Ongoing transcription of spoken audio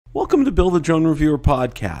Welcome to Build a Drone Reviewer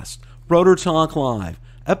Podcast, Rotor Talk Live,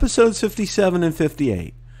 episodes 57 and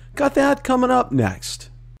 58. Got that coming up next.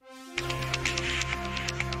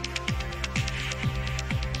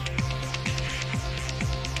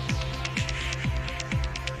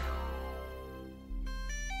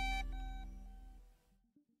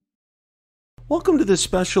 Welcome to this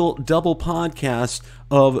special double podcast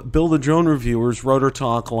of Build a Drone Reviewers Rotor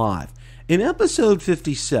Talk Live. In episode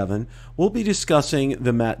 57, we'll be discussing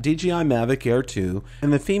the DJI Mavic Air 2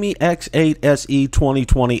 and the Fimi X8 SE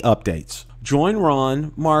 2020 updates. Join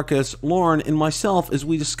Ron, Marcus, Lauren, and myself as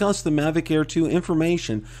we discuss the Mavic Air 2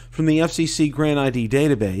 information from the FCC Grant ID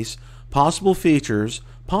Database, possible features,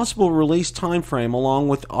 possible release timeframe along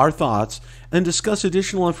with our thoughts, and discuss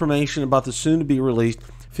additional information about the soon-to-be-released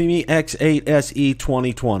Fimi X8 SE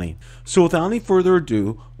 2020. So without any further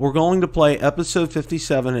ado, we're going to play episode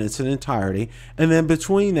 57 in its entirety, and then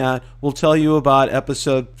between that, we'll tell you about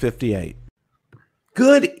episode 58.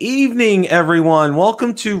 Good evening, everyone.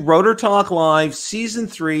 Welcome to Rotor Talk Live, Season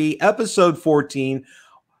 3, Episode 14,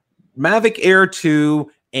 Mavic Air 2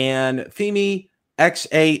 and Fimi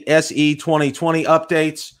X8 SE 2020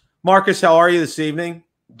 updates. Marcus, how are you this evening?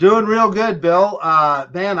 Doing real good, Bill.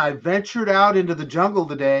 Man, I ventured out into the jungle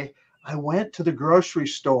today. I went to the grocery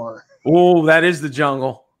store. Oh, that is the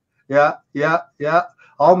jungle. Yeah.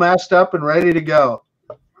 All masked up and ready to go.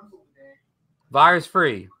 Virus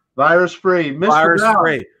free. Virus free.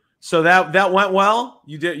 So that went well?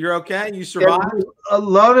 You're okay? You survived? Yeah,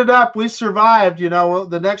 loaded up. We survived. You know,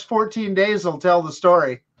 the next 14 days will tell the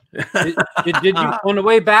story. Did you on the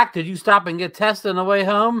way back, did you stop and get tested on the way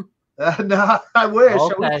home? No, I wish.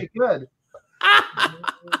 Okay. I wish you could.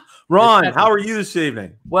 Ron, how are you this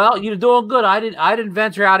evening? Well, you're doing good. I didn't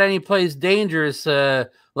venture out any place dangerous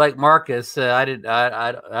like Marcus. I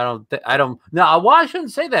don't. No, well, I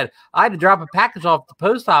shouldn't say that. I had to drop a package off at the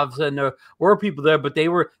post office, and there were people there, but they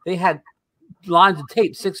had lines of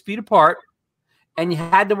tape 6 feet apart, and you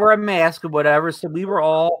had to wear a mask or whatever. So we were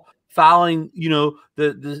all following,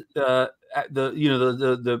 the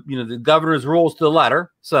governor's rules to the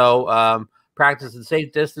letter. So practicing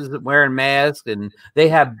safe distance, wearing masks, and they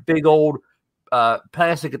have big old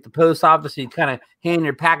plastic at the post office. So you kind of hand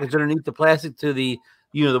your package underneath the plastic to the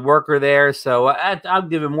the worker there. So I'll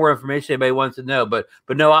give him more information if anybody wants to know. But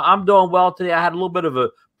no, I'm doing well today. I had a little bit of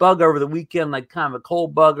a bug over the weekend, like kind of a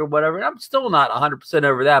cold bug or whatever. And I'm still not 100%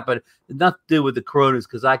 over that, but it's nothing to do with the coronas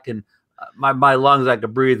because I can. My lungs, I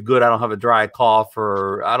can breathe good. I don't have a dry cough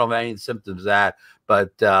or I don't have any symptoms of that.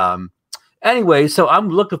 But anyway, so I'm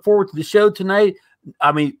looking forward to the show tonight.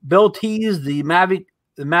 I mean, Bill teased the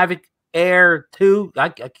Mavic Air 2. I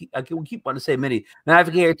keep wanting to say mini.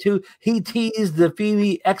 Mavic Air 2. He teased the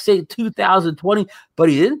Fimi X8 2020, but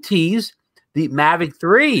he didn't tease the Mavic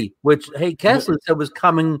 3, which, hey, Kessler said was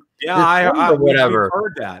coming. Yeah, I whatever.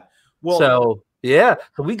 heard that. Well, so, yeah.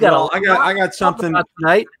 So we got I got something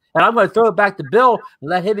tonight. And I'm going to throw it back to Bill and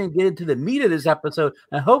let him get into the meat of this episode.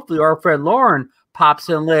 And hopefully our friend Lauren pops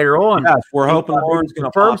in later on. Yes, we're hoping Lauren's going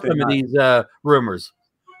to confirm some of these rumors.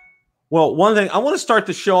 Well, one thing, I want to start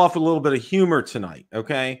the show off with a little bit of humor tonight,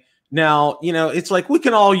 okay? Now, it's like we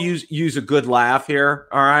can all use a good laugh here,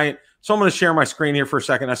 all right? So I'm going to share my screen here for a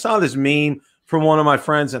second. I saw this meme from one of my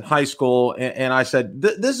friends in high school, and I said,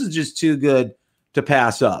 this is just too good to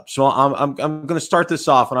pass up. So I'm going to start this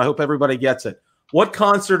off, and I hope everybody gets it. What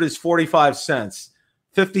concert is 45 cents?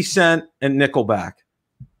 50 Cent and Nickelback.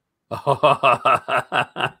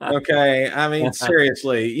 Okay, I mean,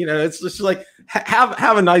 seriously, it's just like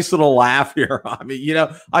have a nice little laugh here. I mean,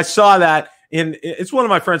 I saw that it's one of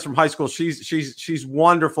my friends from high school. She's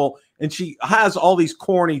wonderful, and she has all these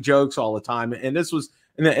corny jokes all the time. And this was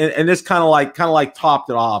and this kind of like topped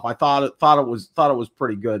it off. I thought it was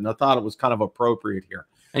pretty good, and I thought it was kind of appropriate here.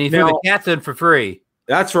 And you threw the cats in for free.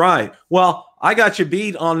 That's right. Well, I got you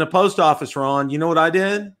beat on the post office, Ron. You know what I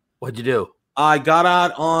did? What'd you do? I got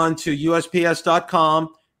out onto USPS.com,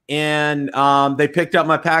 and they picked up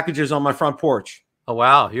my packages on my front porch. Oh,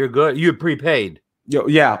 wow. You're good. You prepaid.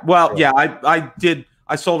 Yeah. Well, yeah, I did.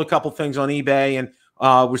 I sold a couple things on eBay, and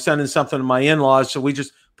we're sending something to my in-laws. So we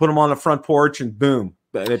just put them on the front porch, and boom,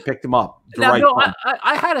 they picked them up. Now, Bill,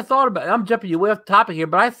 I had a thought about it. I'm jumping you way off the topic here,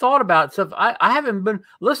 but I thought about stuff. I haven't been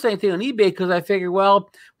listening to anything on eBay because I figured, well,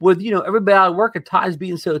 with everybody out of work at times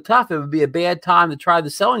being so tough, it would be a bad time to try to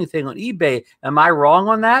sell anything on eBay. Am I wrong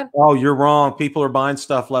on that? Oh, you're wrong. People are buying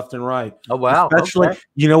stuff left and right. Oh, wow. Especially,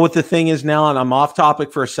 you know what the thing is now, and I'm off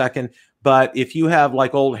topic for a second, but if you have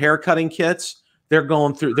like old hair cutting kits, they're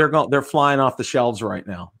flying off the shelves right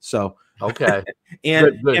now. So okay.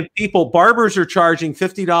 and people, barbers are charging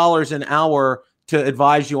 $50 an hour to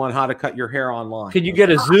advise you on how to cut your hair online. Can you get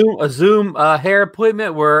a Zoom hair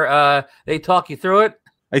appointment where they talk you through it?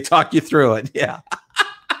 They talk you through it. Yeah.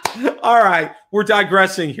 All right. We're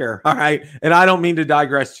digressing here. All right. And I don't mean to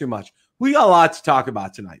digress too much. We got a lot to talk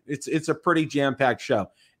about tonight. It's a pretty jam-packed show.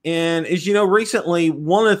 And as you know, recently,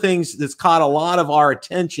 one of the things that's caught a lot of our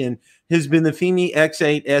attention has been the Fimi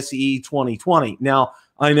X8 SE 2020. Now,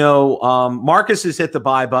 I know Marcus has hit the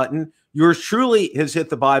buy button. Yours truly has hit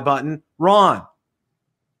the buy button. Ron,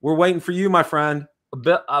 we're waiting for you, my friend.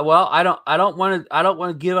 Well, I don't want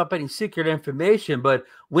to give up any secret information, but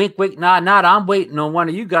wink, wink, nod, nod. I'm waiting on one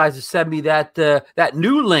of you guys to send me that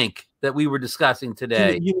new link that we were discussing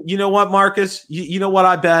today. You know what, Marcus? You know what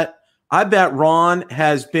I bet? I bet Ron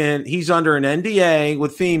he's under an NDA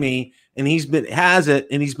with Fimi, and he's been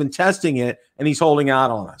testing it, and he's holding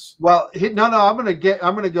out on us. Well, no, I'm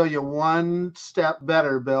gonna go you one step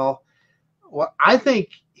better, Bill. Well, I think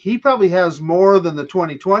he probably has more than the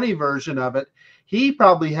 2020 version of it. He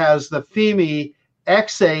probably has the Fimi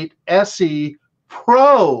X8 SE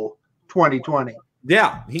Pro 2020.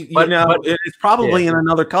 Yeah, it's probably in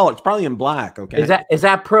another color. It's probably in black. Okay, is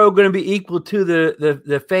that Pro going to be equal to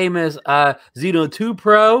the famous Zino 2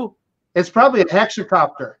 Pro? It's probably a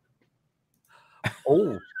Quadcoptor.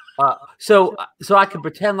 Oh, so I can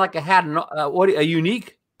pretend like I had a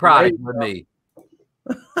unique product with me.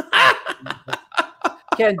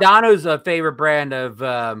 Ken Dono's a favorite brand of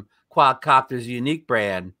Quadcopter's unique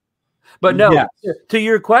brand. But no, yes. To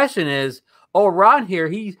your question is, Ron here,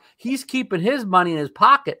 he's keeping his money in his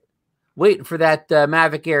pocket, waiting for that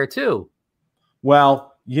Mavic Air too.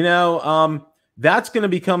 Well, that's going to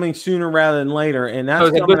be coming sooner rather than later, and that's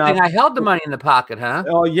a good thing I held the money in the pocket, huh?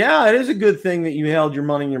 Oh yeah, it is a good thing that you held your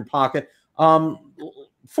money in your pocket.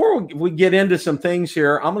 Before we get into some things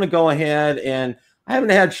here, I'm going to go ahead, and I haven't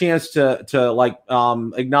had a chance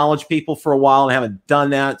to acknowledge people for a while, and haven't done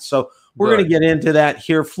that, so we're going to get into that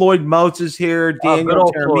here. Floyd Motes is here,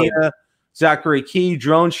 Daniel Termina, Zachary Key,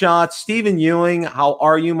 Drone Shots, Stephen Ewing. How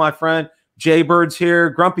are you, my friend? Jay Bird's here.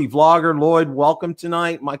 Grumpy Vlogger, Lloyd, welcome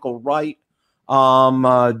tonight. Michael Wright,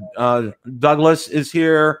 Douglas is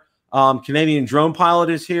here. Canadian Drone Pilot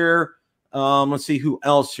is here. Let's see who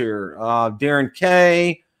else here. Darren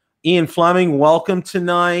K, Ian Fleming, welcome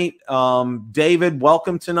tonight. David,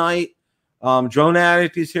 welcome tonight. Drone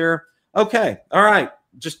Addict is here. Okay, all right.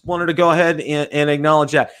 Just wanted to go ahead and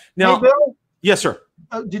acknowledge that. Now, hey, Bill? Yes, sir.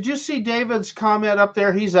 Did you see David's comment up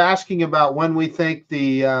there? He's asking about when we think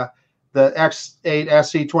the X8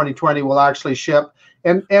 SE 2020 will actually ship.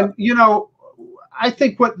 And I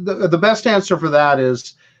think what the best answer for that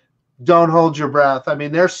is don't hold your breath. I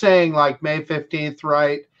mean, they're saying like May 15th,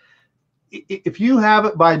 right? If you have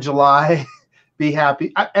it by July, be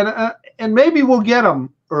happy. And maybe we'll get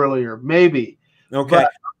them earlier, maybe. Okay.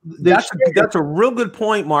 That's a real good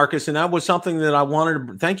point, Marcus. And that was something that I wanted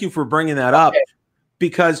to thank you for bringing that up.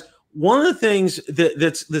 Because one of the things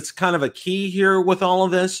that's kind of a key here with all of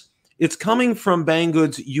this, it's coming from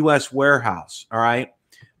Banggood's U.S. warehouse. All right.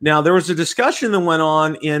 Now, there was a discussion that went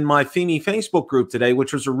on in my Fimi Facebook group today,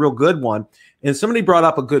 which was a real good one. And somebody brought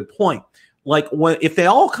up a good point. Like if they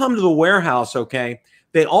all come to the warehouse, okay,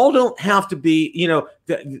 they all don't have to be,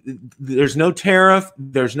 there's no tariff,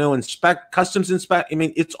 there's no customs inspect. I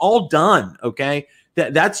mean, it's all done. Okay.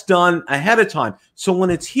 That's done ahead of time. So when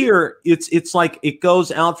it's here, it's like it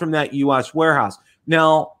goes out from that U.S. warehouse.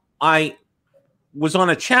 Now, I was on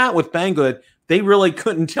a chat with Banggood. They really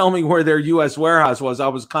couldn't tell me where their U.S. warehouse was. I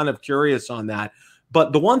was kind of curious on that.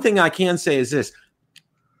 But the one thing I can say is this.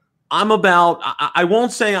 I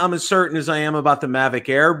won't say I'm as certain as I am about the Mavic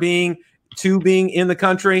Air being in the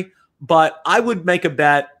country, but I would make a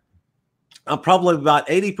bet. I'm probably about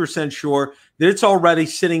 80% sure that it's already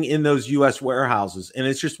sitting in those U.S. warehouses, and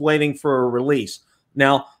it's just waiting for a release.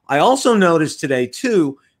 Now, I also noticed today,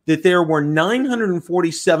 too, that there were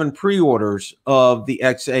 947 pre-orders of the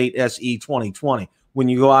X8 SE 2020 when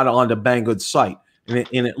you go out onto Banggood's site, and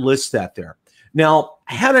it lists that there. Now,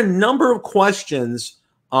 I had a number of questions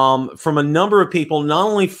from a number of people, not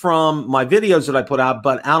only from my videos that I put out,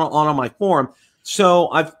 but out on my forum. So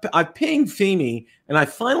I've pinged Fimi, and I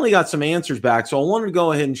finally got some answers back. So I wanted to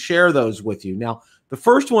go ahead and share those with you. Now, the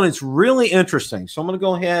first one is really interesting. So I'm going to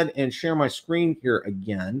go ahead and share my screen here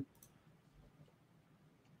again.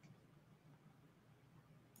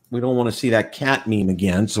 We don't want to see that cat meme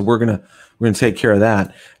again, so we're gonna take care of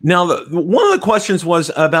that. Now, one of the questions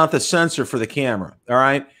was about the sensor for the camera. All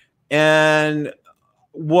right, and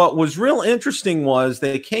what was real interesting was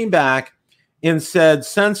they came back and said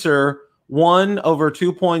sensor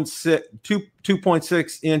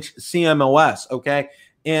 1/2.6 inch CMOS. Okay,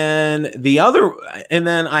 and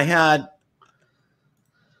then I had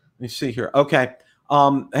me see here. Okay.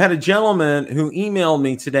 I had a gentleman who emailed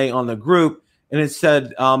me today on the group, and it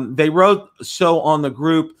said they wrote on the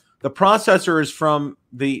group, the processor is from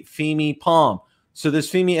the Fimi Palm. So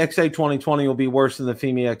this Fimi X8 2020 will be worse than the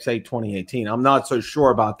Fimi X8 2018. I'm not so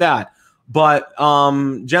sure about that. But,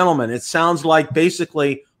 gentlemen, it sounds like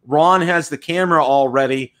basically Ron has the camera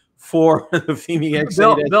already for the Fimi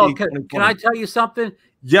X8 Bill, can I tell you something?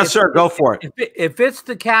 Yes, sir. Go for it. If it's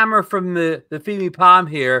the camera from the Fimi Palm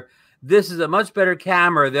here, this is a much better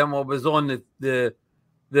camera than what was on the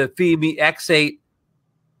Fimi X8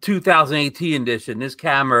 2018 edition. This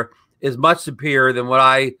camera is much superior than what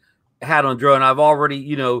I had on drone. I've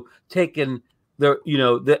already, taken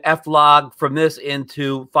the F-Log from this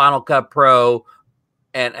into Final Cut Pro,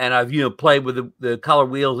 and I've played with the color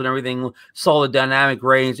wheels and everything. Saw the dynamic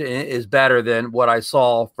range, and it is better than what I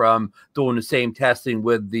saw from doing the same testing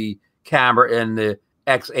with the camera in the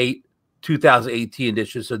X8 2018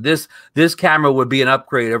 edition. So this camera would be an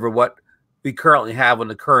upgrade over what we currently have on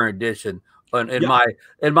the current edition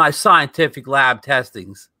in my scientific lab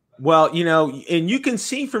testings. Well, and you can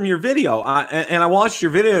see from your video, and I watched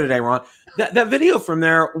your video today, Ron. That video from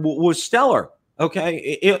there was stellar.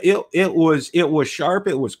 Okay, it was sharp,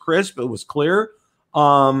 it was crisp, it was clear.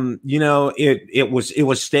 It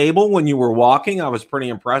was stable when you were walking. I was pretty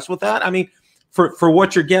impressed with that. I mean, for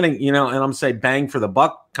what you're getting, and I'm saying bang for the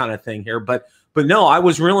buck kind of thing here, but no, I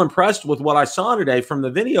was real impressed with what I saw today from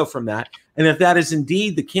the video from that. And if that is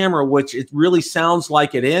indeed the camera, which it really sounds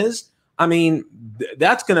like it is, I mean,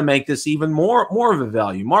 that's going to make this even more of a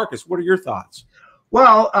value. Marcus, what are your thoughts?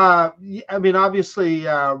 Well, I mean, obviously,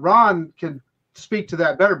 Ron can speak to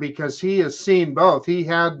that better because he has seen both. He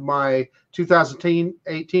had my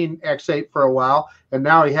 2018 X8 for a while, and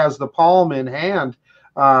now he has the Palm in hand.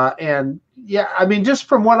 And yeah, I mean, just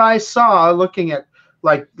from what I saw, looking at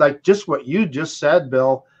like just what you just said,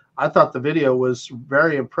 Bill, I thought the video was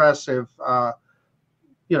very impressive. From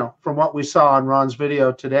what we saw on Ron's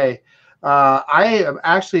video today. I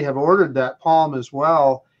actually have ordered that Palm as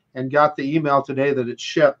well and got the email today that it's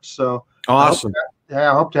shipped. So awesome.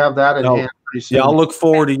 I hope to have that in hand pretty soon. Yeah, I'll look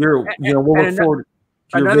forward to your, we'll look forward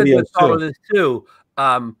to your videos too. This too.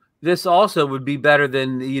 This also would be better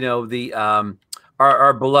than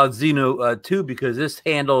our beloved Zino 2 because this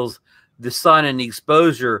handles the sun and the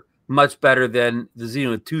exposure much better than the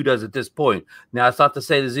Zino 2 does at this point. Now, it's not to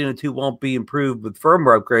say the Zino 2 won't be improved with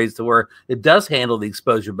firmware upgrades to where it does handle the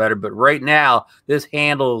exposure better, but right now, this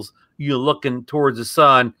handles you looking towards the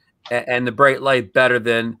sun and the bright light better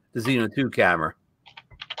than the Zino 2 camera.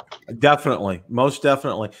 Definitely, most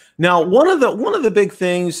definitely. Now, one of the big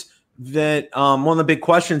things that one of the big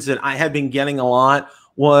questions that I had been getting a lot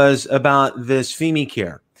was about this Fimi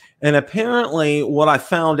Care. And apparently what I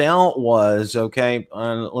found out was, okay,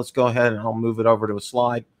 let's go ahead and I'll move it over to a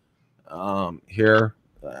slide here.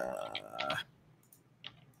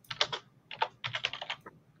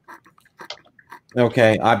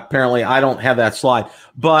 Okay, apparently I don't have that slide.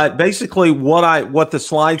 But basically what the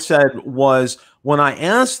slide said was when I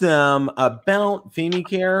asked them about Fimi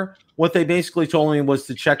Care, what they basically told me was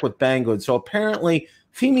to check with Banggood. So apparently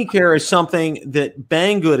Fimi Care is something that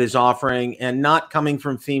Banggood is offering and not coming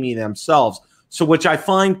from Fimi themselves. So which I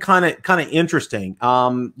find kind of interesting.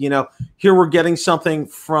 Here we're getting something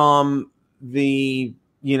from the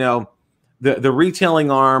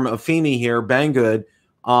retailing arm of Fimi here, Banggood,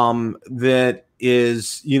 that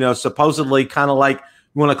is, supposedly kind of like,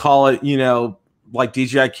 you want to call it, like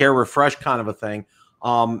DJI Care Refresh kind of a thing,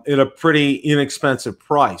 at a pretty inexpensive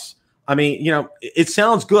price. I mean, it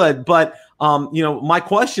sounds good, but my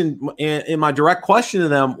question and my direct question to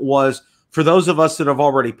them was, for those of us that have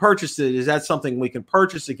already purchased it, is that something we can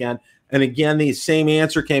purchase again? And again, the same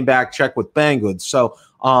answer came back, check with Banggood. So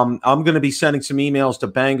I'm going to be sending some emails to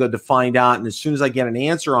Banggood to find out. And as soon as I get an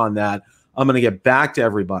answer on that, I'm going to get back to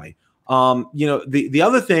everybody. The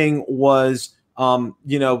other thing was,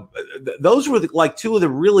 those were like two of the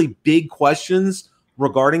really big questions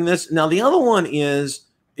regarding this. Now, the other one is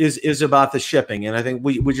about the shipping. And I think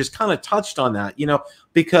we just kind of touched on that,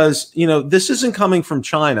 because, this isn't coming from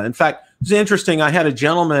China. In fact, it's interesting. I had a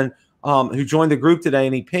gentleman who joined the group today,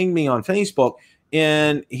 and he pinged me on Facebook,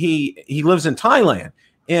 and he lives in Thailand.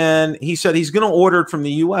 And he said he's going to order it from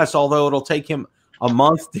the U.S., although it'll take him a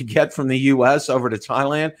month to get from the U.S. over to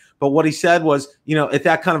Thailand. But what he said was, at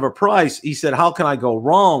that kind of a price, he said, how can I go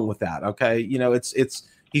wrong with that? Okay.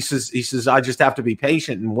 He says, I just have to be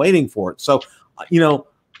patient and waiting for it. So,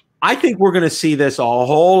 I think we're going to see this a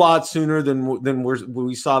whole lot sooner than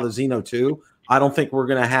we saw the Zino 2. I don't think we're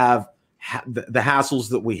going to have the hassles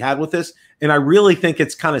that we had with this. And I really think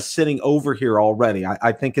it's kind of sitting over here already.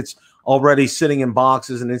 I think it's already sitting in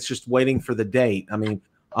boxes and it's just waiting for the date. I mean,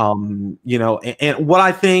 you know, and what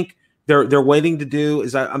I think they're waiting to do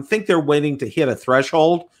is I think they're waiting to hit a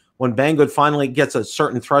threshold. When Banggood finally gets a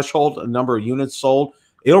certain threshold, a number of units sold,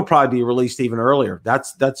 it'll probably be released even earlier.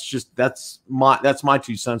 That's my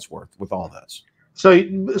 2 cents worth with all this.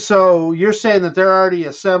 So you're saying that they're already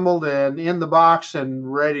assembled and in the box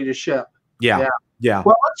and ready to ship? Yeah.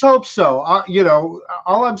 Well, let's hope so. You know,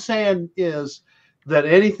 all I'm saying is that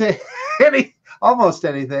anything, almost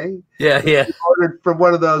anything, ordered from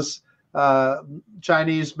one of those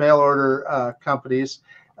Chinese mail order companies,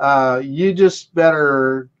 you just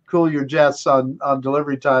better cool your jets on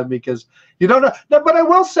delivery time, because you don't know. No, but I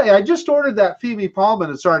will say, I just ordered that Fimi Palm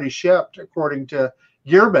and it's already shipped according to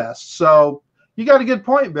Gearbest. So you got a good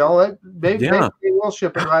point, Bill. Maybe they will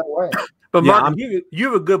ship it right away. But Mark, you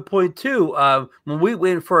have a good point too. When we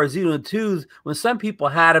went for our Zino 2s, when some people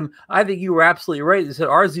had them, I think you were absolutely right. They said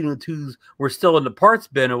our Zino 2s were still in the parts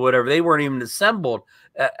bin or whatever. They weren't even assembled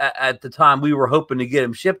at the time we were hoping to get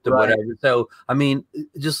them shipped or whatever. So, I mean,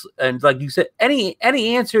 just, and like you said, any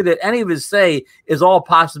answer that any of us say is all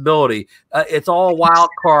possibility. It's all wild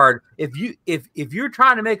card. If you're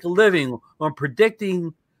trying to make a living on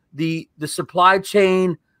predicting the supply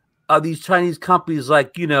chain of these Chinese companies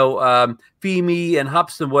like, you know, Fimi and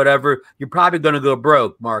Hubsan, whatever, you're probably going to go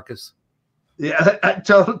broke, Marcus. Yeah,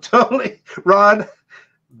 totally. Ron,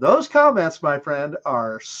 those comments, my friend,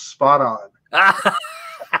 are spot on.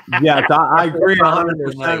 Yes, I agree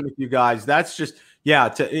 100% with you guys. That's just,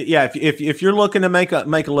 if you're looking to make a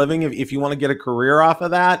living, if you want to get a career off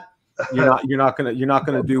of that, you're not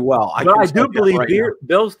gonna do well. I do believe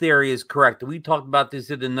Bill's theory is correct. We talked about this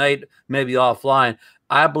the night, maybe offline.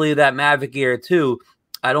 I believe that Mavic Air 2,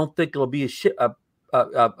 I don't think it'll be a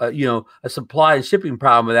supply and shipping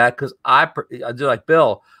problem with that, because I do like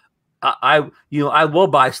Bill. I will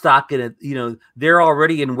buy stock in it. You know, they're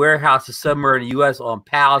already in warehouses somewhere in the U.S. on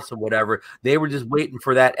pallets or whatever. They were just waiting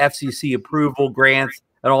for that FCC approval, grants,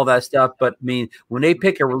 and all that stuff. But I mean, when they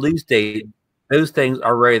pick a release date, those things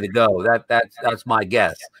are ready to go. That's my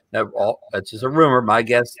guess. That's just a rumor. My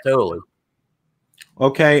guess, totally.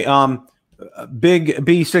 Okay. Big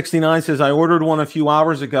B69 says, I ordered one a few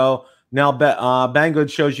hours ago. Now Banggood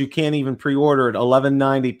shows you can't even pre-order it.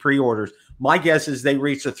 1190 pre-orders. My guess is they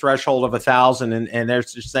reached a threshold of 1,000 and they're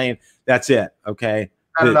just saying that's it. Okay.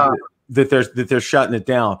 That they're shutting it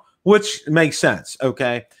down, which makes sense.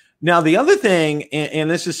 Okay. Now, the other thing, and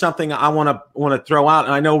this is something I want to throw out,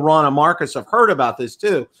 and I know Ron and Marcus have heard about this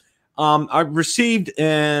too. I received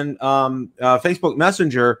in Facebook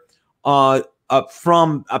Messenger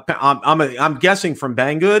from I'm guessing from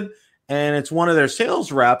Banggood, and it's one of their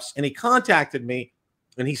sales reps, and he contacted me,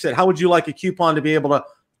 and he said, "How would you like a coupon to be able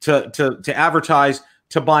to advertise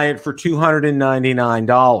to buy it for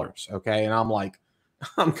 $299?" Okay, and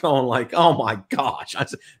I'm going like, oh my gosh.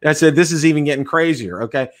 I said, this is even getting crazier.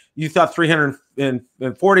 Okay. You thought $348,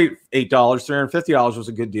 $350 was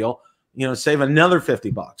a good deal, you know, save another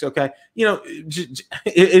 $50. Okay. You know,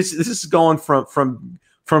 this is going from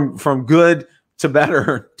good to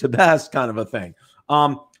better to best kind of a thing.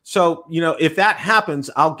 So, you know, if that happens,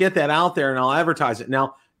 I'll get that out there and I'll advertise it.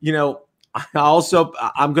 Now, you know,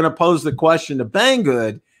 I'm going to pose the question to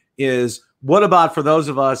Banggood is, what about for those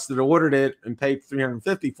of us that ordered it and paid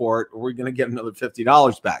 $350 for it? Are we going to get another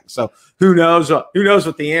 $50 back? So who knows? Who knows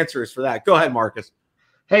what the answer is for that? Go ahead, Marcus.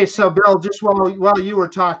 Hey, so Bill, just while you were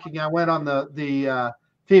talking, I went on the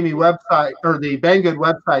Fimi website or the Banggood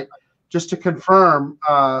website just to confirm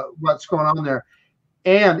what's going on there.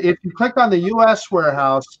 And if you click on the U.S.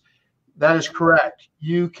 warehouse, that is correct.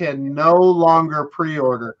 You can no longer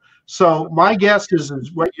pre-order. So my guess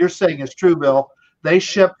is what you're saying is true, Bill. They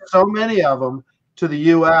ship so many of them to the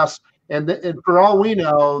U.S., and for all we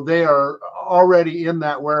know, they are already in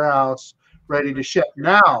that warehouse ready to ship.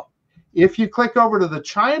 Now, if you click over to the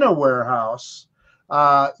China warehouse,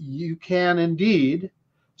 you can indeed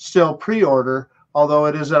still pre-order, although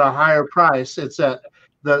it is at a higher price. It's at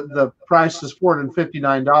the price is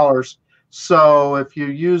 $459. So if you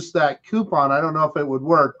use that coupon, I don't know if it would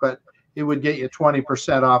work, but it would get you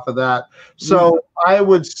 20% off of that. So I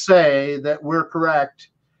would say that we're correct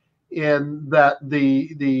in that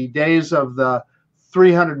the days of the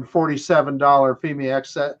 $347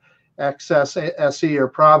 Fimi X8 SE are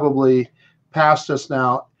probably past us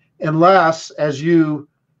now, unless, as you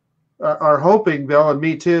are hoping, Bill, and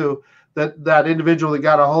me too, that individual that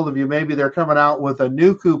got a hold of you, maybe they're coming out with a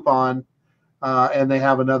new coupon and they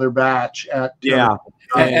have another batch at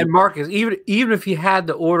And Marcus, even if you had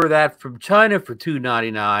to order that from China for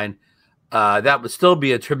 $299, that would still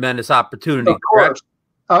be a tremendous opportunity. Of course.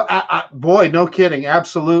 Boy, no kidding.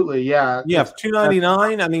 Absolutely. Yeah. Yeah,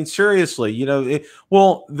 $299. I mean, seriously, you know,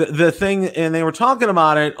 well, the thing, and they were talking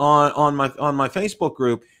about it on my Facebook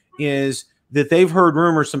group, is that they've heard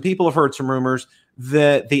rumors. Some people have heard some rumors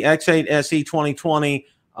that the X8 SE 2020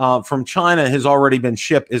 from China has already been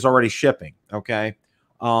shipped, is already shipping. Okay,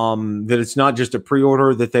 that it's not just a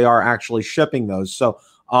pre-order, that they are actually shipping those. So,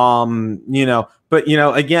 you know, but you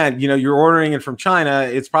know, again, you know, you're ordering it from China.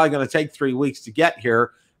 It's probably going to take 3 weeks to get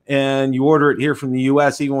here. And you order it here from the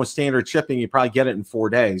U.S., even with standard shipping, you probably get it in 4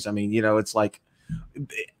 days. I mean, you know, it's like,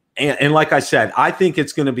 and like I said, I think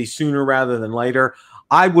it's going to be sooner rather than later.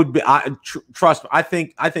 I would be, trust me, I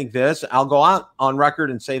think this, I'll go out on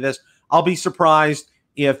record and say this, I'll be surprised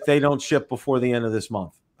if they don't ship before the end of this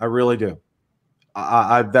month. I really do.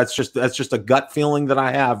 That's just a gut feeling that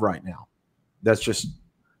I have right now. That's just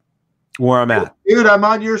where I'm at. Dude, I'm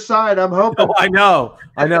on your side. I'm hoping. Oh, I know.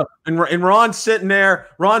 And Ron's sitting there.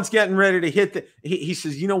 Ron's getting ready to hit he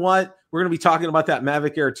says, you know what? We're going to be talking about that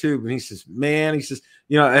Mavic Air 2. And he says, man,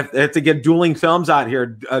 you know, I have to get dueling thumbs out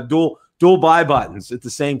here, dual buy buttons at the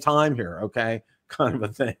same time here. Okay. Kind of a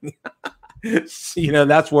thing. You know,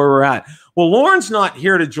 that's where we're at. Well, Lauren's not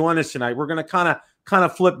here to join us tonight. We're going to kind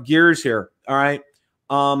of flip gears here. All right.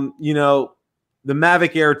 You know, the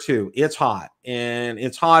Mavic Air 2, it's hot, and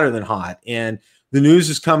it's hotter than hot. And the news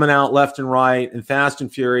is coming out left and right and fast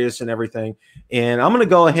and furious and everything. And I'm going to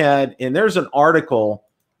go ahead, and there's an article.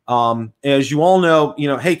 As you all know, you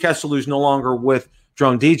know, Hey Kesselu's no longer with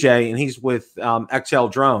Drone DJ, and he's with XL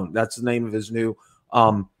Drone. That's the name of his new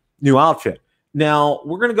outfit. Now,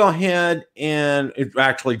 we're going to go ahead and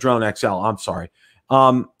actually Drone XL, I'm sorry.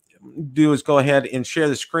 Do is go ahead and share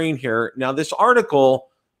the screen here. Now, this article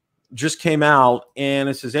just came out, and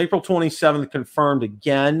it says April 27th confirmed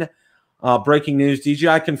again. Breaking news: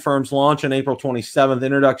 DJI confirms launch on April 27th.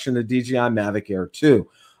 Introduction to DJI Mavic Air 2.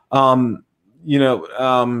 You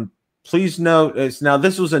know, please note. Now,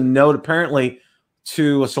 this was a note apparently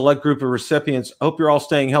to a select group of recipients. Hope you're all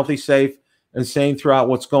staying healthy, safe, and sane throughout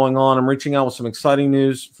what's going on. I'm reaching out with some exciting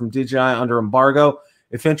news from DJI under embargo.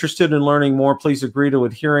 If interested in learning more, please agree to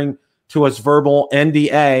adhering to its verbal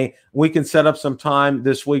NDA. We can set up some time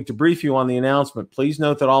this week to brief you on the announcement. Please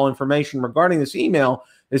note that all information regarding this email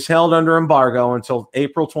is held under embargo until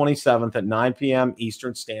April 27th at 9 p.m.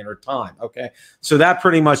 Eastern Standard Time. Okay, so that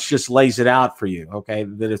pretty much just lays it out for you, okay,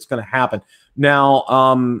 that it's going to happen. Now,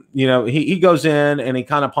 you know, he goes in and he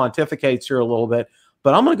kind of pontificates here a little bit,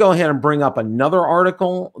 but I'm going to go ahead and bring up another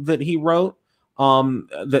article that he wrote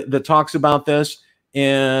that talks about this.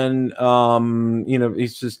 And, you know, he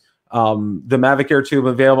says, the Mavic Air 2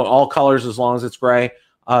 available in all colors as long as it's gray.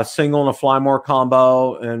 Single and a fly more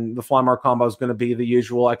combo, and the fly more combo is going to be the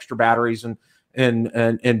usual extra batteries and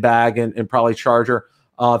bag and probably charger.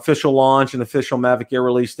 Official launch and official Mavic Air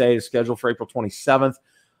release date is scheduled for April 27th.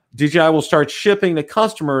 DJI will start shipping to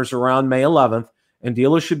customers around May 11th, and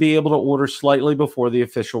dealers should be able to order slightly before the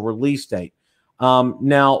official release date.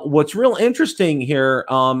 Now, what's real interesting here,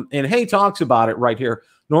 and Hay talks about it right here.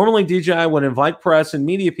 Normally, DJI would invite press and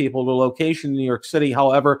media people to a location in New York City.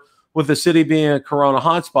 However, with the city being a corona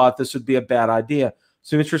hotspot, this would be a bad idea.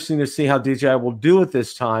 So interesting to see how DJI will do it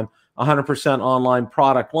this time, 100% online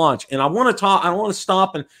product launch. And I want to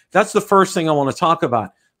stop, and that's the first thing I want to talk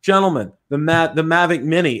about. Gentlemen, the Mavic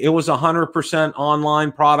Mini, it was 100%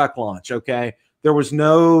 online product launch, okay? There was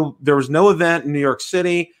no event in New York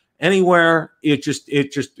City, anywhere.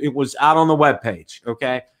 It was out on the webpage,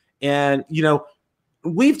 okay? And, you know,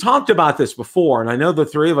 we've talked about this before, and I know the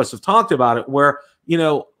three of us have talked about it, where, you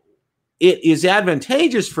know, it is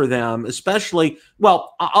advantageous for them, especially,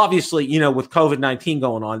 well, obviously, you know, with COVID-19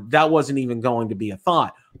 going on, that wasn't even going to be a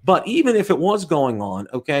thought. But even if it was going on,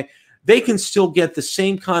 okay, they can still get the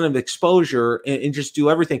same kind of exposure and just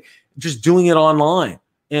do everything, just doing it online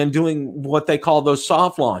and doing what they call those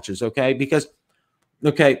soft launches, okay? Because,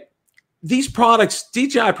 okay, these products,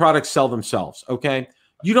 DJI products sell themselves, okay?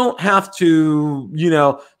 You don't have to, you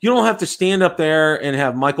know, you don't have to stand up there and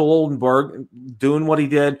have Michael Oldenburg doing what he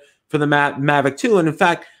did for the Mavic 2. And in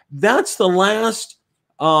fact, that's the last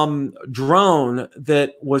drone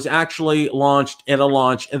that was actually launched at a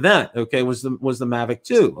launch event, okay, was the Mavic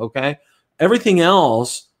 2, okay? Everything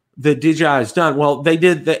else that DJI has done, well, they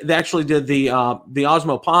actually did the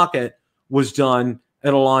Osmo Pocket was done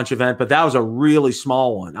at a launch event, but that was a really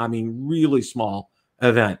small one. I mean, really small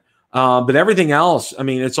event. But everything else, I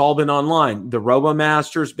mean, it's all been online. The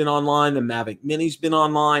RoboMaster's been online. The Mavic Mini's been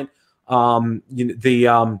online. Let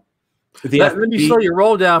me slow your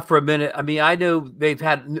roll down for a minute. I mean, I know they've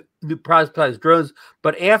had new price drones,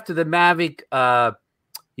 but after the Mavic, the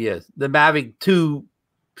Mavic 2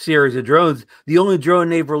 series of drones. The only drone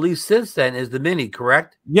they've released since then is the Mini,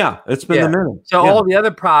 correct? Yeah, it's been the Mini. So yeah. all the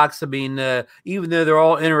other products, I mean, even though they're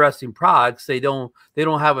all interesting products, they don't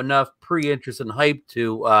have enough pre-interest and hype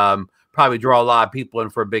to probably draw a lot of people in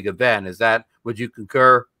for a big event. Would you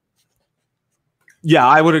concur? Yeah,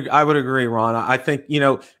 I would agree, Ron. I think,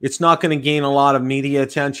 it's not going to gain a lot of media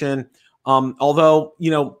attention. Although,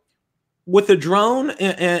 with the drone,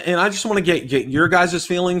 and I just want to get your guys'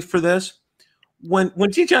 feelings for this. When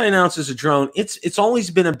DJI announces a drone, it's always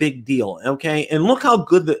been a big deal, okay? And look how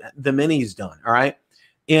good the Mini's done, all right?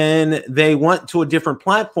 And they went to a different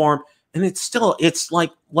platform, and it's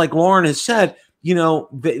like Lauren has said,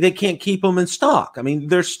 they can't keep them in stock. I mean,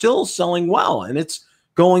 they're still selling well, and it's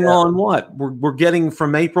going on what? We're getting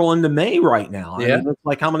from April into May right now. I mean, it's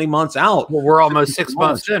like how many months out? Well, we're almost 6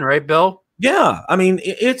 months in, right, Bill? Yeah. I mean,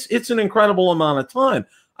 it's an incredible amount of time.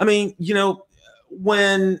 I mean,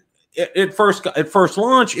 when at first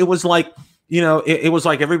launch, it was like, it was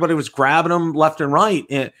like everybody was grabbing them left and right.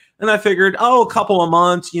 And I figured, a couple of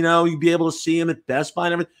months, you'd be able to see them at Best Buy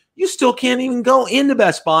and everything. You still can't even go into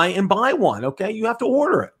Best Buy and buy one. Okay. You have to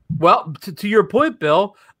order it. Well, to your point,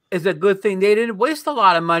 Bill, is a good thing. They didn't waste a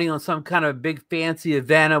lot of money on some kind of big fancy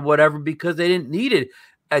event or whatever because they didn't need it.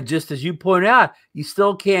 Just as you point out, you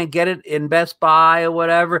still can't get it in Best Buy or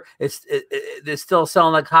whatever. They're still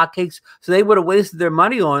selling like hotcakes. So they would have wasted their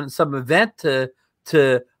money on some event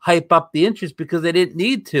to hype up the interest because they didn't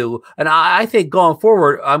need to. And I think going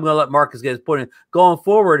forward, I'm going to let Marcus get his point in. Going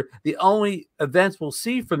forward, the only events we'll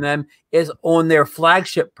see from them is on their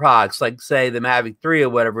flagship products, like say the Mavic 3 or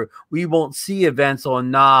whatever. We won't see events on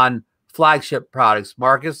non-flagship products.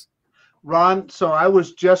 Marcus? Ron, so I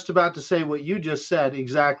was just about to say what you just said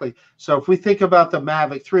exactly. So if we think about the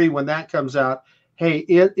Mavic 3, when that comes out, hey,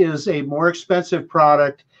 it is a more expensive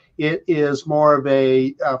product. It is more of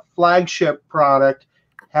a flagship product,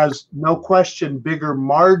 has no question bigger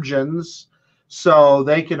margins, so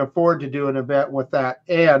they can afford to do an event with that.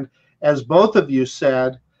 And as both of you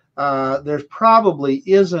said, there's probably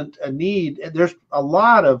isn't a need. There's a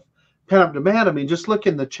lot of pent-up demand. I mean, just look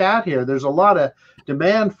in the chat here. There's a lot of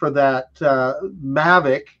demand for that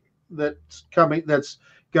Mavic that's coming. That's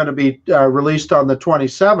going to be released on the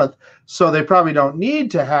 27th. So they probably don't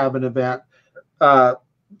need to have an event.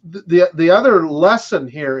 The other lesson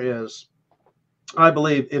here is, I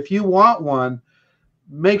believe, if you want one,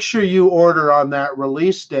 make sure you order on that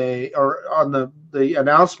release day or on the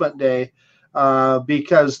announcement day,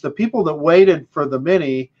 because the people that waited for the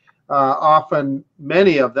Mini, often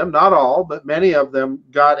many of them, not all, but many of them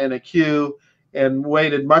got in a queue and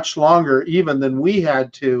waited much longer even than we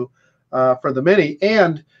had to for the Mini.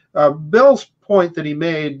 And Bill's point that he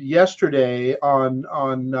made yesterday on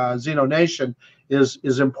ZinoNation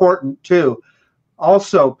is important too.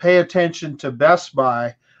 Also, pay attention to Best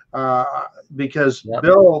Buy because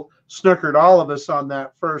Bill snookered all of us on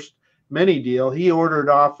that first Mini deal. He ordered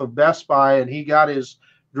off of Best Buy and he got his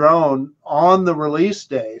drone on the release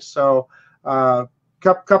day. So,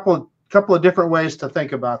 couple of different ways to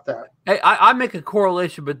think about that. Hey, I make a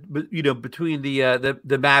correlation, but between the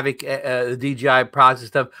Mavic, the DJI products and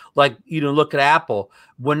stuff. Like look at Apple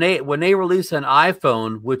when they release an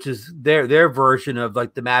iPhone, which is their version of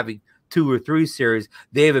like the Mavic 2 or 3 series,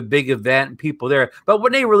 they have a big event and people there. But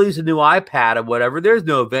when they release a new iPad or whatever, there's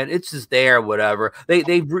no event. It's just there or whatever. They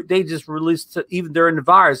just released, even during the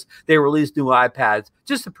virus, they released new iPads.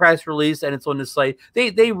 Just a press release and it's on the site.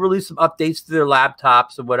 They release some updates to their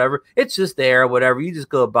laptops or whatever. It's just there or whatever. You just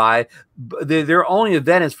go by. Their only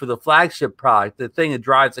event is for the flagship product, the thing that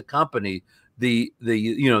drives the company. The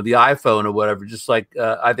iPhone or whatever. Just like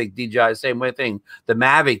I think DJI, same way thing. The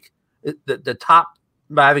Mavic, the top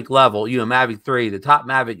Mavic level, Mavic 3, the top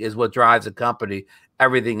Mavic is what drives the company.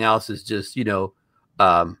 Everything else is just, they're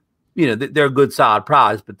good, solid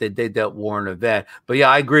products, but they don't warrant an event. But yeah,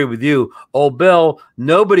 I agree with you. Old Bill,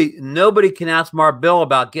 nobody can outsmart Bill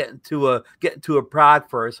about getting to a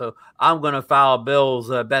product first. So I'm going to follow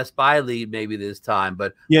Bill's Best Buy lead maybe this time.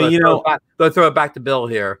 But yeah, go throw it back to Bill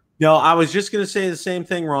here. No, I was just going to say the same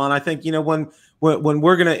thing, Ron. I think when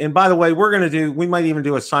we're going to, and by the way, we might even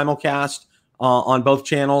do a simulcast on both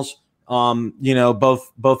channels, both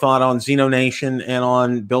on ZinoNation and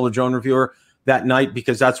on Build a Drone Reviewer that night,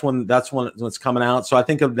 because that's when it's coming out. So I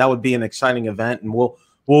think that would be an exciting event, and we'll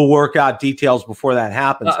work out details before that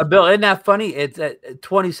happens. Bill, isn't that funny? It's at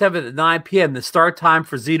 27th at 9 p.m. the start time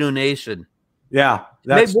for ZinoNation. Yeah.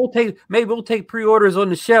 Maybe we'll take pre-orders on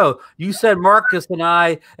the show. You said Marcus and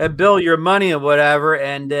I bill your money or whatever,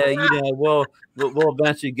 and we'll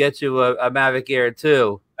eventually get you a Mavic Air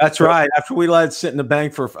too. That's right. After we let it sit in the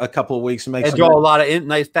bank for a couple of weeks and draw a lot of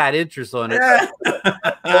nice fat interest on it.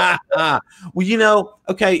 Well,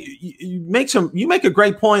 okay, you make a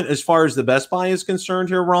great point as far as the Best Buy is concerned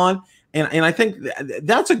here, Ron. And I think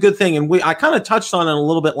that's a good thing. And I kind of touched on it a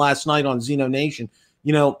little bit last night on ZinoNation.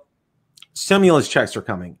 Stimulus checks are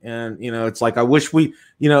coming, and it's like I wish we,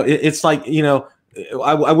 it's like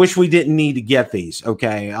I wish we didn't need to get these.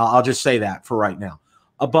 Okay, I'll just say that for right now.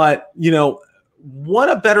 But what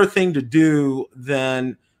a better thing to do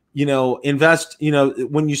than invest.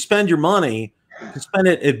 When you spend your money, to spend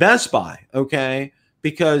it at Best Buy. Okay,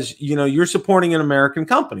 because you're supporting an American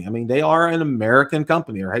company. I mean, they are an American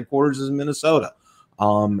company. Their headquarters is in Minnesota,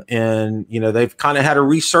 and they've kind of had a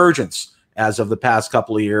resurgence as of the past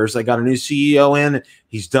couple of years. They got a new CEO in.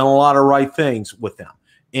 He's done a lot of right things with them,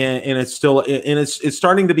 and it's it's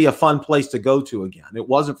starting to be a fun place to go to again. It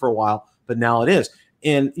wasn't for a while, but now it is.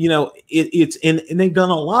 And and they've done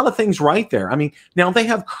a lot of things right there. I mean, now they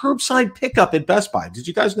have curbside pickup at Best Buy. Did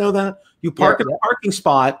you guys know that? You park in a parking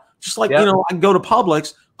spot, just like I can go to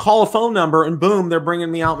Publix, call a phone number, and boom, they're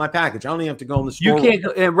bringing me out my package. I don't even have to go in the store. You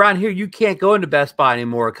can't around here. You can't go into Best Buy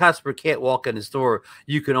anymore. A customer can't walk in the store.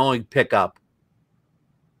 You can only pick up.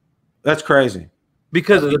 That's crazy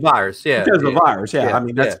because of the virus. Yeah, because of the virus. Yeah, I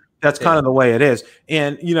mean that's kind of the way it is.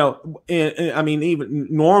 And I mean, even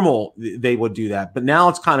normal they would do that, but now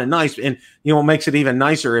it's kind of nice. And what makes it even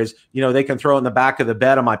nicer is they can throw it in the back of the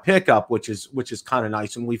bed of my pickup, which is kind of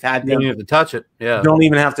nice. And we've had them. You don't even have to touch it. Yeah, don't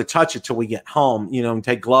even have to touch it till we get home. And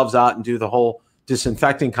take gloves out and do the whole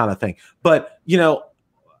disinfecting kind of thing. But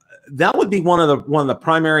that would be one of the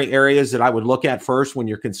primary areas that I would look at first when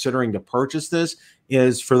you're considering to purchase this.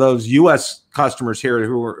 Is for those U.S. customers here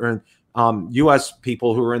who are U.S.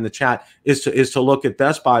 people who are in the chat is to look at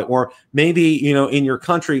Best Buy, or maybe in your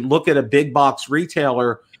country look at a big box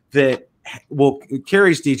retailer that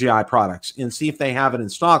carries DJI products and see if they have it in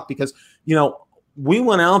stock. Because we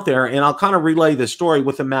went out there, and I'll kind of relay this story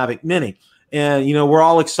with the Mavic Mini, and we're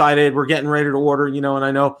all excited, we're getting ready to order, and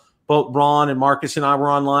I know both Ron and Marcus and I were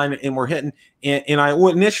online, and we're hitting, and I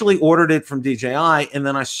initially ordered it from DJI, and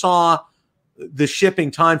then I saw the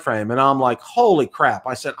shipping time frame, and I'm like, holy crap.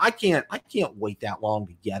 I said, I can't wait that long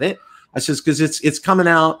to get it. I says, because it's coming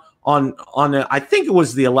out on I think it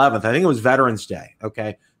was the 11th. I think it was Veterans Day.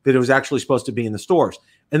 Okay, that it was actually supposed to be in the stores.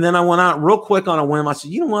 And then I went out real quick on a whim. I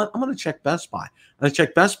said, you know what? I'm going to check Best Buy. And I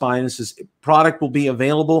checked Best Buy, and it says product will be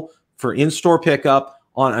available for in-store pickup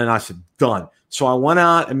and I said, done. So I went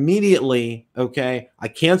out immediately. Okay, I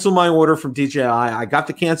canceled my order from DJI. I got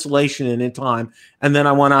the cancellation in time, and then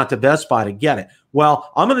I went out to Best Buy to get it.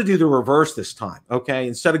 Well, I'm going to do the reverse this time. Okay,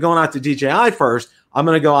 instead of going out to DJI first, I'm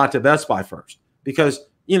going to go out to Best Buy first, because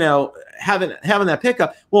having that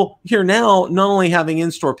pickup. Well, here now, not only having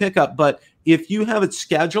in-store pickup, but if you have it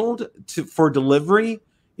scheduled for delivery,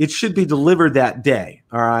 it should be delivered that day.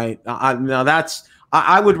 All right.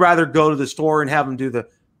 I would rather go to the store and have them do the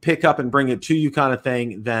pick up and bring it to you kind of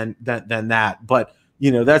thing than that. But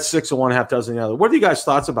that's 6 of one, half dozen the other. What are you guys'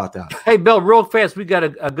 thoughts about that? Hey, Bill, real fast, we got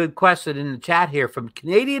a good question in the chat here from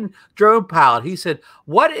Canadian Drone Pilot. He said,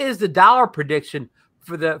 what is the dollar prediction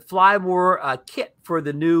for the Fly More kit for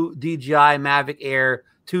the new DJI Mavic Air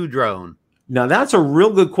 2 drone? Now, that's a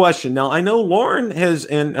real good question. Now, I know Lauren has,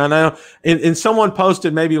 and I know, and someone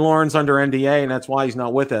posted maybe Lauren's under NDA, and that's why he's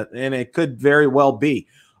not with it, and it could very well be.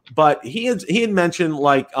 But he had mentioned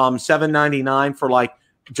like $799 for like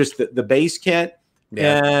just the base kit.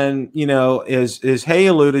 Yeah. And as Hay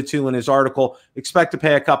alluded to in his article, expect to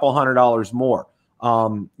pay a couple $100 more.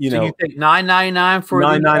 So you think $999 for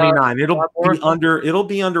 $999? It'll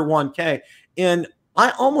be under $1K. And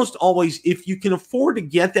I almost always, if you can afford to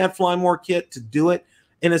get that Fly More kit, to do it.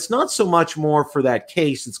 And it's not so much more for that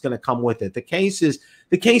case that's going to come with it. The case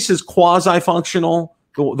is quasi-functional,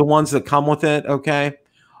 the ones that come with it. Okay.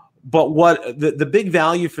 But what the big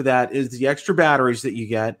value for that is the extra batteries that you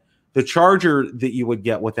get, the charger that you would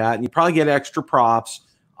get with that, and you probably get extra props,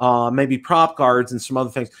 maybe prop guards and some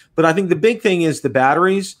other things. But I think the big thing is the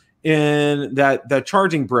batteries and that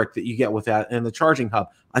charging brick that you get with that, and the charging hub.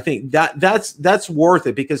 I think that's worth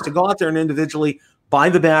it, because to go out there and individually buy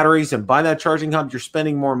the batteries and buy that charging hub, you're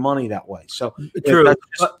spending more money that way. So true.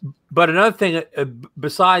 But another thing,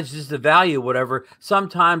 besides just the value, whatever,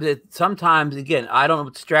 sometimes again, I don't know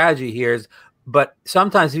what the strategy here is, but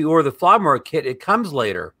sometimes if you order the Fly More kit, it comes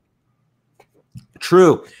later.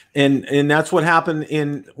 True. And that's what happened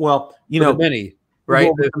in, the Mini.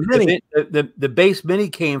 right? Well, The base mini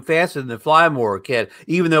came faster than the Fly More kit,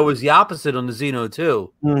 even though it was the opposite on the Zino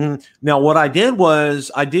too. Now, what I did was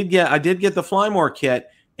I did get the Fly More kit,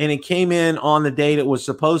 and it came in on the date it was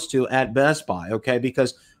supposed to at Best Buy. Okay,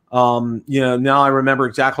 because now I remember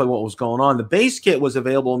exactly what was going on. The base kit was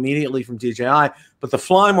available immediately from DJI, but the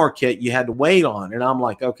Fly More kit you had to wait on, and I'm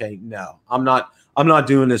like, okay, no, I'm not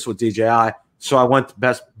doing this with DJI. So I went to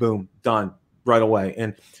Best, boom, done right away.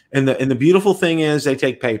 And the beautiful thing is they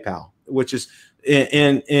take PayPal, which is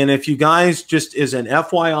and if you guys, just as an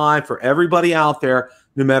FYI for everybody out there,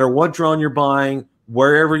 no matter what drone you're buying,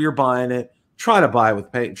 wherever you're buying it, try to buy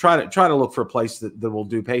with try to look for a place that will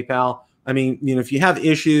do PayPal. I mean, if you have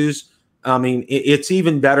issues, I mean, it's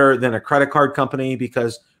even better than a credit card company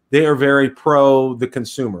because they are very pro the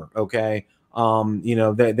consumer. Okay.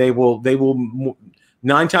 They will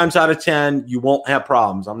 9 times out of 10, you won't have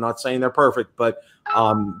problems. I'm not saying they're perfect, but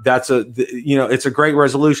it's a great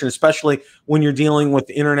resolution, especially when you're dealing with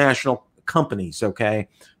international companies, okay,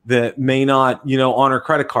 that may not, honor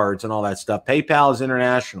credit cards and all that stuff. PayPal is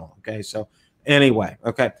international. Okay. So anyway,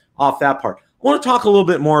 okay, off that part. I want to talk a little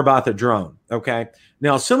bit more about the drone. Okay.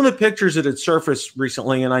 Now, some of the pictures that had surfaced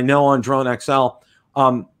recently, and I know on Drone XL,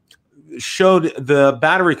 showed the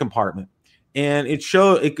battery compartment, and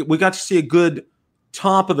we got to see a good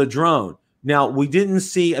top of the drone. Now, we didn't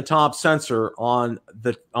see a top sensor on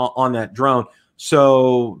that drone,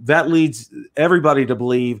 so that leads everybody to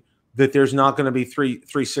believe that there's not going to be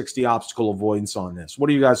 360 obstacle avoidance on this. What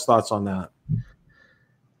are you guys' thoughts on that?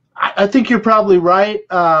 I think you're probably right.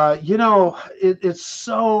 It's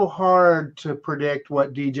so hard to predict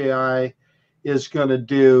what DJI is going to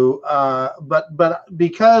do, but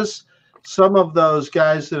because some of those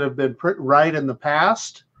guys that have been right in the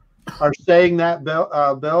past are saying that,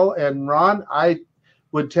 Bill and Ron, I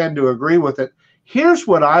would tend to agree with it. Here's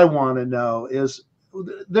what I want to know is,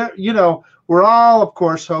 we're all, of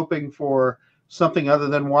course, hoping for something other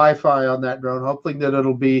than Wi-Fi on that drone, hoping that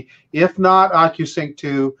it'll be, if not OcuSync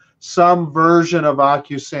 2, some version of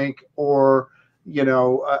OcuSync or,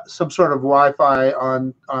 some sort of Wi-Fi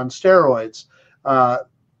on steroids.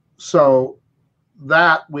 So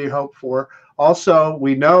that we hope for. Also,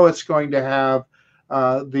 we know it's going to have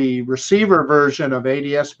the receiver version of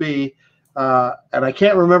ADS-B, and I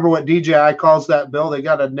can't remember what DJI calls that, Bill. They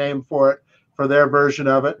got a name for it, for their version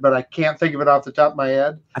of it, but I can't think of it off the top of my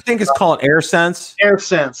head. I think it's called AirSense.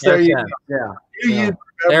 AirSense. There you go. Yeah.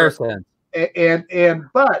 AirSense.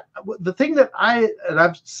 But the thing that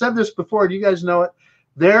I've said this before, and you guys know it,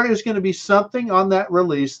 there is going to be something on that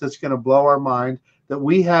release that's going to blow our mind that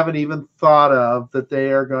we haven't even thought of that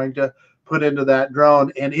they are going to put into that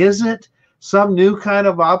drone. And is it some new kind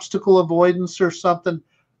of obstacle avoidance or something?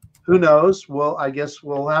 Who knows? Well, I guess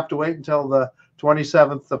we'll have to wait until the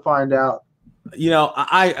 27th to find out.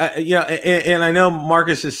 And I know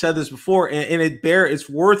Marcus has said this before, and it's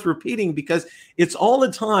worth repeating because it's all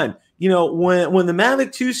the time. When the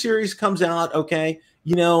Mavic 2 series comes out, okay,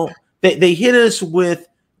 they hit us with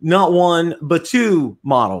not one but 2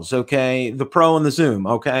 models, okay, the Pro and the Zoom,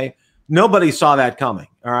 okay. Nobody saw that coming,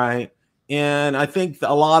 all right. And I think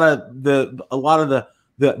a lot of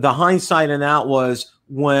the hindsight in that was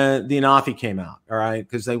when the Anafi came out, all right,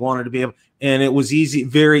 because they wanted to be able, and it was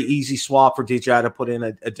very easy swap for DJI to put in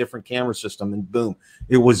a different camera system, and boom,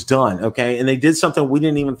 it was done, okay. And they did something we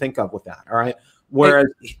didn't even think of with that, all right. Whereas,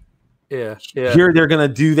 here they're going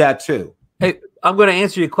to do that too. Hey, I'm going to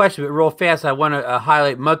answer your question, but real fast, I want to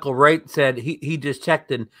highlight Michael Wright said he just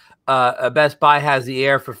checked, and Best Buy has the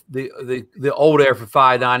Air for the old Air for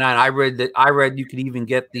 $599. I read you could even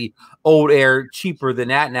get the old Air cheaper than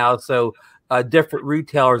that now. So different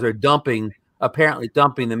retailers are apparently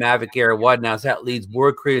dumping the Mavic Air 1 now. So that leads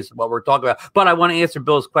more credence to what we're talking about. But I want to answer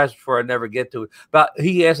Bill's question before I never get to it. But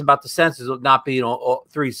he asked about the sensors not being on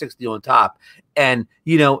 360 on top, and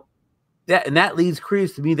that leads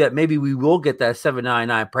credence to me that maybe we will get that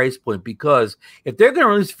 $799 price point, because if they're going to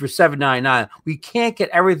release it for $799, we can't get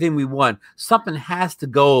everything we want. Something has to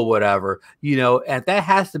go or whatever, and that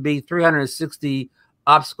has to be 360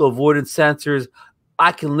 obstacle avoidance sensors.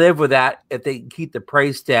 I can live with that if they keep the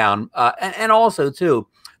price down. And also too,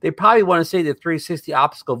 they probably want to say the 360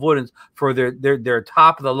 obstacle avoidance for their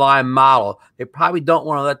top of the line model. They probably don't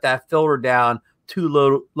want to let that filter down too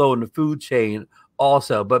low in the food chain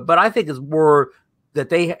also. But I think it's more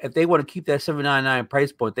that if they want to keep that $799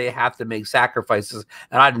 price point, they have to make sacrifices.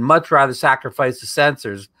 And I'd much rather sacrifice the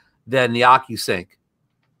sensors than the OcuSync.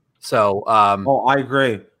 So I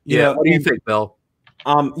agree. What do you think, Bill?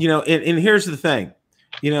 And here's the thing.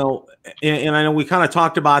 And I know we kind of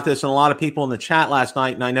talked about this, and a lot of people in the chat last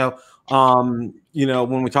night, and I know You know,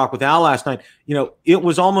 when we talked with Al last night, you know, it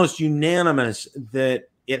was almost unanimous that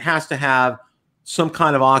it has to have some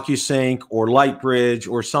kind of OcuSync or LightBridge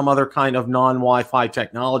or some other kind of non-Wi-Fi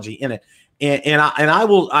technology in it. And I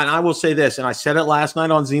will say this, and I said it last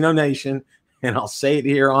night on ZinoNation, and I'll say it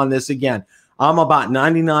here on this again. I'm about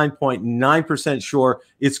 99.9% sure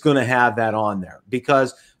it's going to have that on there,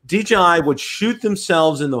 because DJI would shoot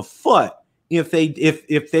themselves in the foot if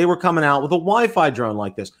they were coming out with a Wi-Fi drone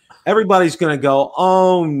like this. Everybody's going to go,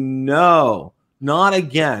 oh no, not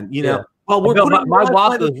again. You know, well, we're my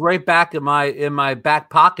watch is right back in my back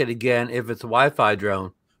pocket again if it's a Wi-Fi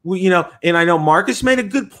drone. Well, you know, and I know Marcus made a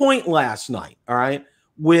good point last night. All right,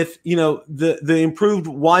 with, you know, the improved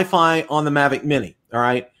Wi-Fi on the Mavic Mini. All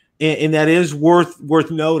right, and that is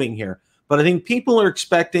worth noting here. But I think people are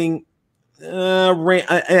expecting an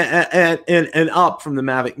up from the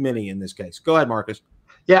Mavic Mini in this case. Go ahead, Marcus.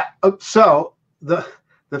 Yeah. So the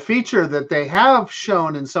feature that they have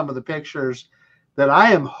shown in some of the pictures that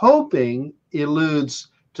I am hoping alludes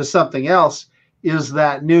to something else is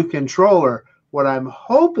that new controller. What I'm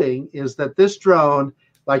hoping is that this drone,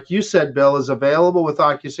 like you said, Bill, is available with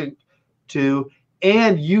OcuSync 2,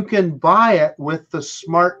 and you can buy it with the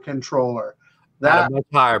smart controller. At a much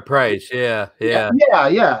higher price. Yeah.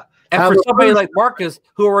 And for somebody like Marcus,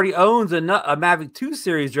 who already owns a Mavic 2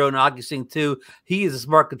 series drone, OcuSync 2, he is a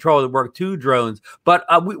smart controller that works 2 drones. But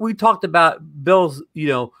we talked about Bill's, you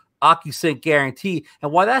know, OcuSync guarantee,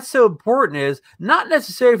 and why that's so important is not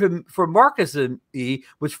necessarily for Marcus and me,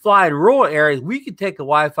 which fly in rural areas. We could take a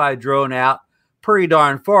Wi-Fi drone out pretty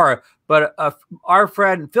darn far. But our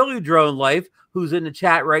friend Philly Drone Life, who's in the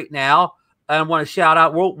chat right now, I want to shout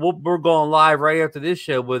out. We're going live right after this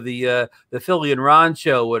show with the Philly and Ron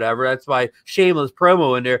show, whatever. That's my shameless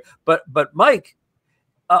promo in there. But Mike,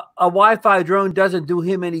 a Wi-Fi drone doesn't do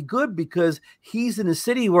him any good, because he's in a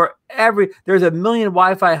city where there's a million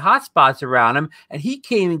Wi-Fi hotspots around him, and he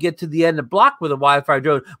can't even get to the end of the block with a Wi-Fi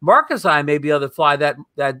drone. Marcus and I may be able to fly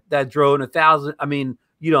that drone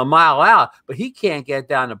a mile out, but he can't get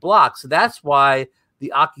down the block. So that's why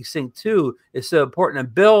the OcuSync 2 is so important.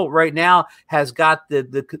 And Bill right now has got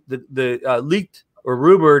the leaked or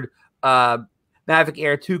rumored Mavic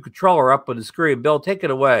Air 2 controller up on the screen. Bill, take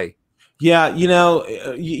it away. Yeah, you know,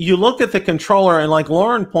 you look at the controller, and like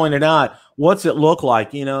Lauren pointed out, what's it look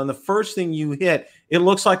like? You know, and the first thing you hit, it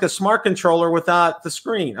looks like a smart controller without the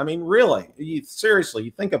screen. I mean, really, seriously,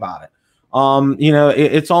 you think about it. You know,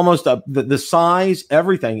 it's almost the size,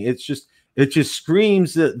 everything. It just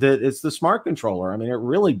screams that it's the smart controller. I mean, it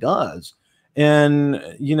really does.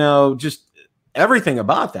 And, you know, just everything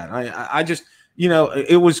about that. I just, you know,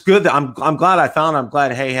 it was good that I'm glad I found it. I'm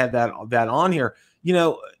glad Hay had that on here, you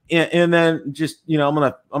know. And then just, you know, I'm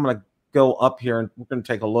gonna go up here, and we're gonna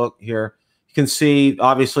take a look here. You can see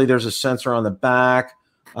obviously there's a sensor on the back,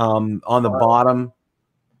 on the bottom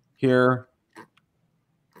here.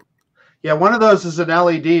 Yeah, one of those is an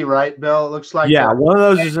LED, right, Bill? It looks like. Yeah, one of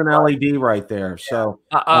those is an LED right there. So,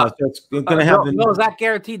 so it's gonna have the. Bill, is that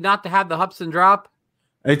guaranteed not to have the Hubsan drop?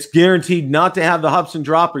 It's guaranteed not to have the Hubsan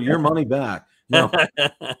drop or your money back. No.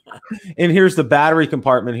 And here's the battery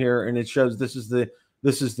compartment here, and it shows this is the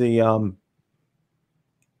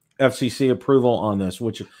FCC approval on this,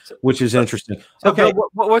 which is interesting. So okay,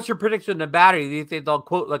 what's your prediction of the battery? Do you think they'll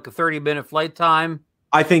quote like a 30-minute flight time?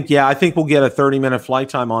 I think we'll get a 30-minute flight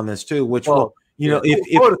time on this too, which will, you know, if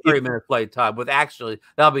a 30-minute flight time with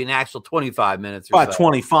that'll be an actual 25 minutes. Or about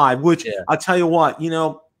 25, which I'll tell you what, you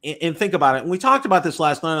know, and think about it. And we talked about this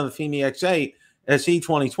last night on the Fimi X8 SE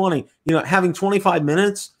 2020. You know, having 25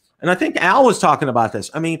 minutes. And I think Al was talking about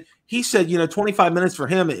this. I mean, he said, you know, 25 minutes for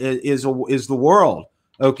him is the world,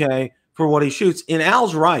 okay, for what he shoots. And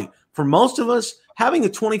Al's right. For most of us, having a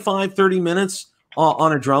 25, 30 minutes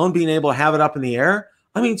on a drone, being able to have it up in the air,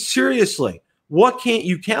 I mean, seriously, what can't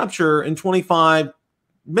you capture in 25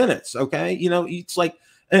 minutes, okay? You know, it's like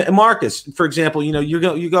Marcus, for example, you know, you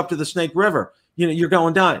go up to the Snake River, you know, you're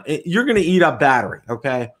going down. You're going to eat up battery,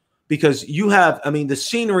 okay? Because you have, I mean, the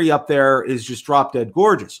scenery up there is just drop dead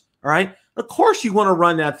gorgeous. All right. Of course, you want to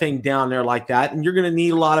run that thing down there like that, and you're going to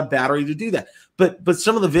need a lot of battery to do that. But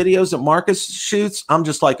some of the videos that Marcus shoots, I'm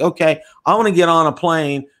just like, okay, I want to get on a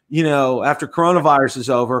plane, you know, after coronavirus is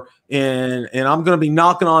over, and I'm going to be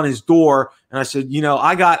knocking on his door. And I said, you know,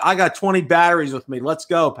 I got 20 batteries with me. Let's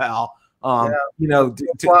go, pal. You know,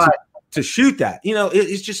 to shoot that. You know,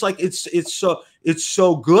 it's just like it's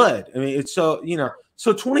so good. I mean, it's so, you know,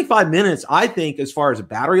 so 25 minutes. I think as far as a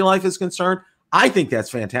battery life is concerned, I think that's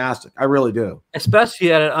fantastic. I really do.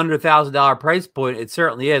 Especially at an under $1,000 price point. It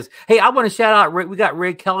certainly is. Hey, I want to shout out, we got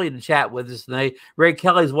Ray Kelly in the chat with us tonight. Ray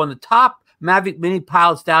Kelly is one of the top Mavic Mini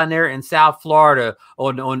pilots down there in South Florida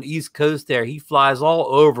on the East Coast there. He flies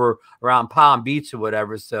all over around Palm Beach or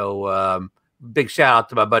whatever. So big shout out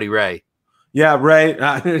to my buddy Ray. Yeah, Ray,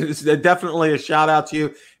 it's definitely a shout out to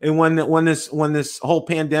you. And when this whole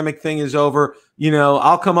pandemic thing is over, you know,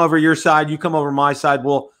 I'll come over your side, you come over my side.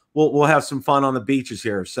 We'll have some fun on the beaches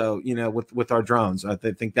here. So, you know, with our drones, I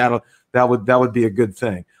think that would be a good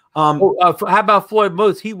thing. How about Floyd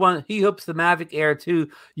Motes? He hopes the Mavic Air 2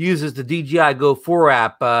 uses the DJI Go 4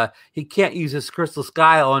 app. He can't use his Crystal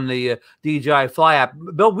Sky on the DJI Fly app.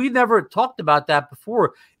 Bill, we never talked about that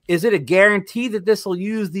before. Is it a guarantee that this will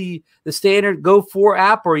use the standard Go 4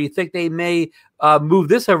 app, or you think they may move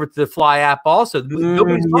this over to the Fly app also?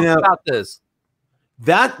 Nobody's talking about this.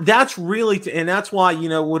 That's really, and that's why, you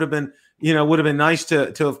know, would have been nice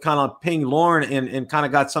to have kind of pinged Lauren and kind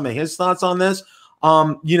of got some of his thoughts on this.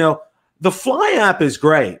 You know, the Fly app is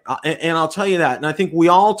great, and I'll tell you that. And I think we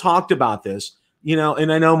all talked about this, you know,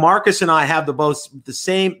 and I know Marcus and I have both of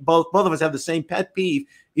us have the same pet peeve,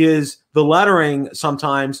 is the lettering.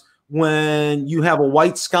 Sometimes when you have a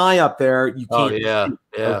white sky up there, you can't. Oh,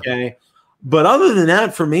 yeah. Okay. But other than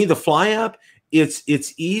that, for me, the Fly app, it's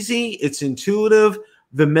easy, it's intuitive.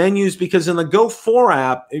 The menus, because in the Go 4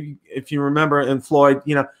 app, if you remember, and Floyd,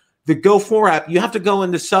 you know, the Go 4 app, you have to go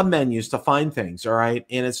into sub-menus to find things, all right?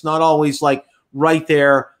 And it's not always like right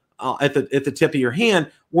there at the tip of your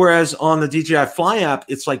hand, whereas on the DJI Fly app,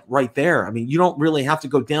 it's like right there. I mean, you don't really have to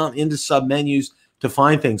go down into sub-menus to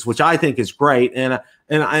find things, which I think is great. And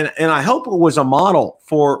I hope it was a model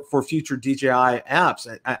for future DJI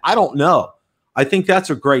apps. I don't know. I think that's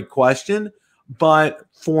a great question. But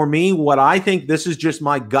for me, what I think, this is just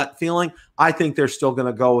my gut feeling, I think they're still going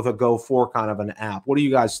to go with a Go 4 kind of an app. What are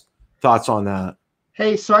you guys' thoughts on that?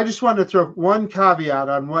 Hey, so I just wanted to throw one caveat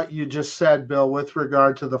on what you just said, Bill, with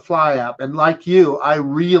regard to the Fly app. And like you, I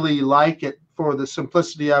really like it for the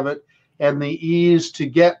simplicity of it and the ease to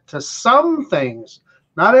get to some things,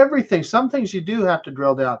 not everything. Some things you do have to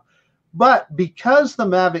drill down. But because the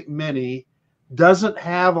Mavic Mini doesn't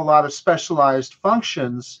have a lot of specialized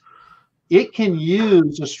functions, it can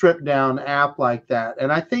use a stripped down app like that.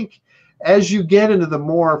 And I think as you get into the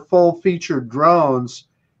more full featured drones,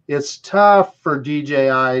 it's tough for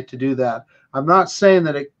DJI to do that. I'm not saying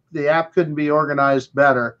that the app couldn't be organized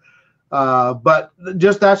better, but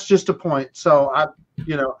that's just a point. So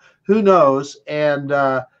who knows? And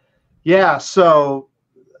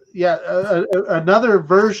another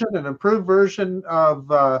version, an improved version of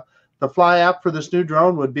the Fly app for this new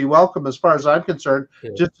drone would be welcome, as far as I'm concerned. Yeah.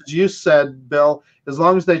 Just as you said, Bill, as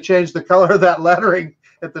long as they change the color of that lettering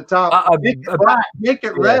at the top, make it black, make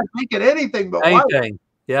it red, make it anything but anything. White.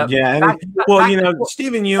 Yeah. Yeah.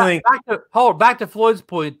 Stephen Ewing. Back to Floyd's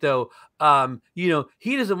point, though.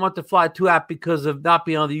 He doesn't want the Fly 2 app because of not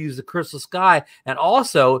being able to use the Crystal Sky. And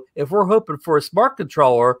also, if we're hoping for a smart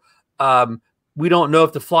controller, we don't know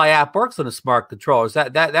if the Fly app works on the smart controllers.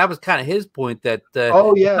 That was kind of his point. That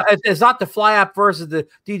it's not the Fly app versus the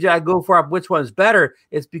DJI Go 4 app. Which one's better?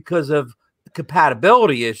 It's because of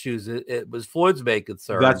compatibility issues. It was Floyd's main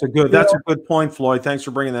concern. That's a good point, Floyd. Thanks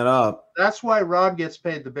for bringing that up. That's why Rob gets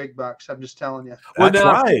paid the big bucks. I'm just telling you. That's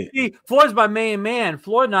right. Floyd's my main man.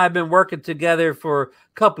 Floyd and I have been working together for a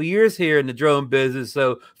couple years here in the drone business.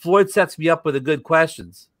 So Floyd sets me up with the good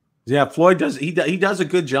questions. Yeah, Floyd does. He does a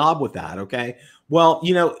good job with that. Okay. Well,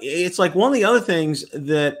 it's like one of the other things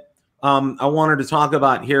that I wanted to talk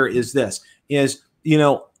about here is this.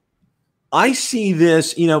 I see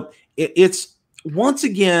this. It's once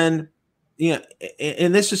again.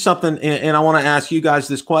 And this is something. And I want to ask you guys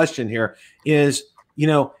this question here. Is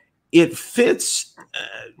it fits.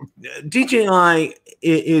 DJI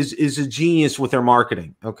is a genius with their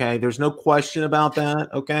marketing. Okay, there's no question about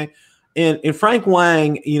that. Okay. And Frank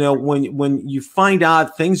Wang, when you find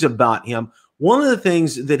out things about him, one of the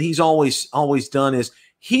things that he's always done is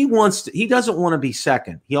he doesn't want to be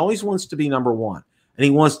second. He always wants to be number one, and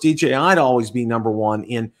he wants DJI to always be number one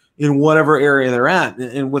in whatever area they're at,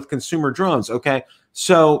 and with consumer drones. Okay,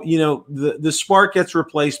 so the Spark gets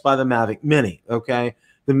replaced by the Mavic Mini. Okay,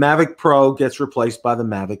 the Mavic Pro gets replaced by the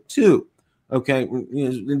Mavic 2. Okay,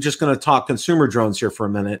 I'm just going to talk consumer drones here for a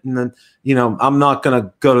minute, and then I'm not going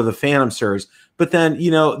to go to the Phantom series. But then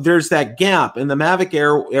there's that gap, and the Mavic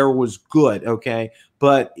Air was good, okay,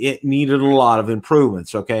 but it needed a lot of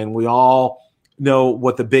improvements, okay, and we all know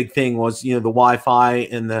what the big thing was, the Wi-Fi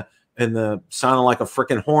and the sounding like a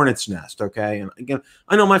freaking hornet's nest, okay. And again,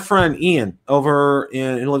 I know my friend Ian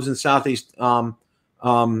he lives in Southeast UK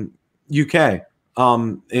in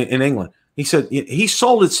England. He said he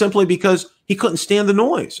sold it simply because he couldn't stand the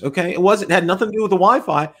noise. Okay, it had nothing to do with the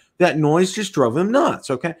Wi-Fi. that noise just drove them nuts.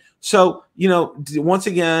 Okay. So, you know, once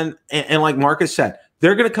again, and like Marcus said,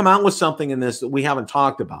 they're going to come out with something in this that we haven't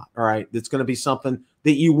talked about. All right. That's going to be something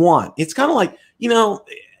that you want. It's kind of like, you know,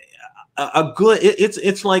 a good,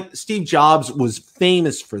 it's like Steve Jobs was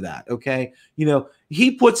famous for that. Okay. You know,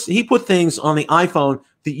 he put things on the iPhone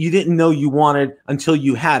that you didn't know you wanted until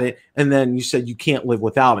you had it. And then you said you can't live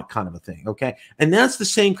without it, kind of a thing. Okay. And that's the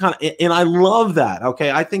same kind of, and I love that.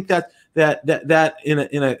 Okay. I think that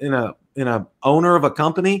in a owner of a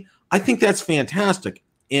company, I think that's fantastic.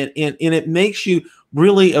 And it makes you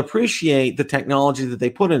really appreciate the technology that they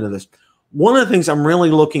put into this. One of the things I'm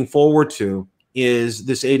really looking forward to is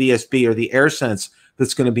this ADS-B, or the AirSense,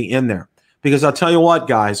 that's going to be in there. Because I'll tell you what,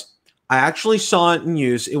 guys, I actually saw it in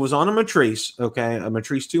use. It was on a Matrice, okay, a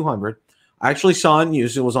Matrice 200. I actually saw it in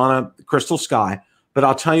use. It was on a Crystal Sky. But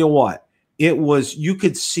I'll tell you what, it was, you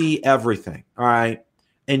could see everything, all right?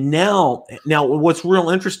 And now what's real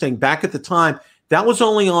interesting, back at the time, that was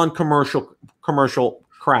only on commercial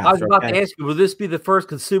craft. I was about to ask you, will this be the first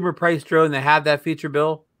consumer price drone that had that feature,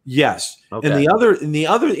 Bill? Yes. Okay. And the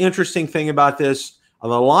other interesting thing about this, a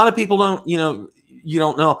lot of people don't, you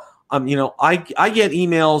don't know. I get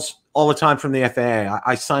emails all the time from the FAA.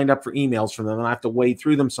 I signed up for emails from them, and I have to wade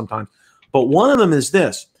through them sometimes. But one of them is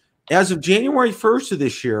this: as of January 1st of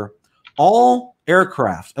this year, all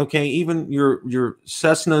aircraft, okay, even your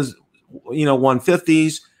Cessnas,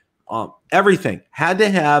 150s, everything had to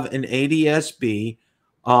have an ADS-B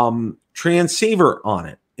transceiver on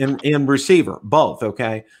it. And receiver, both,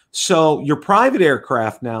 okay? So your private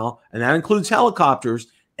aircraft now, and that includes helicopters,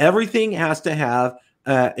 everything has to have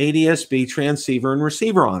ADS-B transceiver and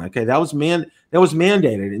receiver on it, okay? That was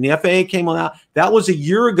mandated, and the FAA came on out. That was a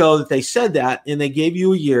year ago that they said that, and they gave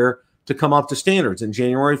you a year to come up to standards. And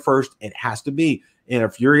January 1st, it has to be. And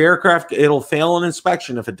if your aircraft, it'll fail an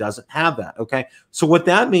inspection if it doesn't have that, okay? So what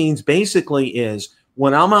that means basically is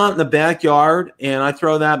when I'm out in the backyard and I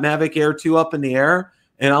throw that Mavic Air 2 up in the air,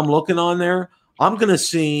 and I'm looking on there, I'm going to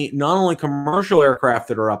see not only commercial aircraft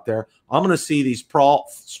that are up there, I'm going to see these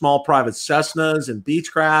small private Cessnas and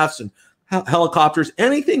Beechcrafts and helicopters,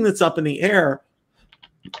 anything that's up in the air,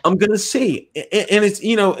 I'm going to see. And it's,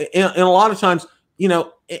 and a lot of times, and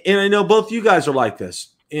I know both you guys are like this.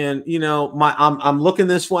 And, I'm looking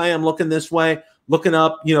this way, looking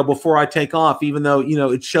up, before I take off, even though,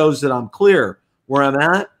 it shows that I'm clear where I'm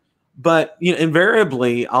at. But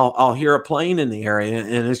invariably, I'll hear a plane in the area,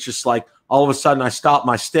 and it's just like all of a sudden I stop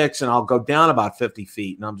my sticks and I'll go down about 50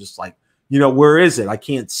 feet, and I'm just like, where is it? I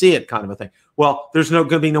can't see it, kind of a thing. Well, there's going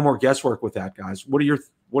to be no more guesswork with that, guys. What are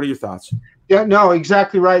your thoughts? Yeah, no,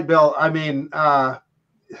 exactly right, Bill. I mean,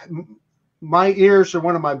 my ears are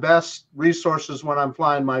one of my best resources when I'm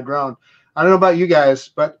flying my drone. I don't know about you guys,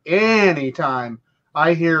 but anytime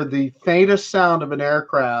I hear the faintest sound of an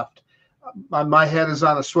aircraft, my head is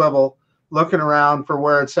on a swivel looking around for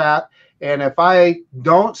where it's at. And if I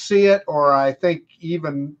don't see it, or I think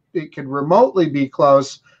even it could remotely be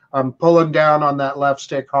close, I'm pulling down on that left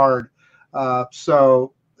stick hard.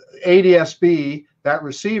 So ADS-B, that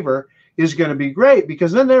receiver, is going to be great,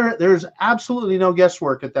 because then there's absolutely no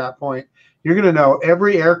guesswork at that point. You're going to know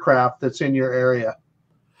every aircraft that's in your area.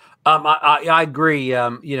 I agree. I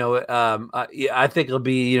think it'll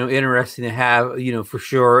be, interesting to have, for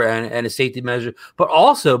sure, and a safety measure. But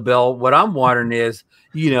also, Bill, what I'm wondering is,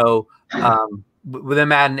 with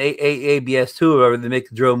them adding ABS to it, or they make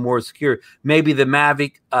the drone more secure, maybe the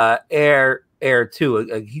Mavic Air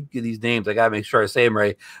 2. I keep getting these names. I got to make sure I say them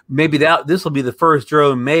right. Maybe this will be the first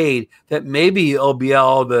drone made that maybe it'll be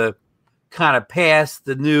able to kind of pass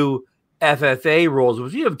the new FFA rules,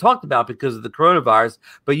 which you haven't talked about because of the coronavirus.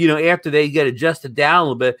 But, after they get adjusted down a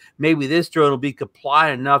little bit, maybe this drone will be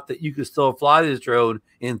compliant enough that you can still fly this drone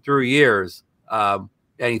in 3 years.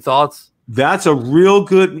 Any thoughts? That's a real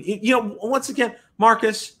good, once again,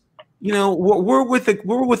 Marcus, we're with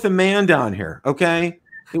the man down here. Okay.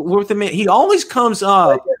 We're with the man. He always comes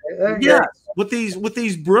up with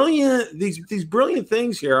these brilliant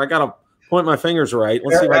things here. I got to point my fingers right.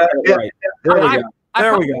 Let's see if I get it right. There we go.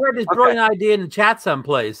 There we go. I heard this brilliant idea in the chat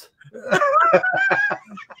someplace.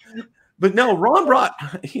 But no, Ron brought,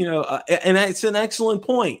 and it's an excellent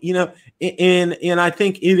point, and I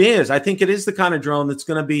think it is. I think it is the kind of drone that's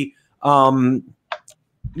going to be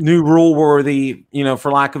new rule worthy, for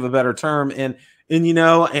lack of a better term. And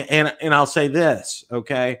I'll say this,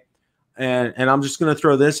 okay, and I'm just going to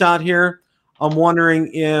throw this out here. I'm wondering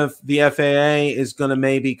if the FAA is going to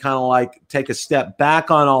maybe kind of like take a step back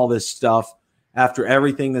on all this stuff after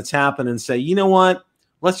everything that's happened and say, you know what,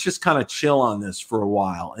 let's just kind of chill on this for a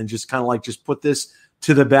while and just kind of like just put this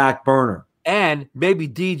to the back burner. and maybe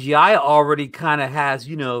DJI already kind of has,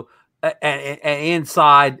 you know, an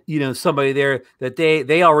inside, you know, somebody there that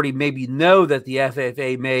they already maybe know that the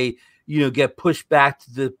FFA may, you know, get pushed back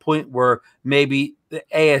to the point where maybe the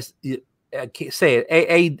I can't say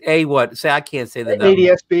it, what? Say, I can't say the number.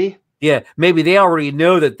 ADSB. Yeah, maybe they already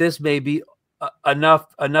know that this may be enough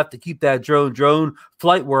to keep that drone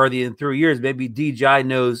flight worthy in 3 years. Maybe DJI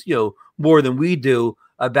knows, you know, more than we do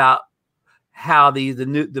about how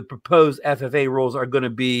the proposed FFA rules are going to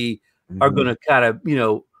be, are going to kind of, you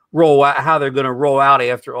know, roll out, how they're going to roll out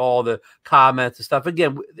after all the comments and stuff.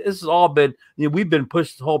 Again, this has all been, you know, we've been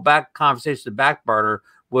pushed the whole back conversation to back burner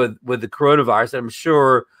with the coronavirus. And I'm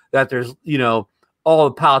sure that there's, you know, all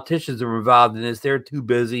the politicians are involved in this. They're too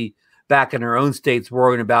busy back in their own states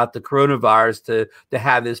worrying about the coronavirus to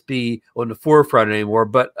have this be on the forefront anymore.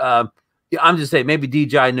 But I'm just saying, maybe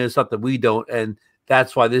DJI knows something we don't, and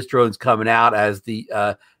that's why this drone's coming out as the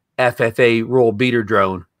FFA rule beater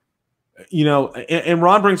drone. You know, and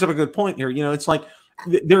Ron brings up a good point here. You know, it's like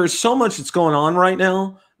there is so much that's going on right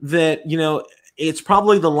now that, you know, it's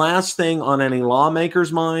probably the last thing on any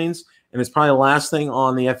lawmakers' minds, and it's probably the last thing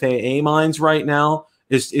on the FAA minds right now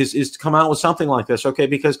is to come out with something like this. Okay,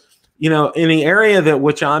 because, you know, in the area that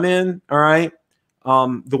which I'm in, all right,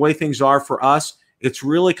 the way things are for us, it's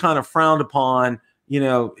really kind of frowned upon, you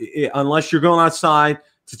know, unless you're going outside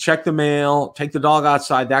to check the mail, take the dog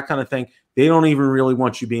outside, that kind of thing. They don't even really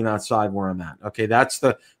want you being outside where I'm at. Okay, that's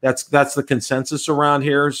the consensus around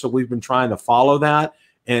here. So we've been trying to follow that.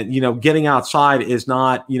 And, you know, getting outside is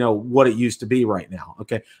not, you know, what it used to be right now.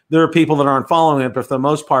 Okay, there are people that aren't following it, but for the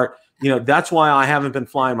most part, you know, that's why I haven't been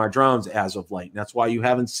flying my drones as of late. That's why you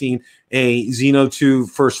haven't seen a Zino 2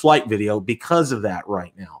 first flight video, because of that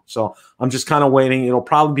right now. So I'm just kind of waiting. It'll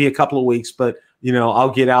probably be a couple of weeks, but, you know, I'll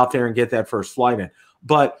get out there and get that first flight in.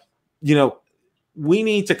 But, you know, we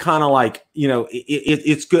need to kind of like, you know,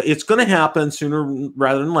 it's good. It's going to happen sooner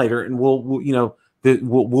rather than later, and we'll you know,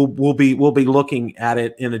 we'll be looking at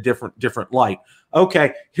it in a different light.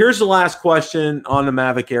 Okay, here's the last question on the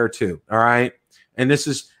Mavic Air 2. All right, and this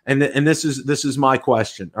is my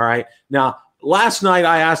question. All right, now last night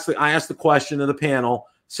I asked the question of the panel.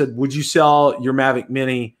 Said, would you sell your Mavic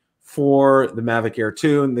Mini for the Mavic Air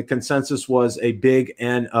 2? And the consensus was a big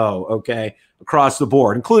no, okay, across the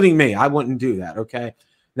board, including me. I wouldn't do that, okay?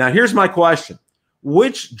 Now, here's my question.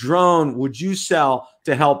 Which drone would you sell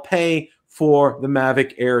to help pay for the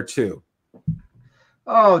Mavic Air 2?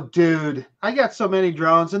 Oh, dude, I got so many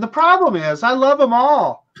drones. And the problem is I love them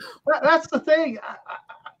all. That's the thing.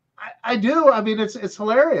 I do. I mean, it's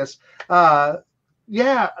hilarious.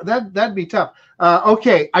 Yeah, that'd be tough.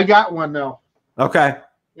 Okay, I got one, though. Okay.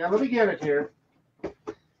 Yeah, let me get it here.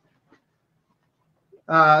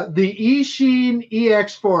 The Eachine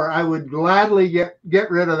EX4. I would gladly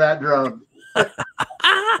get rid of that drone.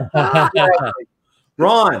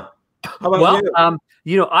 Ron, how about you?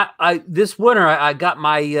 You know, I this winter I got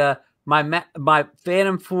my my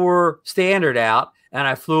Phantom 4 standard out, and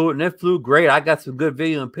I flew it, and it flew great. I got some good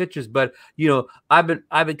video and pictures, but you know, I've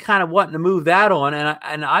been kind of wanting to move that on,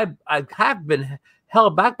 and I have been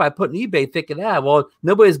held back by putting eBay, thinking, well,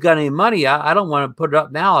 nobody's got any money. I don't want to put it up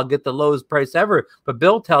now. I'll get the lowest price ever. But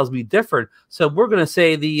Bill tells me different. So we're going to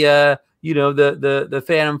say the you know, the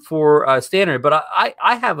Phantom 4 standard. But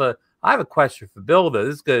I have a question for Bill, though.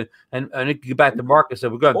 This is good, and it can get back to Marcus. So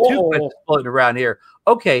we're going to have two questions floating around here.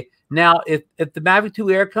 Okay, now if the Mavic 2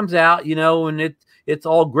 Air comes out, you know, and it's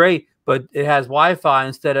all great, but it has Wi-Fi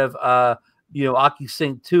instead of you know,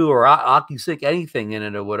 OcuSync 2 or OcuSync anything in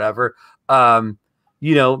it or whatever.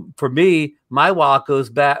 You know, for me, my wallet goes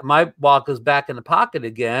back in the pocket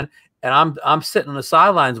again, and I'm sitting on the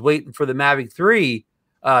sidelines waiting for the Mavic 3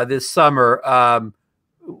 this summer.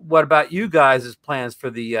 What about you guys' plans for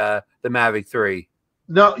the Mavic 3?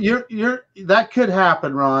 No, that could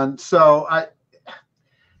happen, Ron. So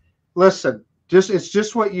listen, it's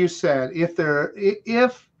just what you said.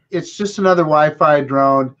 If it's just another Wi-Fi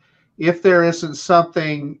drone, if there isn't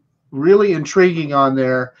something really intriguing on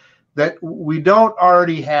there that we don't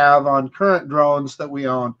already have on current drones that we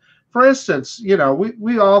own. For instance, you know,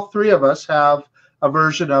 we all three of us have a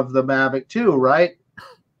version of the Mavic 2, right?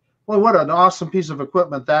 Well, what an awesome piece of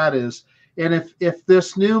equipment that is. And if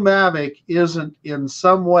this new Mavic isn't in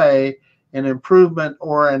some way an improvement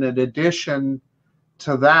or an addition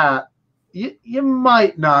to that, you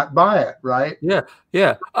might not buy it, right? Yeah,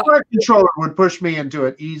 yeah. Our controller would push me into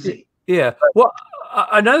it easy. Yeah. Well,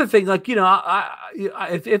 another thing, like, you know,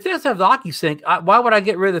 if this has OcuSync, why would I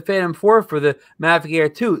get rid of the Phantom 4 for the Mavic Air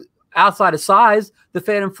 2? Outside of size, the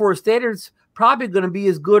Phantom 4 standard's probably going to be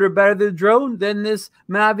as good or better than drone than this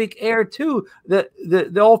Mavic Air 2.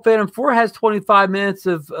 The old Phantom 4 has 25 minutes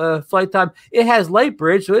of flight time. It has light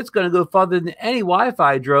bridge, so it's going to go farther than any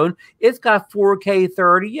Wi-Fi drone. It's got 4K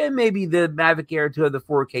 30. Yeah, maybe the Mavic Air 2 have the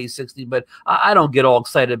 4K 60, but I don't get all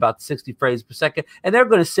excited about the 60 frames per second. And they're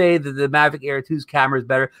going to say that the Mavic Air 2's camera is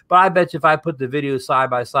better, but I bet you if I put the video side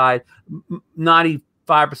by side, 95%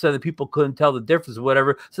 of the people couldn't tell the difference or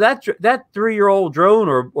whatever. So that 3-year-old drone,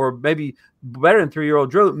 or maybe better than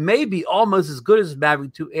 3-year-old drone, may be almost as good as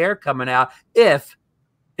Mavic 2 Air coming out if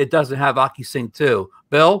it doesn't have OcuSync 2.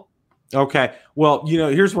 Bill? Okay. Well,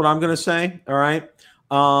 here's what I'm going to say. All right.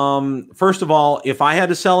 First of all, if I had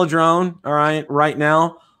to sell a drone, all right, right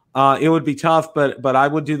now, it would be tough, but I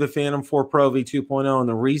would do the Phantom 4 Pro V2.0. And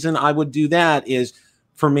the reason I would do that is,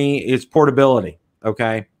 for me, it's portability.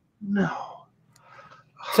 Okay. No.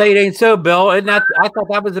 Say it ain't so, Bill. And I thought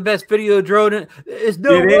that was the best video drone. There's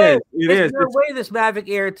no way. There's no way this Mavic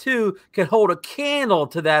Air 2 can hold a candle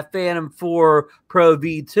to that Phantom 4 Pro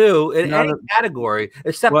V2 in any category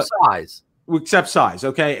except size. Except size,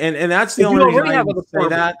 okay, and that's the only reason I would say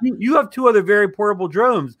that. You have two other very portable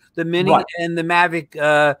drones, the Mini and the Mavic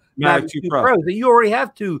 2 Pro. That you already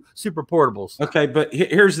have two super portables. Okay, but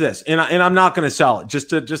here's this, and I'm not going to sell it. Just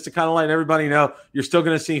to kind of let everybody know, you're still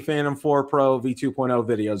going to see Phantom 4 Pro V2.0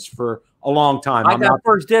 videos for a long time. I got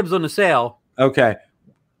first dibs on the sale. Okay.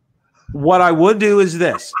 What I would do is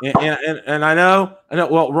this, and I know.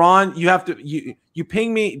 Well, Ron, you have to you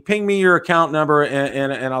ping me your account number,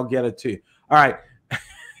 and I'll get it to you. All right,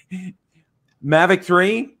 Mavic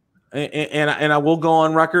 3, and I will go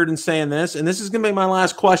on record in saying this, and this is going to be my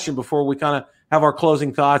last question before we kind of have our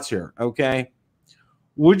closing thoughts here. Okay,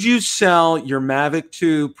 would you sell your Mavic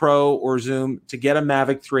 2 Pro or Zoom to get a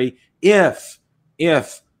Mavic 3 if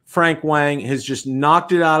Frank Wang has just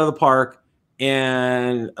knocked it out of the park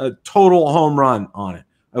and a total home run on it?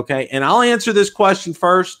 Okay, and I'll answer this question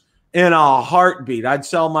first. In a heartbeat, I'd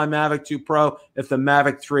sell my Mavic 2 Pro if the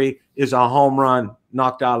Mavic 3 is a home run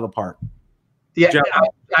knocked out of the park. Yeah,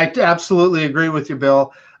 I absolutely agree with you,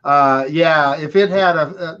 Bill. Yeah, if it had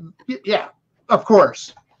yeah, of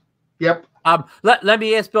course. Yep. Let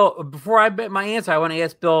me ask Bill, before I bet my answer, I want to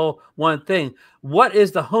ask Bill one thing. What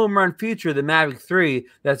is the home run feature of the Mavic 3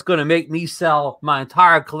 that's going to make me sell my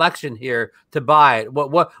entire collection here to buy it?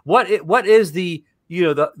 What is the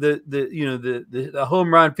the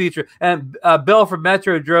home run feature? And Bill from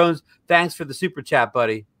Metro Drones, thanks for the super chat,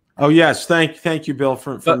 buddy. Oh yes, thank you, Bill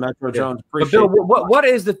from Metro Drones. Appreciate Bill,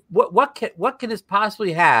 what can this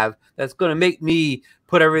possibly have that's going to make me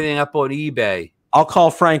put everything up on eBay? I'll call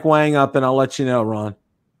Frank Wang up and I'll let you know, Ron.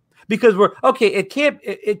 Because it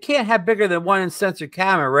can't have bigger than 1-inch sensor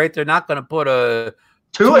camera, right? They're not going to put a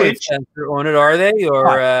 2-inch sensor on it, are they? Or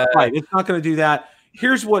right. It's not going to do that.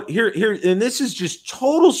 Here's what and this is just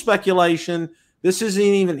total speculation. This isn't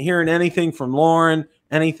even hearing anything from Lauren,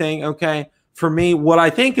 anything. Okay. For me, what I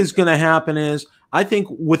think is going to happen is, I think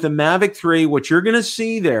with the Mavic 3, what you're going to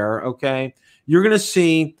see there, okay, you're going to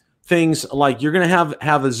see things like you're going to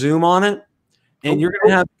have a zoom on it, and you're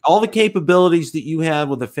going to have all the capabilities that you have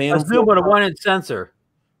with the Phantom. A zoom with a 1-inch sensor.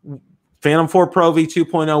 Phantom 4 Pro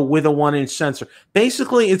V2.0 with a 1-inch sensor.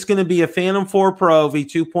 Basically, it's going to be a Phantom 4 Pro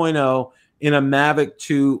V2.0 in a Mavic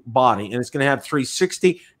 2 body, and it's going to have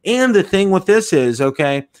 360. And the thing with this is,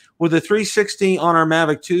 okay, with the 360 on our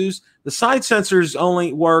Mavic 2s, the side sensors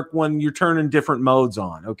only work when you're turning different modes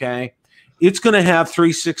on. Okay, it's going to have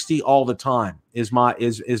 360 all the time. Is my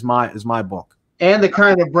book. And the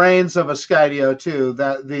kind of brains of a Skydio 2,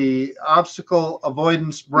 that the obstacle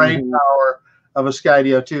avoidance brain power of a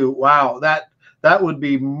Skydio 2. Wow, that would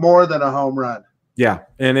be more than a home run. Yeah,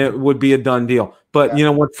 and it would be a done deal. But you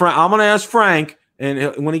know what, I'm going to ask Frank,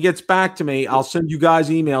 and when he gets back to me, I'll send you guys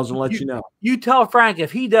emails and let you know. You tell Frank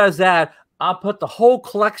if he does that, I'll put the whole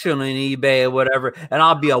collection on eBay or whatever, and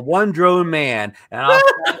I'll be a one drone man, and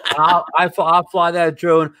I'll fly that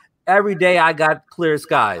drone every day. I got clear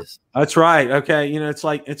skies. That's right. Okay, you know it's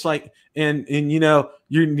like, and you know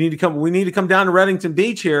you need to come. We need to come down to Reddington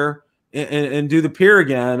Beach here and do the pier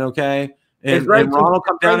again. Okay, and Ron will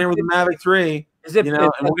come down here with the Mavic 3. And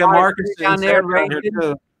we'll get Marcus down there here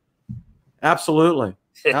too. Absolutely,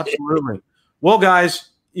 absolutely. Well, guys,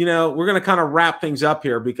 we're going to kind of wrap things up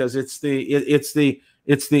here because it's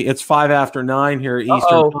 5 after 9 here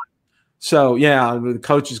Eastern time. So yeah, the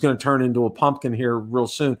coach is going to turn into a pumpkin here real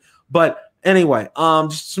soon. But anyway,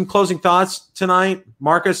 just some closing thoughts tonight.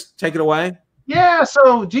 Marcus, take it away. Yeah,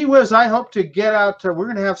 so gee whiz, I hope to get out to. We're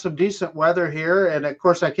going to have some decent weather here, and of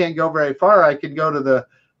course, I can't go very far. I can go to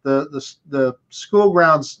the school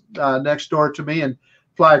grounds next door to me and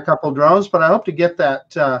fly a couple drones. But I hope to get that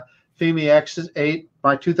Fimi X8,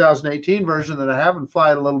 my 2018 version that I haven't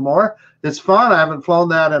flied a little more. It's fun. I haven't flown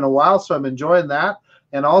that in a while, so I'm enjoying that.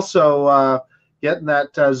 And also getting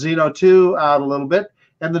that Zino 2 out a little bit.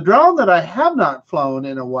 And the drone that I have not flown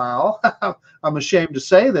in a while, I'm ashamed to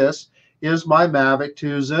say this, is my Mavic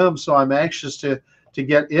 2 Zoom. So I'm anxious to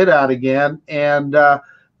get it out again. And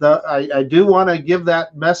I do want to give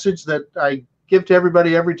that message that I give to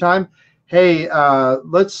everybody every time. Hey,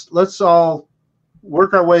 let's all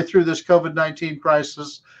work our way through this COVID-19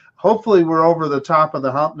 crisis. Hopefully we're over the top of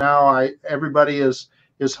the hump now. Everybody is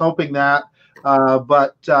hoping that.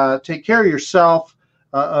 But take care of yourself.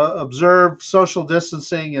 Observe social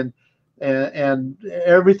distancing and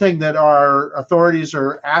everything that our authorities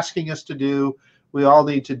are asking us to do. We all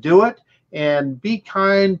need to do it, and be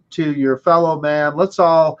kind to your fellow man. Let's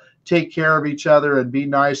all take care of each other and be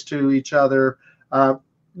nice to each other,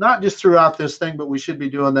 not just throughout this thing, but we should be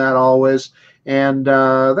doing that always. And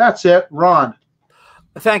that's it. Ron.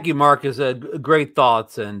 Thank you, Marcus. Great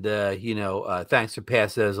thoughts, and thanks for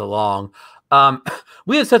passing those along.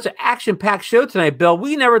 We had such an action-packed show tonight, Bill.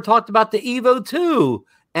 We never talked about the Evo 2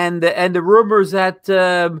 and the rumors that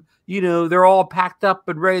they're all packed up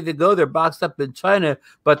and ready to go. They're boxed up in China,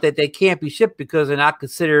 but that they can't be shipped because they're not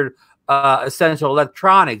considered essential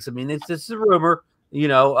electronics. I mean, this is a rumor.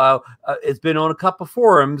 It's been on a couple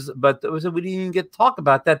forums, but we didn't even get to talk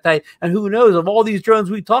about that. And who knows? Of all these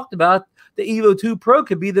drones we talked about, the Evo 2 Pro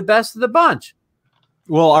could be the best of the bunch.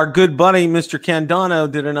 Well, our good buddy, Mr. Candano,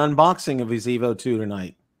 did an unboxing of his Evo 2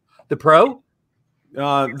 tonight. The Pro?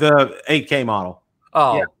 The 8K model.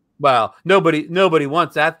 Oh, yeah. Well, nobody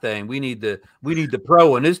wants that thing. We need the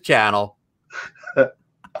Pro on his channel.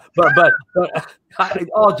 but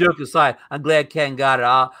all jokes aside, I'm glad Ken got it.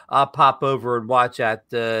 I'll pop over and watch that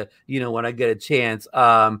when I get a chance.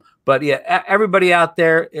 But yeah, everybody out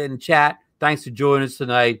there in chat, thanks for joining us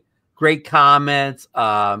tonight. Great comments.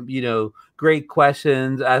 Great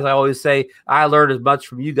questions. As I always say, I learned as much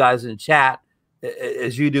from you guys in chat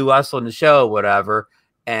as you do us on the show, whatever.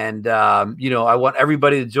 And, I want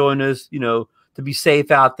everybody to join us, to be safe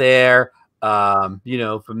out there,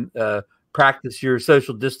 from practice your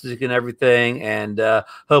social distancing and everything. And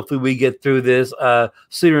hopefully we get through this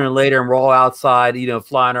sooner than later, and we're all outside,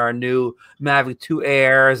 flying our new Mavic 2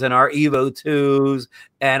 Airs and our Evo 2s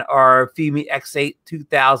and our Fimi X8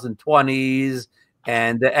 2020s.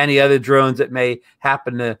 And any other drones that may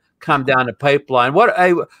happen to come down the pipeline.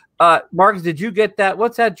 Marcus, did you get that?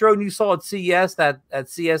 What's that drone you saw at CES? That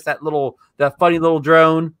funny little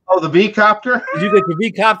drone? Oh, the V-copter. Did you get the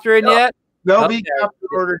V-copter in yet? No, okay. V-copter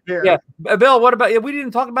ordered here. Yeah, Bill. What about? We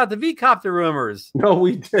didn't talk about the V-copter rumors. No,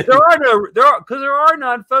 we did. There are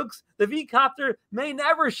none, folks. The V-copter may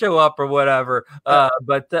never show up or whatever.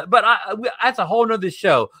 But that's a whole nother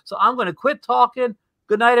show. So I'm going to quit talking.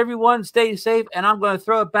 Good night, everyone. Stay safe. And I'm going to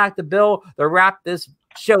throw it back to Bill to wrap this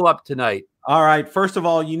show up tonight. All right. First of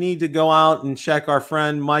all, you need to go out and check our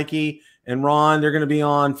friend Mikey and Ron. They're going to be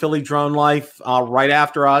on Philly Drone Life right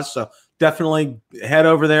after us. So definitely head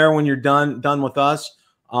over there when you're done with us.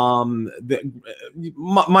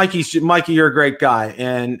 Mikey, you're a great guy.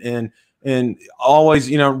 And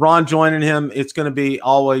always, Ron joining him, it's going to be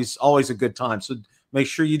always a good time. So make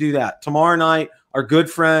sure you do that. Tomorrow night, our good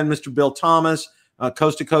friend, Mr. Bill Thomas,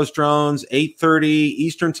 Coast to Coast Drones, 8:30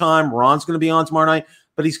 Eastern time. Ron's going to be on tomorrow night,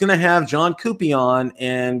 but he's going to have John Coopy on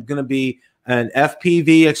and going to be an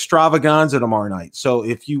FPV extravaganza tomorrow night. So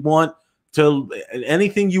if you want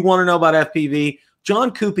anything you want to know about FPV,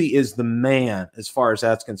 John Coopy is the man as far as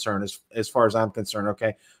that's concerned, as far as I'm concerned,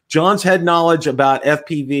 okay? John's head knowledge about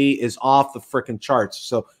FPV is off the freaking charts.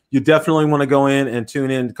 So you definitely want to go in and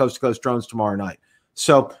tune in to Coast Drones tomorrow night.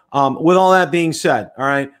 So with all that being said, all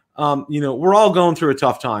right, we're all going through a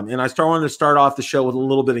tough time, and I wanted to start off the show with a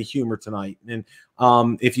little bit of humor tonight. And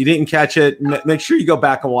if you didn't catch it, make sure you go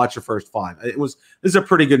back and watch the first 5. This is a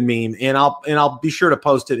pretty good meme, and I'll be sure to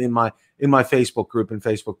post it in my Facebook group and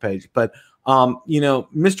Facebook page. But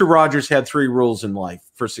Mr. Rogers had 3 rules in life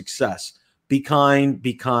for success: be kind,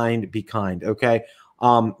 be kind, be kind. Okay.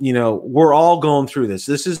 We're all going through this.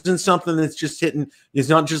 This isn't something that's just hitting. It's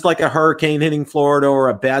not just like a hurricane hitting Florida or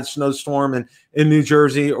a bad snowstorm in New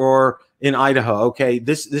Jersey or in Idaho. Okay.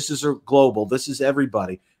 This is a global. This is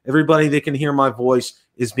everybody. Everybody that can hear my voice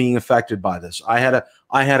is being affected by this. I had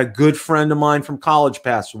a good friend of mine from college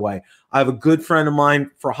pass away. I have a good friend of mine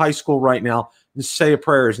for high school right now. Just say a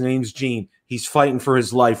prayer. His name's Gene. He's fighting for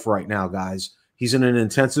his life right now, guys. He's in an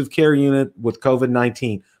intensive care unit with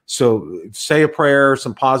COVID-19. So say a prayer,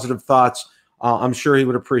 some positive thoughts. I'm sure he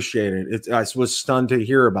would appreciate it. I was stunned to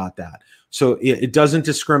hear about that. So it doesn't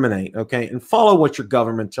discriminate, okay? And follow what your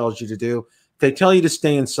government tells you to do. they tell you to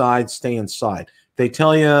stay inside, stay inside. They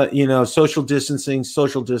tell you, you know, social distancing,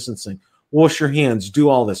 wash your hands, do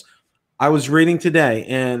all this. I was reading today,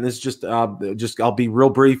 and this just I'll be real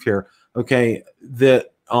brief here. Okay,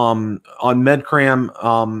 that on MedCram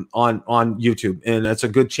on YouTube, and it's a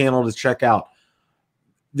good channel to check out.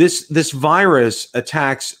 This virus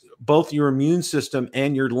attacks both your immune system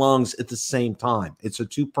and your lungs at the same time. It's a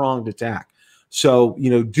two-pronged attack. So,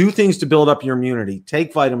 you know, do things to build up your immunity.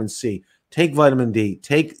 Take vitamin C, take vitamin D,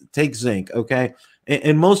 take zinc, okay?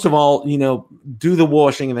 And most of all, you know, do the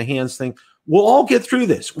washing and the hands thing. We'll all get through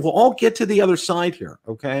this. We'll all get to the other side here,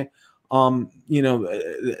 okay? You know,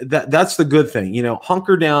 that's the good thing. You know,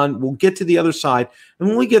 hunker down. We'll get to the other side. And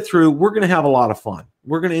when we get through, we're going to have a lot of fun.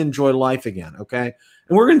 We're going to enjoy life again, okay?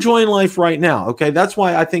 And we're enjoying life right now, okay? That's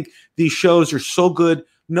why I think these shows are so good,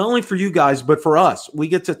 not only for you guys, but for us. We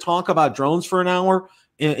get to talk about drones for an hour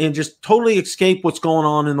and just totally escape what's going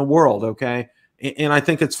on in the world, okay? And I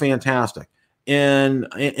think it's fantastic. And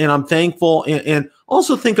I'm thankful. And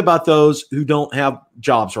also think about those who don't have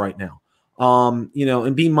jobs right now, you know,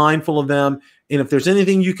 and be mindful of them. And if there's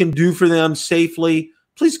anything you can do for them safely,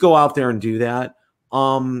 please go out there and do that.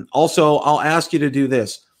 Also, I'll ask you to do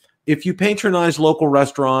this. If you patronize local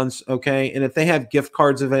restaurants, okay, and if they have gift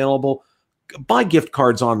cards available, buy gift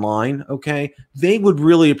cards online, okay? They would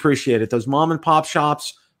really appreciate it. Those mom and pop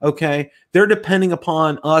shops, okay, they're depending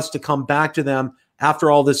upon us to come back to them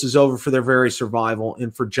after all this is over for their very survival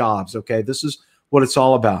and for jobs, okay? This is what it's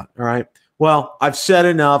all about, all right? Well, I've said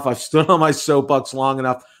enough. I've stood on my soapbox long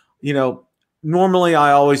enough. You know, normally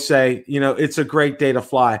I always say, you know, it's a great day to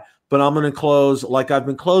fly, but I'm going to close like I've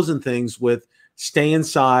been closing things with stay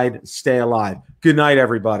inside, stay alive. Good night,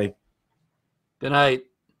 everybody. Good night.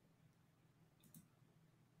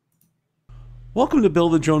 Welcome to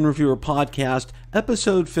Build a Drone Reviewer Podcast,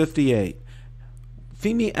 episode 58.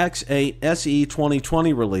 Fimi X8 SE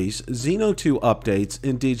 2020 release, Zino 2 updates,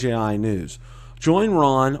 and DJI news. Join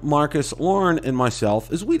Ron, Marcus, Lauren, and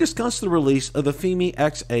myself as we discuss the release of the Fimi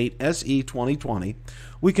X8 SE 2020.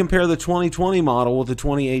 We compare the 2020 model with the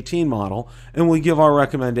 2018 model, and we give our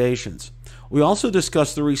recommendations. We also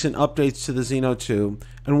discuss the recent updates to the Zino 2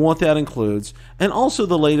 and what that includes, and also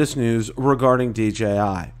the latest news regarding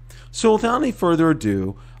DJI. So without any further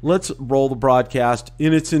ado, let's roll the broadcast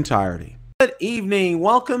in its entirety. Good evening.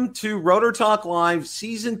 Welcome to Rotor Talk Live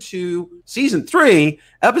Season 3,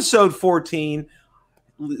 Episode 14,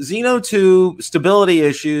 Zino 2 stability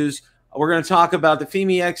issues. We're going to talk about the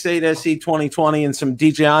Fimi X8 SE 2020 and some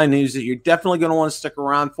DJI news that you're definitely going to want to stick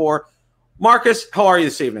around for. Marcus, how are you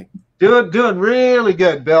this evening? Doing really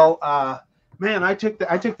good, Bill. Man, I took the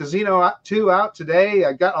Zino 2 out today.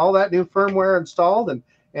 I got all that new firmware installed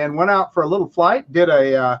and went out for a little flight. Did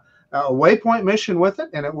a waypoint mission with it,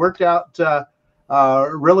 and it worked out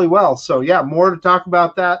really well. So yeah, more to talk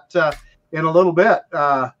about that in a little bit.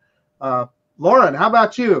 Lauren, how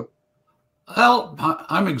about you? Well,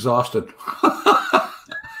 I'm exhausted.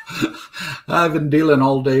 I've been dealing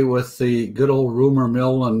all day with the good old rumor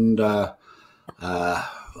mill, and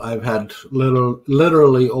I've had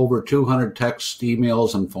literally over 200 texts,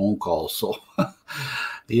 emails, and phone calls. So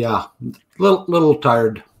yeah, little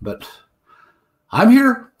tired, but I'm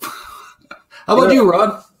here. How about you,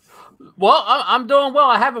 Ron? Well, I'm doing well.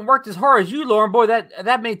 I haven't worked as hard as you, Lauren. Boy,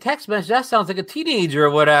 that made text message. That sounds like a teenager or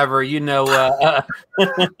whatever, you know,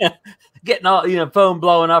 getting all, you know, phone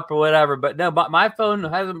blowing up or whatever. But no, my phone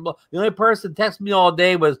hasn't. The only person that texted me all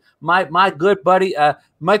day was my good buddy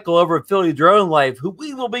Michael over at Philly Drone Life, who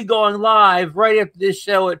we will be going live right after this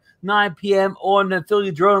show at 9 p.m. on the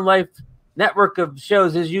Philly Drone Life network of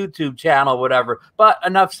shows, his YouTube channel, whatever. But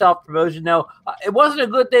enough self-promotion. No, it wasn't a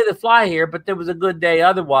good day to fly here, but there was a good day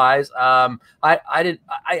otherwise. I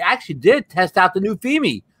actually did test out the new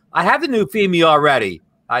Fimi. I have the new Fimi already.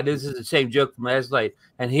 This is the same joke from last night,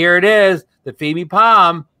 and here it is, the Fimi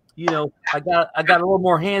Palm. You know, I got a little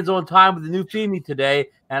more hands-on time with the new Fimi today,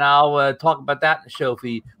 and I'll talk about that in the show if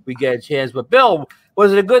we get a chance. But Bill,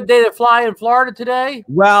 was it a good day to fly in Florida today?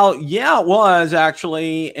 Well, yeah, it was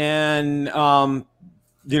actually, and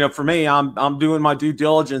you know, for me, I'm doing my due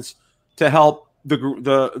diligence to help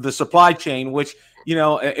the supply chain, which, you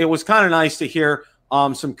know, it was kind of nice to hear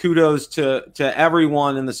some kudos to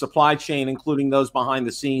everyone in the supply chain, including those behind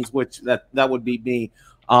the scenes, which that would be me.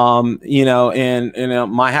 You know, and you know,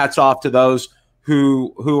 my hat's off to those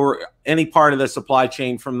who are any part of the supply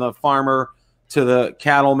chain, from the farmer to the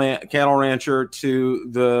cattle rancher to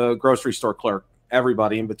the grocery store clerk,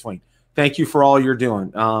 everybody in between. Thank you for all you're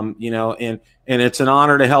doing. You know, and it's an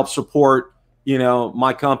honor to help support you know,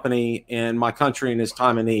 my company and my country in this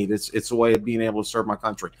time of need. It's a way of being able to serve my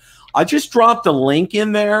country. I just dropped a link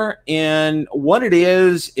in there, and what it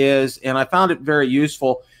is, and I found it very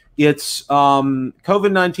useful. It's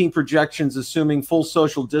COVID-19 projections assuming full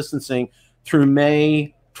social distancing through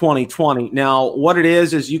May 2020. Now, what it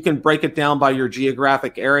is you can break it down by your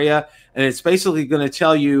geographic area, and it's basically going to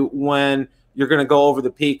tell you when you're going to go over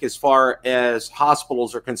the peak as far as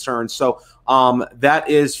hospitals are concerned. So that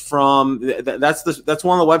is from that's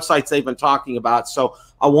one of the websites they've been talking about. So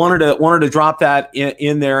I wanted to drop that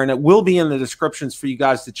in there, and it will be in the descriptions for you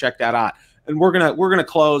guys to check that out. And we're gonna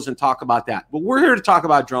close and talk about that. But we're here to talk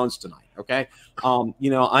about drones tonight. Okay,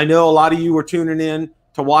 you know, I know a lot of you were tuning in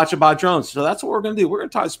to watch about drones, so that's what we're gonna do. We're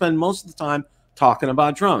gonna spend most of the time talking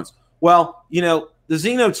about drones. Well, you know, the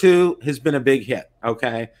Zino 2 has been a big hit.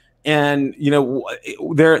 Okay. And, you know,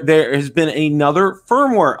 there has been another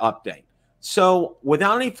firmware update. So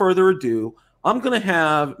without any further ado, I'm going to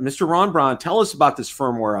have Mr. Ron Braun tell us about this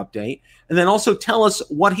firmware update, and then also tell us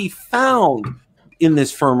what he found in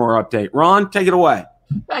this firmware update. Ron, take it away.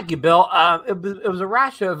 Thank you, Bill. It was a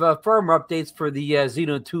rash of firmware updates for the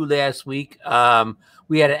Zino 2 last week.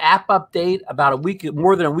 We had an app update about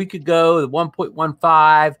more than a week ago, the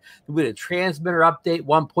 1.15. We had a transmitter update,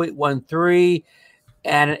 1.13.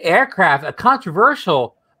 And an aircraft, a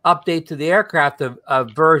controversial update to the aircraft of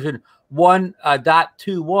version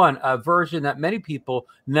 1.21, a version that many people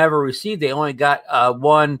never received. They only got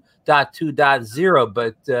 1.2.0.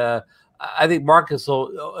 But I think Marcus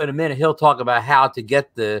will, in a minute, he'll talk about how to get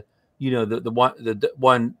the, you know, the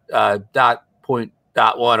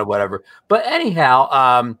 1.1 or whatever. But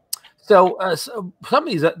anyhow, so some of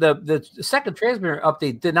these, the second transmitter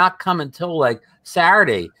update did not come until like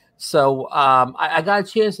Saturday. So I got a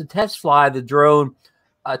chance to test fly the drone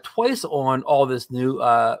twice on all this new,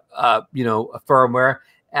 you know, firmware.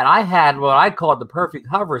 And I had what I called the perfect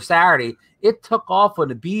hover Saturday. It took off on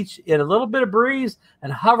the beach in a little bit of breeze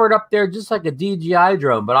and hovered up there just like a DJI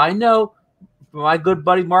drone. But I know from my good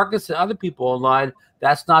buddy Marcus and other people online,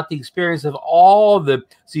 that's not the experience of all the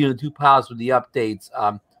Zino 2 pilots with the updates.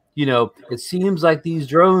 You know, it seems like these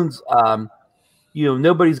drones, you know,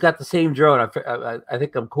 nobody's got the same drone. I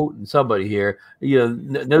think I'm quoting somebody here. You know,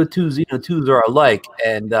 no two Zino 2s are alike.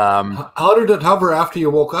 And how did it hover after you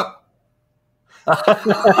woke up? Well,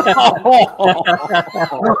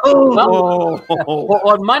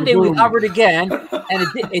 on Monday we hovered again, and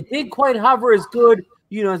it did quite hover as good,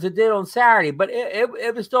 you know, as it did on Saturday. But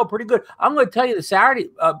it was still pretty good. I'm going to tell you the Saturday,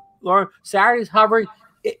 Lauren, Saturday's hovering.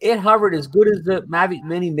 It hovered as good as the Mavic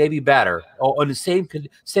Mini, maybe better, on the same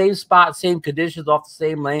spot, same conditions, off the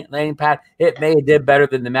same landing pad. It may have did better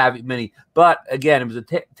than the Mavic Mini, but again, it was a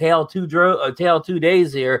tail 2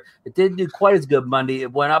 days here. It didn't do quite as good Monday.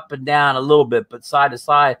 It went up and down a little bit, but side to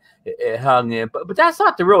side, it hung in. But that's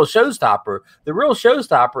not the real showstopper. The real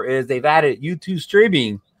showstopper is they've added YouTube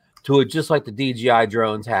streaming to it, just like the DJI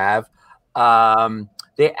drones have.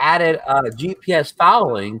 They added GPS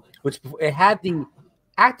following, which it had the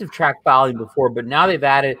active track following before, but now they've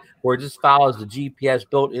added where it just follows the GPS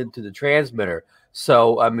built into the transmitter.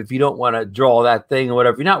 So if you don't want to draw that thing or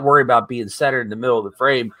whatever, you're not worried about being centered in the middle of the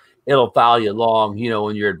frame, it'll follow you along, you know,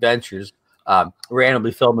 in your adventures,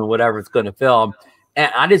 randomly filming whatever it's going to film.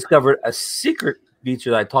 And I discovered a secret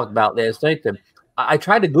feature that I talked about last night that I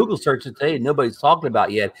tried to Google search it today and nobody's talking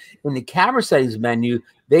about yet. In the camera settings menu,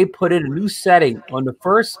 they put in a new setting on the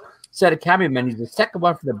first set of camera menus. The second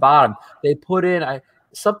one from the bottom, they put in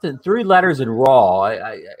something 3 letters in RAW.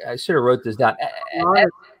 I should have wrote this down.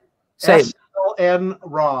 SLN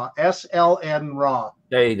RAW. SLN RAW.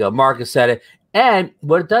 There you go. Marcus said it. And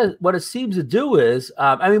what it seems to do is,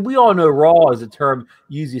 I mean, we all know RAW is a term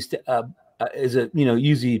usually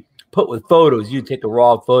put with photos. You take a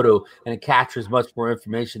RAW photo and it captures much more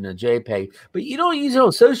information than a JPEG. But you don't usually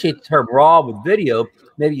associate the term RAW with video.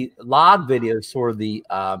 Maybe log video is sort of the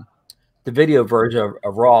video version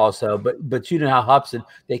of RAW. So, but you know how Hubsan,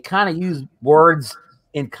 they kind of use words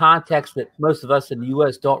in context that most of us in the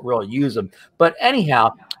U.S. don't really use them. But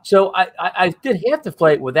anyhow, so I did half the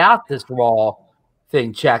flight without this RAW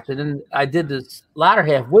thing checked, and then I did this latter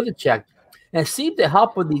half with it checked, and it seemed to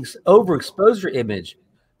help with the overexposure image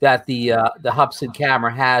that the Hubsan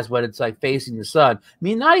camera has when it's like facing the sun. I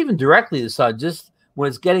mean, not even directly the sun, just when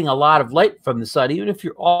it's getting a lot of light from the sun. Even if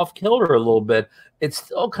you're off kilter a little bit, it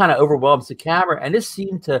still kind of overwhelms the camera, and this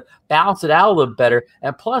seemed to balance it out a little better.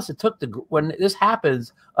 And plus, it took when this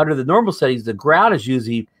happens under the normal settings, the ground is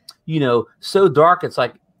usually, you know, so dark it's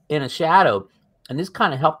like in a shadow, and this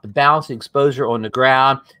kind of helped to balance the exposure on the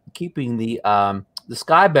ground, keeping the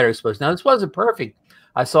sky better exposed. Now, this wasn't perfect,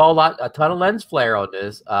 I saw a ton of lens flare on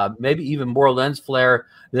this, maybe even more lens flare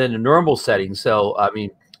than the normal setting. So, I mean,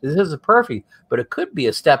 this isn't perfect, but it could be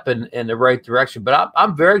a step in the right direction. But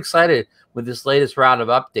I'm very excited with this latest round of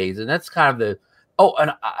updates. And that's kind of the, oh,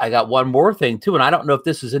 and I got one more thing too. And I don't know if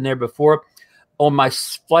this was in there before. On my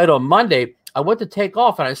flight on Monday, I went to take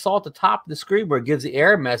off and I saw at the top of the screen where it gives the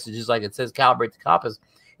error messages, like it says calibrate the compass.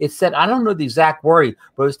 It said, I don't know the exact wording,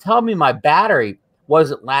 but it was telling me my battery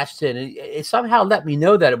wasn't latched in. It somehow let me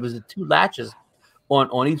know that it was the two latches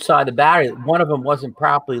on each side of the battery. One of them wasn't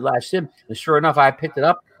properly latched in. And sure enough, I picked it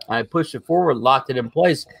up and I pushed it forward, locked it in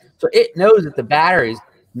place. So it knows that the battery's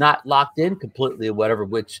not locked in completely or whatever,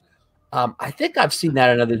 which I think I've seen that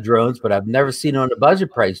in other drones, but I've never seen it on a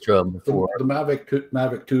budget price drone before. The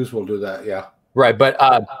Mavic 2s will do that, yeah. Right, but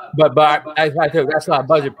I think that's not a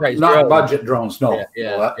budget price. Not drone. Budget drones, no.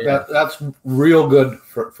 Yeah, That's real good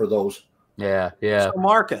for those. Yeah. So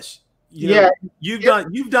Marcus, you've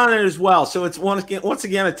done it as well. So it's once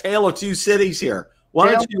again a tale of two cities here.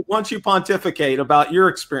 Why don't you pontificate about your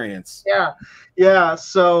experience? Yeah.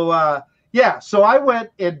 So I went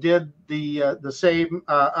and did the same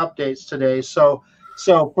updates today. So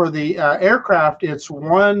for the aircraft, it's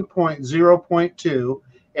 1.0.2,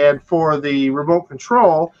 and for the remote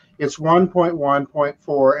control, it's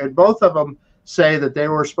 1.1.4, and both of them say that they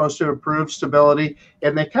were supposed to improve stability,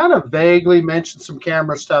 and they kind of vaguely mentioned some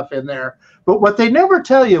camera stuff in there, but what they never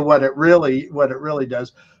tell you what it really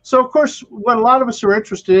does. So of course, what a lot of us are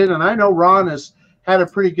interested in, and I know Ron has had a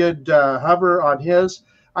pretty good hover on his,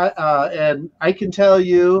 and I can tell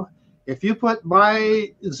you, if you put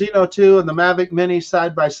my Zino 2 and the Mavic Mini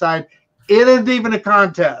side by side, it isn't even a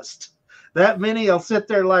contest. That Mini will sit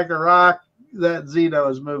there like a rock. That Zino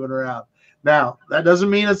is moving around. Now, that doesn't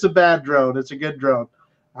mean it's a bad drone. It's a good drone.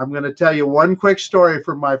 I'm going to tell you one quick story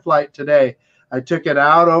from my flight today. I took it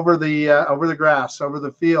out over the grass, over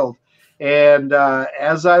the field, and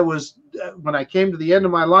when I came to the end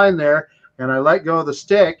of my line there, and I let go of the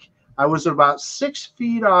stick, I was about 6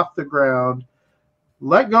 feet off the ground.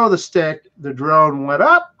 Let go of the stick. The drone went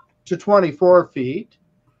up to 24 feet,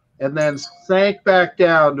 and then sank back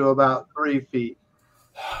down to about 3 feet.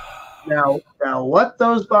 Now, what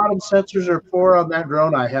those bottom sensors are for on that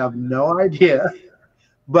drone, I have no idea.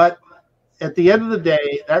 But at the end of the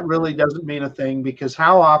day, that really doesn't mean a thing, because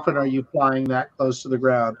how often are you flying that close to the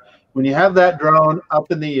ground? When you have that drone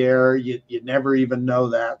up in the air, you never even know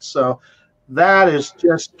that. So that is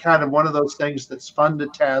just kind of one of those things that's fun to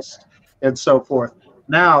test and so forth.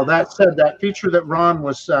 Now, that said, that feature that Ron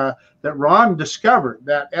discovered,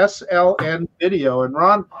 that SLN video, and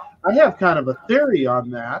Ron, I have kind of a theory on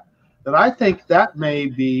that I think that may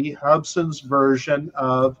be Hubsan's version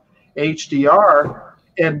of HDR.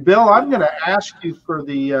 And Bill, I'm going to ask you for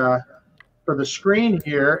the screen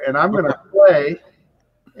here, and I'm going to play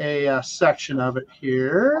a section of it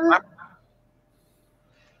here.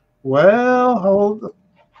 Well, hold.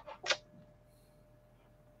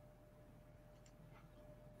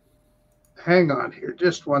 Hang on here,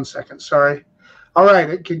 just 1 second. Sorry. All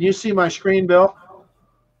right, can you see my screen, Bill?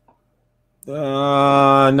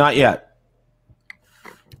 Not yet.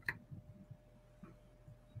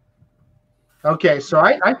 Okay, so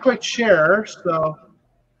I clicked share. So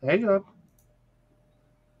hang on.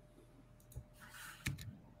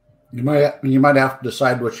 You might have to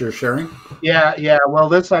decide what you're sharing. Yeah.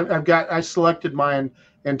 Well, I selected my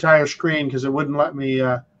entire screen because it wouldn't let me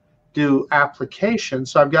do application.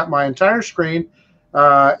 So I've got my entire screen,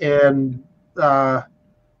 and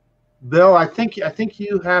Bill, I think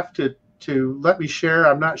you have to let me share.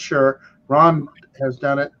 I'm not sure. Ron has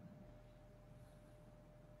done it.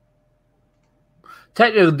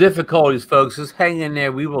 Technical difficulties, folks. Just hang in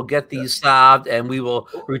there. We will get these solved, and we will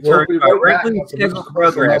return to our regularly scheduled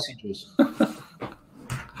program.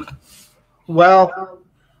 Well,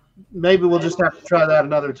 maybe we'll just have to try that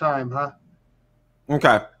another time, huh?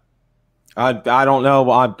 Okay. I don't know.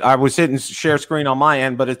 I was hitting share screen on my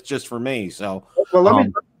end, but it's just for me. So well, let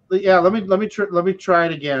me try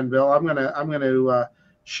it again, Bill. I'm gonna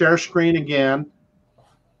share screen again.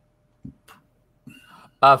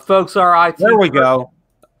 Folks, our IT. There we go.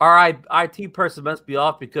 Our IT person must be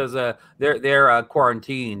off because they're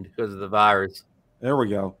quarantined because of the virus. There we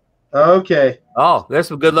go. Okay. Oh, there's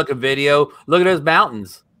some good looking video. Look at those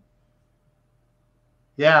mountains.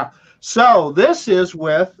 Yeah. So this is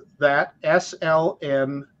with that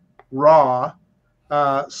SLN RAW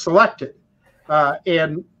selected.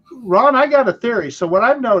 And Ron, I got a theory. So what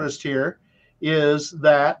I've noticed here is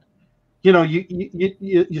that,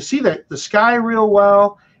 you see the sky real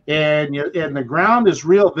well, and the ground is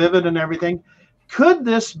real vivid and everything. Could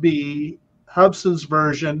this be Hubsan's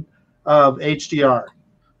version of HDR?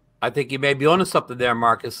 I think you may be onto something there,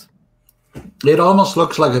 Marcus. It almost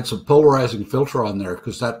looks like it's a polarizing filter on there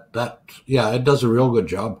because yeah, it does a real good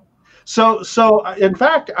job. So in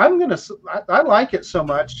fact, I like it so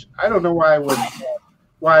much. I don't know why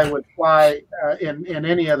I would fly in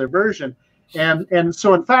any other version. And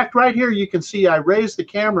so in fact, right here you can see I raised the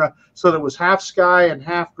camera so that it was half sky and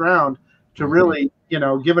half ground to really, you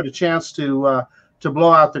know, give it a chance to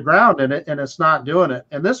blow out the ground, and it's not doing it.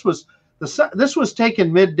 And this was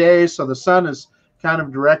taken midday, so the sun is kind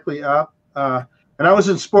of directly up. And I was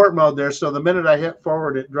in sport mode there, so the minute I hit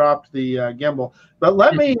forward, it dropped the gimbal. But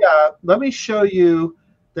let me show you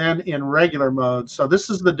then in regular mode. So this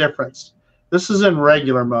is the difference. This is in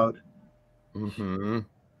regular mode.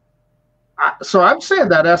 So I'm saying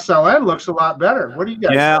that SLN looks a lot better. What do you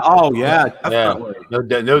guys? Yeah. think? Oh yeah. Definitely.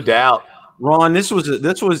 Yeah. No doubt. Ron, this was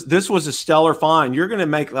a stellar find. You're going to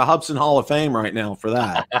make the Hubsan Hall of Fame right now for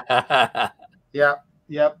that. Yeah.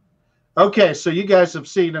 Yep. Okay, so you guys have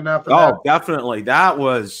seen enough of that. Oh, definitely. That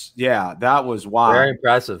was wow. Very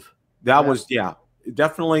impressive. That was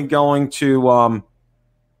definitely going to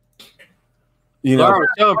you know. Laura was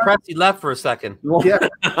so impressed he left for a second. Yeah.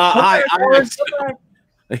 I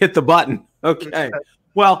hit the button. Okay.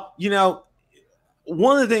 Well, you know,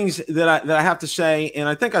 one of the things that I have to say, and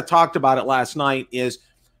I think I talked about it last night, is,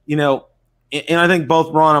 you know, and I think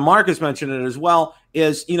both Ron and Marcus mentioned it as well,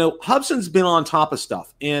 is, you know, Hubsan's been on top of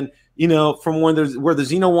stuff. And, you know, from where the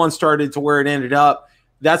Zino 1 started to where it ended up,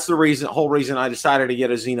 that's the whole reason I decided to get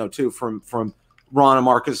a Zino 2 from Ron and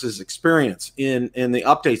Marcus's experience in the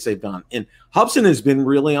updates they've done. And Hubsan has been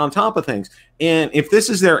really on top of things. And if this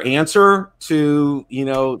is their answer to, you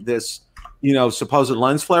know, this, you know, supposed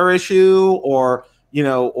lens flare issue, or, you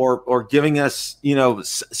know, or giving us, you know,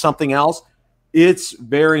 something else, it's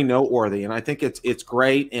very noteworthy. And I think it's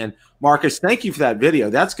great. And Marcus, thank you for that video.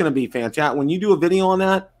 That's going to be fantastic. When you do a video on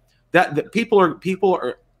that, that people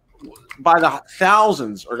are by the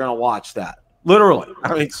thousands are going to watch that. Literally.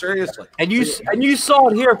 I mean, seriously. And you saw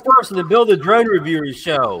it here first in the Build a Drone Reviewers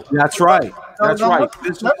show. That's right. That's right.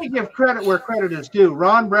 Let me give credit where credit is due.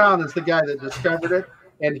 Ron Brown is the guy that discovered it,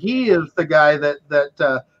 and he is the guy that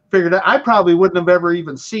figured it. I probably wouldn't have ever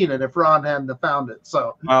even seen it if Ron hadn't found it.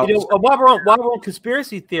 So, you know, while we're on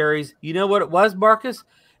conspiracy theories, you know what it was, Marcus?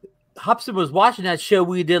 Hubsan was watching that show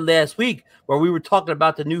we did last week where we were talking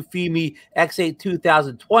about the new Fimi X8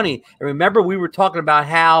 2020. And remember, we were talking about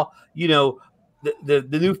how, you know, the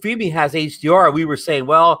new Fimi has HDR. We were saying,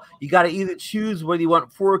 well, you got to either choose whether you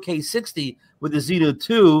want 4K 60 with the Zino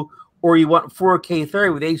 2 or you want 4K 30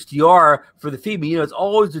 with HDR for the Fimi. You know, it's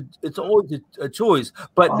always a choice.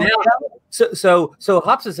 But now, so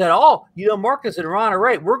Hubsan said, oh, you know, Marcus and Ron are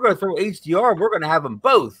right. We're going to throw HDR. We're going to have them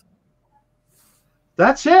both.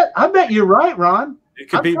 That's it. I bet you're right, Ron. It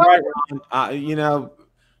could be right, Ron. You know,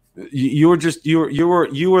 you were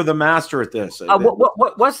the master at this.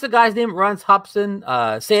 What's the guy's name that runs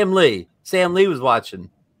Hubsan? Sam Lee. Sam Lee was watching.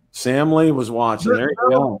 Sam Lee was watching. There you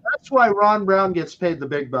go. That's why Ron Brown gets paid the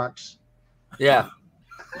big bucks. Yeah.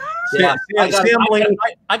 Yeah.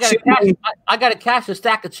 I got to cash a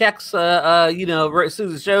stack of checks. You know, right as soon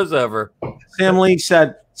as the show's over. Sam Lee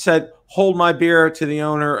said, hold my beer to the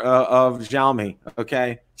owner of Xiaomi.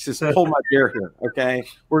 Okay. He says, hold my beer here. Okay.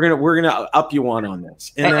 We're gonna up you one on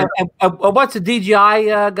this. And what's the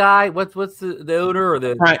DJI guy? What's the owner or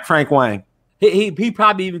the Frank Wang? He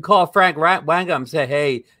probably even called Frank Wang up and said,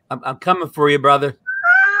 hey, I'm coming for you, brother.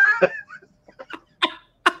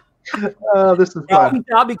 This is fun.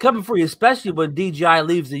 I'll be coming for you, especially when DJI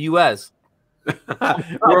leaves the U.S. We're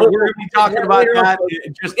going to be talking about that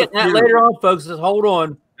just later on, folks. Just hold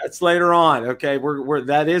on. That's later on. Okay,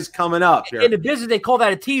 that is coming up here. In the business, they call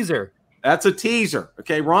that a teaser. That's a teaser.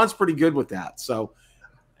 Okay, Ron's pretty good with that. So,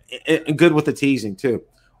 and good with the teasing too.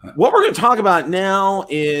 What we're going to talk about now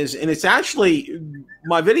is, and it's actually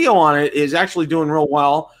my video on it is actually doing real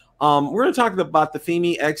well. We're going to talk about the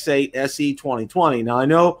Fimi X8 SE 2020. Now, I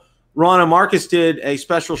know Ron and Marcus did a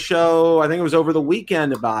special show. I think it was over the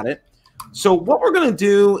weekend about it. So what we're going to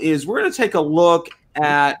do is we're going to take a look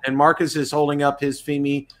at, and Marcus is holding up his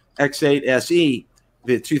Fimi X8 SE,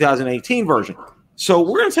 the 2018 version. So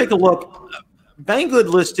we're going to take a look. Banggood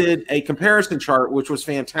listed a comparison chart, which was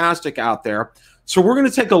fantastic out there. So we're going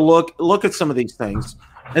to take a look at some of these things.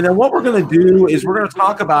 And then what we're going to do is we're going to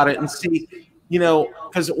talk about it and see, you know,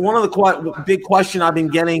 because one of the big question I've been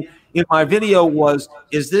getting in my video was,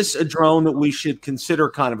 is this a drone that we should consider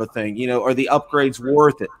kind of a thing? You know, are the upgrades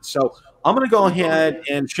worth it? So I'm going to go ahead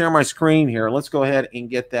and share my screen here. Let's go ahead and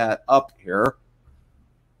get that up here.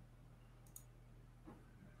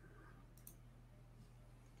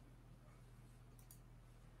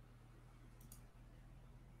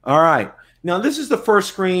 All right. Now, this is the first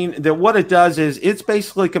screen that what it does is it's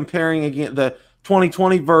basically comparing again the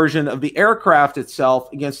 2020 version of the aircraft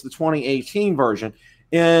itself against the 2018 version.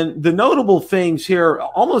 And the notable things here,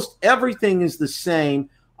 almost everything is the same.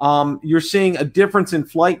 You're seeing a difference in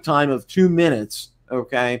flight time of 2 minutes.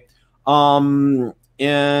 Okay. And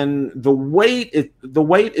the weight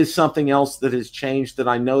is something else that has changed that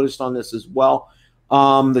I noticed on this as well.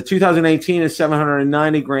 The 2018 is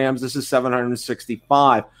 790 grams. This is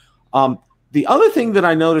 765. The other thing that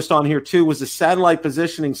I noticed on here too was the satellite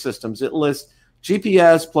positioning systems. It lists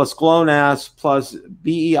GPS plus GLONASS plus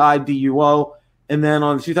BEIDUO, and then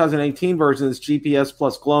on the 2018 version, it's GPS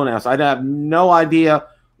plus GLONASS. I have no idea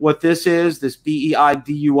what this is. This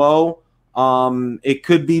BEIDUO. It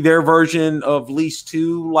could be their version of Lease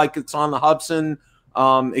 2, like it's on the Hubsan.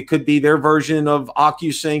 It could be their version of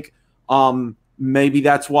OcuSync. Maybe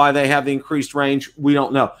that's why they have the increased range. We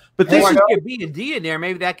don't know. But this could be a D in there.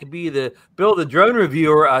 Maybe that could be the Build a Drone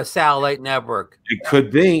Reviewer satellite network. It could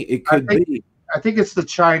be. It could be. I think it's the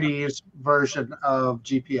Chinese version of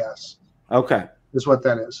GPS. Okay. Is what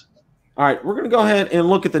that is. All right. We're going to go ahead and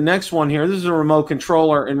look at the next one here. This is a remote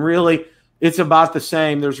controller, and really it's about the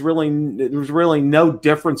same. There's really no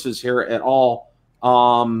differences here at all.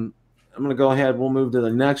 I'm going to go ahead. We'll move to the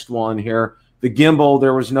next one here. The gimbal,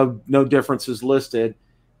 there was no differences listed.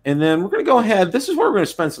 And then we're going to go ahead. This is where we're going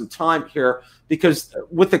to spend some time here because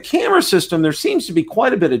with the camera system, there seems to be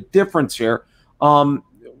quite a bit of difference here. The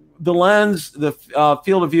lens, the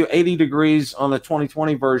field of view, 80 degrees on the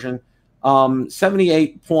 2020 version,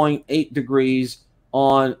 78.8 degrees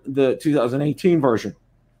on the 2018 version.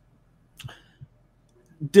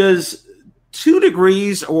 Does 2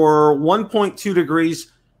 degrees or 1.2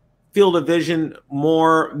 degrees field of vision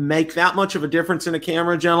more make that much of a difference in a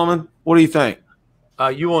camera, gentlemen? What do you think?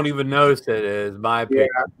 You won't even notice it, is my opinion.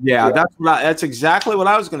 Yeah. That's exactly what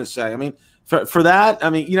I was going to say. I mean, for that, I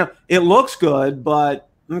mean, you know, it looks good, but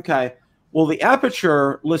okay. Well, the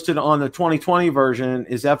aperture listed on the 2020 version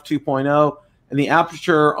is f2.0, and the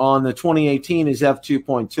aperture on the 2018 is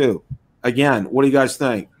f2.2. Again, what do you guys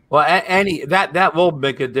think? Well, any that will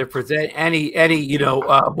make a difference. Any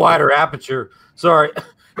wider aperture. Sorry.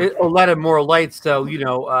 It'll let in more light, so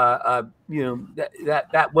that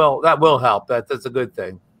will help. That's a good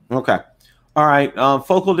thing. Okay, all right.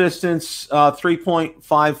 Focal distance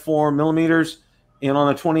 3.54 millimeters, and on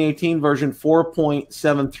the 2018 version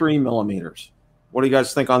 4.73 millimeters. What do you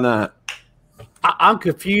guys think on that? I'm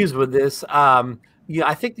confused with this. I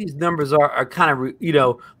think these numbers are kind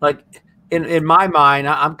of like in my mind.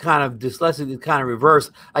 I'm kind of dyslexic, kind of reverse.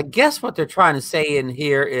 I guess what they're trying to say in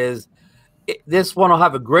here is, this one will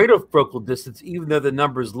have a greater focal distance, even though the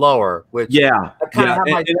number is lower. Which I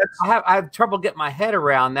have trouble getting my head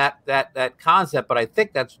around that concept, but I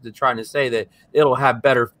think that's what they're trying to say, that it'll have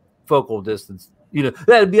better focal distance.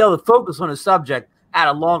 That'd be able to focus on a subject at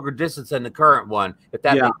a longer distance than the current one. If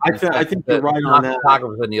that, I think you're right on that.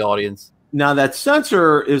 Photographers in the audience. Now that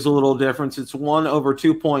sensor is a little different. It's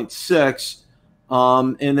 1/2.6.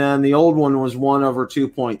 And then the old one was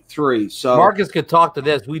 1/2.3. So Marcus could talk to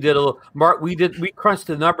this. We crunched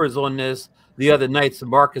the numbers on this the other night, so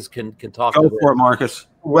Marcus can talk. Go for it, Marcus.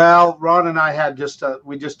 Well, Ron and I had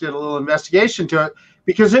we just did a little investigation to it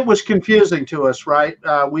because it was confusing to us, right?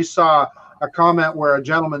 We saw a comment where a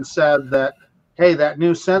gentleman said that, hey, that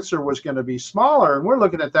new sensor was going to be smaller, and we're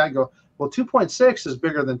looking at that and go, well, 2.6 is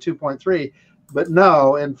bigger than 2.3, but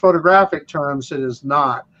no, in photographic terms, it is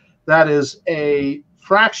not. That is a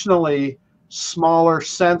fractionally smaller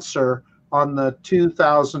sensor on the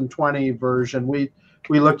 2020 version. We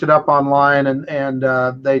looked it up online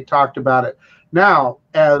and they talked about it. Now,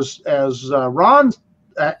 as Ron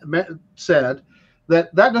said,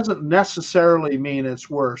 that doesn't necessarily mean it's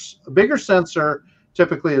worse. A bigger sensor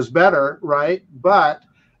typically is better, right? But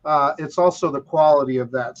it's also the quality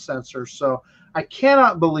of that sensor. So I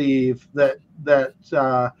cannot believe that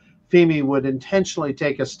Fimi would intentionally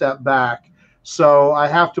take a step back. So I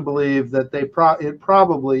have to believe that it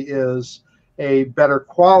probably is a better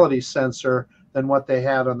quality sensor than what they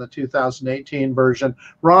had on the 2018 version.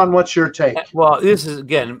 Ron, what's your take? Well, this is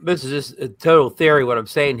just a total theory what I'm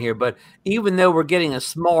saying here, but even though we're getting a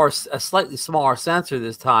slightly smaller sensor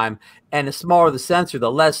this time, and the smaller the sensor, the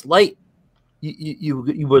less light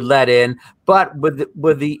you would let in, but with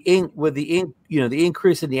the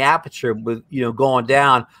increase in the aperture, with going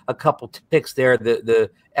down a couple ticks there,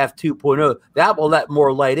 the f2.0, that will let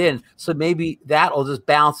more light in. So maybe that'll just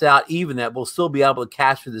bounce out even. That we'll still be able to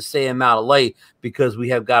capture the same amount of light because we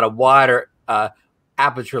have got a wider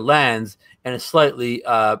aperture lens and a slightly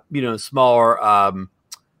smaller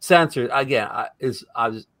sensors again is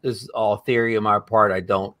all theory on my part. I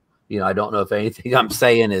don't know if anything I'm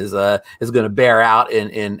saying is going to bear out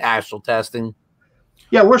in actual testing.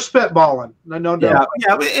 Yeah, we're spitballing. No doubt.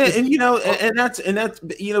 Yeah, and that's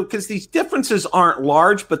because these differences aren't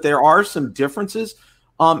large, but there are some differences.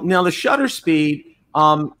 Now the shutter speed,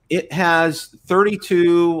 it has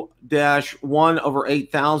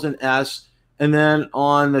 32-1/8000s, and then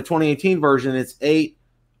on the 2018 version, it's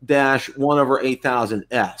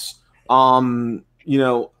 8-1/8000s.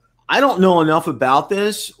 I don't know enough about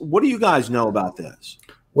this. What do you guys know about this?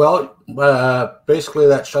 Well, basically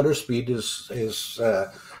that shutter speed is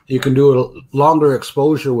you can do a longer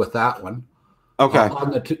exposure with that one. Okay.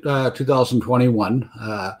 On the 2021,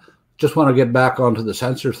 just want to get back onto the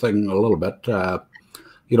sensor thing a little bit.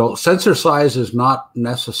 Sensor size is not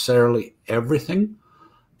necessarily everything.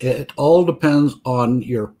 It all depends on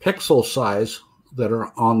your pixel size that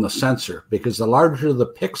are on the sensor, because the larger the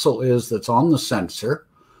pixel is that's on the sensor,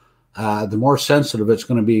 the more sensitive it's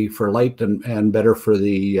going to be for light and better for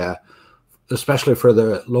the, especially for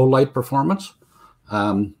the low light performance.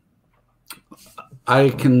 I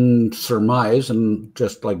can surmise, and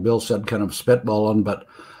just like Bill said, kind of spitballing, but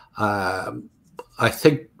I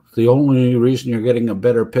think the only reason you're getting a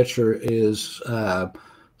better picture is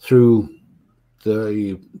through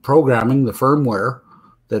the programming, the firmware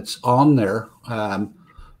that's on there,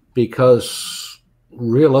 because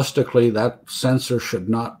realistically that sensor should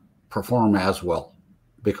not perform as well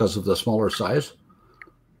because of the smaller size.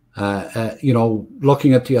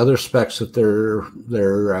 Looking at the other specs that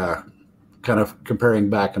they're kind of comparing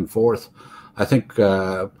back and forth, I think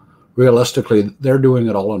realistically they're doing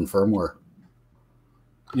it all in firmware.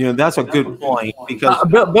 That's a good point, because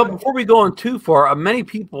but before we go on too far, many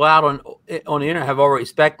people out on the internet have already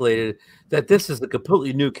speculated that this is a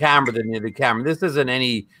completely new camera than the other camera. This isn't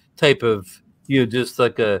any type of just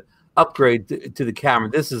like a upgrade to the camera.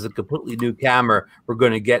 This is a completely new camera we're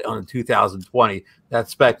going to get on the 2020. That's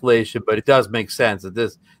speculation, but it does make sense that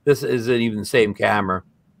this isn't even the same camera.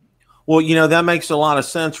 Well, that makes a lot of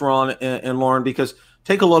sense, Ron and Lauren, because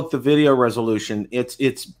take a look at the video resolution.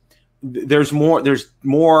 There's more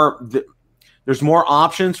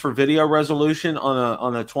options for video resolution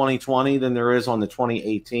on a 2020 than there is on the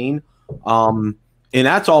 2018, and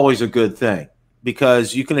that's always a good thing,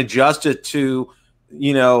 because you can adjust it to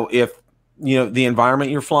if the environment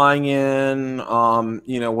you're flying in,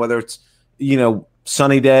 whether it's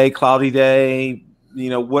sunny day, cloudy day,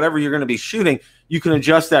 whatever you're going to be shooting, you can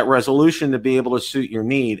adjust that resolution to be able to suit your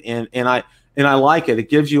need. And I like it. It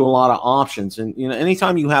gives you a lot of options. And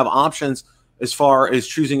anytime you have options as far as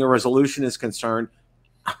choosing a resolution is concerned,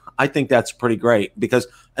 I think that's pretty great, because,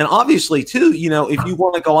 and obviously too, if you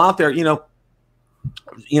want to go out there, and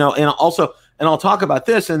also, and I'll talk about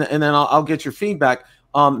this, and then I'll get your feedback.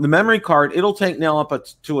 The memory card, it'll take now up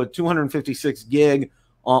to a 256 gig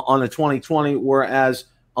on the 2020, whereas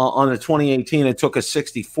on the 2018 it took a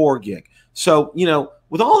 64 gig. So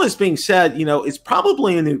with all this being said, it's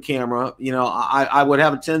probably a new camera. I would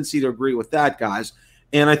have a tendency to agree with that, guys.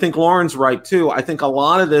 And I think Lauren's right too. I think a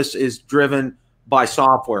lot of this is driven by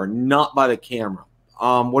software, not by the camera.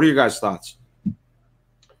 What are your guys' thoughts?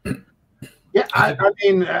 Yeah,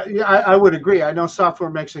 I would agree. I know software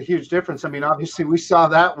makes a huge difference. I mean, obviously we saw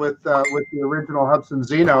that with the original Hubsan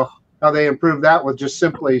Zino, how they improved that with just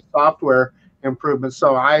simply software improvements.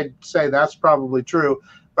 So I'd say that's probably true.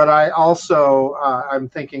 But I also, I'm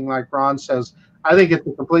thinking, like Ron says, I think it's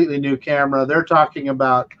a completely new camera. They're talking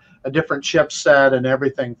about a different chipset and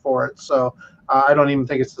everything for it. So I don't even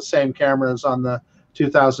think it's the same camera as on the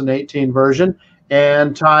 2018 version.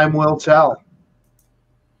 And time will tell.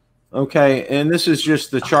 Okay, and this is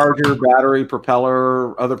just the charger, battery,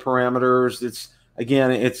 propeller, other parameters. It's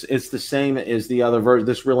the same as the other version.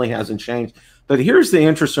 This really hasn't changed. But here's the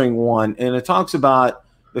interesting one, and it talks about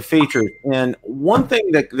the features. And one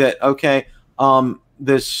thing this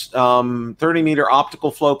 30-meter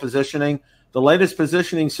optical flow positioning, the latest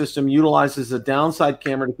positioning system utilizes a downside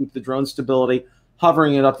camera to keep the drone stability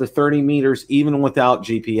hovering at up to 30 meters even without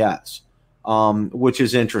GPS, which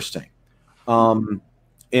is interesting.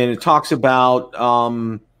 And it talks about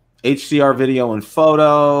HDR video and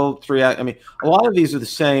photo. A lot of these are the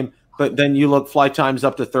same, but then you look flight times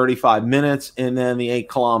up to 35 minutes and then the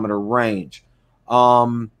 8-kilometer range.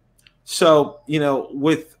 So,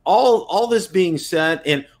 with all this being said,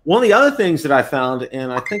 and one of the other things that I found,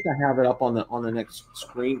 and I think I have it up on the next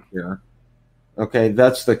screen here. Okay,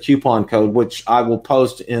 that's the coupon code, which I will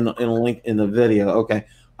post in a link in the video. Okay,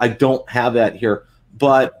 I don't have that here.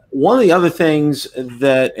 But one of the other things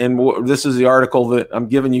that, and this is the article that I'm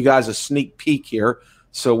giving you guys a sneak peek here,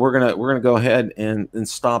 So we're gonna go ahead and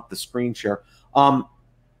stop the screen share.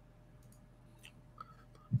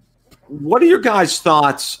 What are your guys'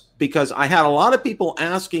 thoughts? Because I had a lot of people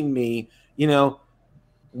asking me, you know,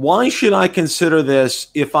 why should I consider this?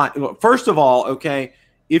 If first of all, okay,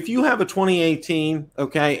 if you have a 2018,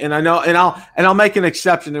 okay, and I know, and I'll make an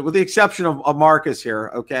exception, with the exception of Marcus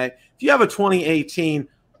here, okay. If you have a 2018,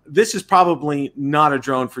 this is probably not a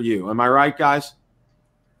drone for you. Am I right, guys?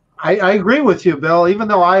 I agree with you, Bill. Even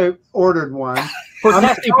though I ordered one, for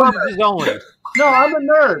testing purposes only. No, I'm a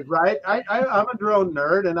nerd, right? I'm a drone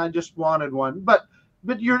nerd, and I just wanted one. But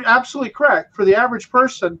you're absolutely correct. For the average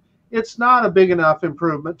person, it's not a big enough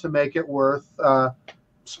improvement to make it worth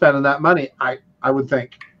spending that money, I would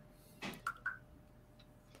think.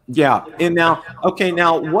 Yeah. And now, okay,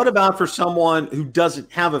 now what about for someone who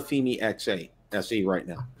doesn't have a Fimi X8 SE right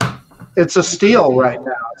now? It's a steal right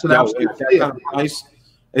now. It's an absolute steal. Kind of price,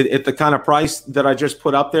 at the kind of price that I just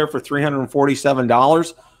put up there for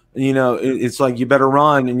 $347, you know, it's like you better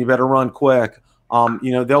run, and you better run quick.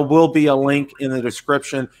 You know, there will be a link in the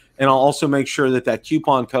description, and I'll also make sure that that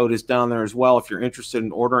coupon code is down there as well if you're interested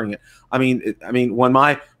in ordering it. I mean, when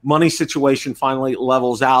my money situation finally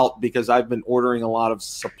levels out, because I've been ordering a lot of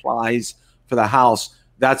supplies for the house,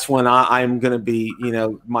 that's when I'm going to be, you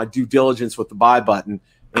know, my due diligence with the buy button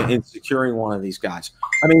in securing one of these guys.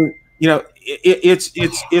 I mean, you know,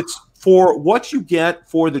 it's for what you get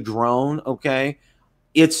for the drone. Okay.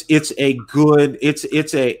 It's a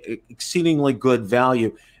exceedingly good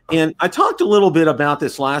value. And I talked a little bit about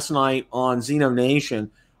this last night on ZinoNation,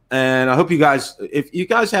 and I hope you guys, if you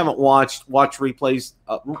guys haven't watched replays,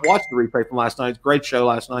 watch the replay from last night. Great show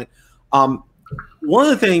last night. One of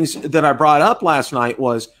the things that I brought up last night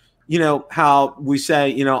was, you know, how we say,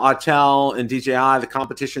 you know, Autel and DJI, the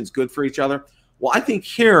competition is good for each other. Well, I think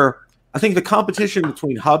the competition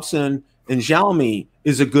between Hubsan and Xiaomi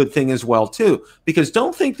is a good thing as well too, because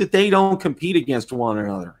don't think that they don't compete against one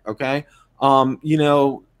another. Okay. You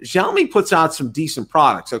know, Xiaomi puts out some decent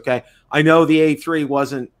products. Okay. I know the A3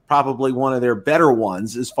 wasn't probably one of their better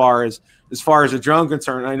ones as far as a drone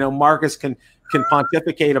concerned. I know Marcus can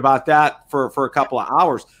pontificate about that for a couple of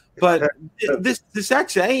hours, but this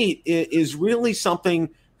X8 is really something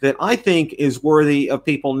that I think is worthy of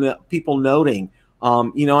people noting.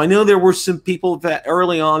 You know, I know there were some people that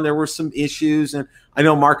early on there were some issues, and I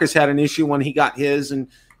know Marcus had an issue when he got his, and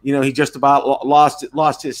you know, he just about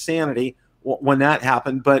lost his sanity when that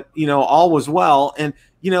happened. But you know, all was well, and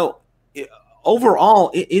you know,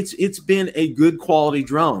 overall, it's been a good quality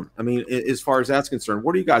drone. I mean, as far as that's concerned,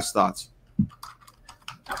 what are you guys' thoughts?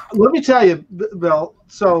 Let me tell you, Bill.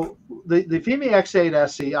 So the Fimi X8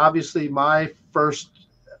 SE, obviously, my first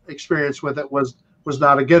experience with it was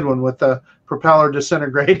not a good one, with the propeller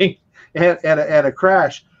disintegrating and a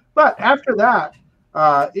crash. But after that,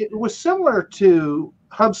 it was similar to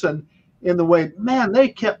Hubsan in the way, man, they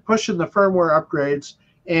kept pushing the firmware upgrades,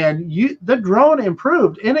 and the drone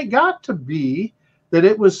improved, and it got to be that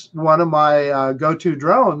it was one of my go-to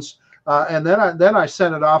drones. And then I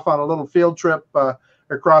sent it off on a little field trip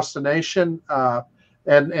across the nation,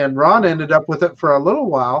 and Ron ended up with it for a little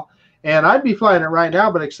while. And I'd be flying it right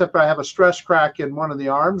now, but except I have a stress crack in one of the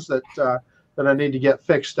arms that I need to get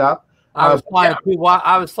fixed up. I was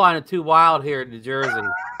flying it too wild here in New Jersey.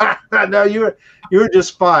 No, you were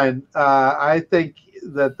just fine. I think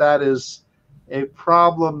that is a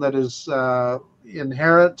problem that is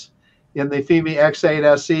inherent in the Fimi X8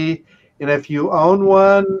 SE. And if you own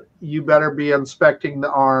one, you better be inspecting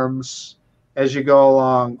the arms as you go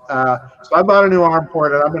along. So I bought a new arm for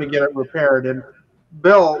it, and I'm going to get it repaired. And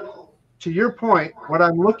Bill, to your point, what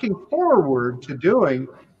I'm looking forward to doing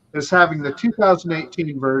is having the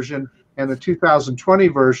 2018 version and the 2020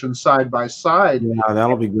 version side by side. Yeah,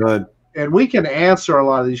 that'll be good. And we can answer a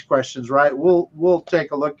lot of these questions, right? We'll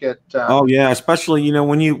take a look at. Oh yeah, especially, you know,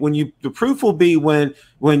 when you the proof will be when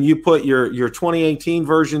you put your 2018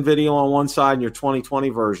 version video on one side and your 2020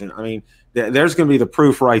 version. I mean, there's going to be the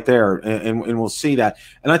proof right there, and we'll see that.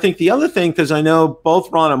 And I think the other thing, because I know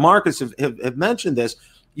both Ron and Marcus have mentioned this,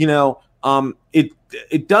 you know,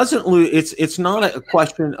 it doesn't lose. It's not a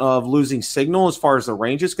question of losing signal as far as the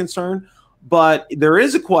range is concerned, but there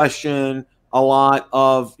is a question a lot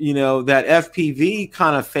of, you know, that FPV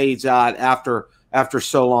kind of fades out after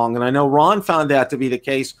so long. And I know Ron found that to be the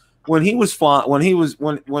case when he was flying,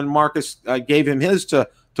 when Marcus gave him his to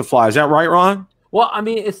fly. Is that right, Ron? Well, I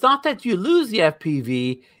mean, it's not that you lose the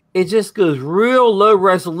FPV; it just goes real low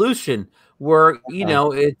resolution, where you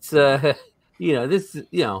know it's you know, this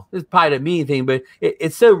is probably a mean thing, but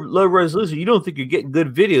it's so low resolution you don't think you're getting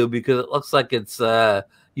good video because it looks like it's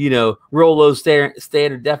real low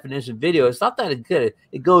standard definition video. It's not that good.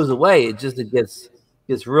 It goes away. It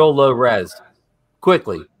gets real low res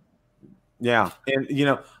quickly. Yeah,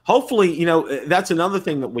 and hopefully, that's another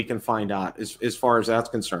thing that we can find out as far as that's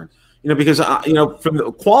concerned. Because from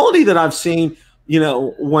the quality that I've seen,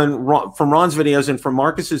 from Ron's videos and from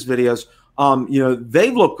Marcus's videos, they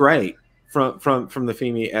look great from the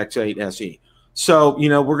Fimi X8 SE. So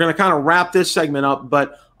we're going to kind of wrap this segment up,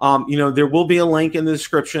 but there will be a link in the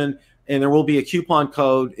description, and there will be a coupon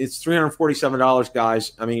code. It's $347,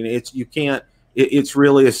 guys. I mean, it's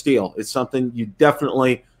really a steal. It's something you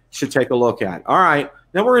definitely should take a look at. All right,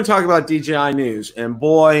 now we're going to talk about DJI news, and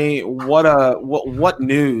boy, what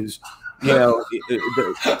news! Let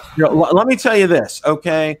me tell you this,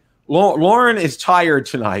 okay? Lauren is tired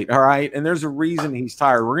tonight, all right, and there's a reason he's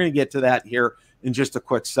tired. We're going to get to that here in just a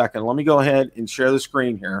quick second. Let me go ahead and share the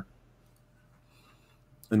screen here,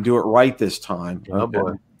 and do it right this time. Oh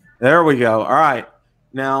boy, there we go. All right,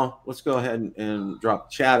 now let's go ahead and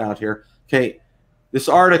drop chat out here. Okay. This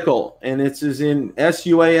article, and it's in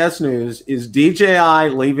SUAS News, is DJI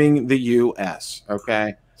leaving the U.S.,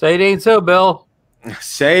 okay? Say it ain't so, Bill.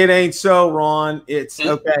 Say it ain't so, Ron. It's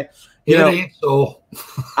okay. It ain't so.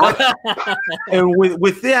 And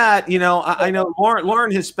with that, I know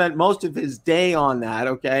Lauren has spent most of his day on that,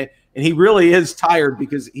 okay? And he really is tired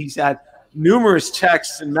because he's had numerous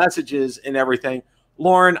texts and messages and everything.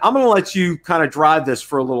 Lauren, I'm going to let you kind of drive this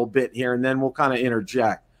for a little bit here, and then we'll kind of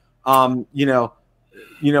interject.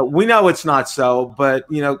 We know it's not so, but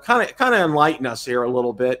kind of enlighten us here a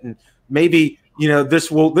little bit, and maybe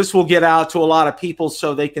this will get out to a lot of people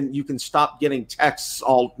so you can stop getting texts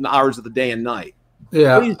all hours of the day and night.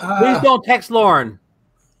 Yeah, please don't text Lauren.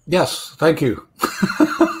 Yes, thank you.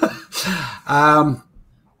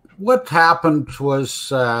 What happened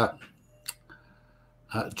was,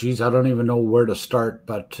 geez, I don't even know where to start,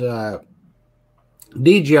 but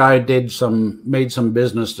DJI made some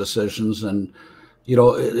business decisions, and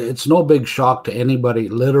it's no big shock to anybody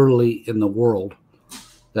literally in the world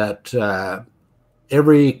that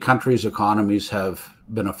every country's economies have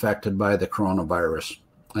been affected by the coronavirus.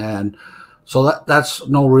 And so that's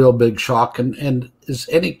no real big shock. And is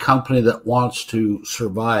any company that wants to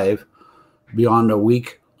survive beyond a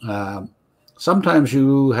week, sometimes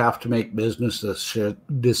you have to make business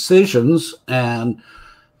decisions. And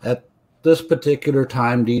at this particular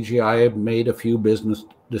time, DJI made a few business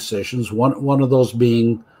decisions. One of those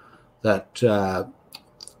being that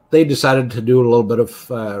they decided to do a little bit of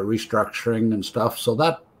restructuring and stuff. So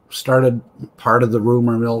that started part of the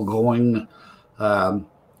rumor mill going. And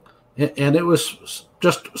it was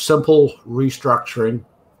just simple restructuring.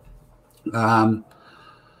 And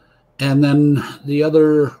then the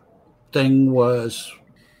other thing was,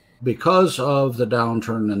 because of the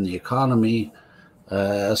downturn in the economy,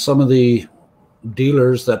 some of the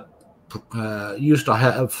dealers that used to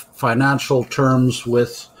have financial terms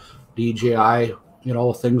with DJI,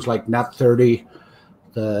 things like Net30,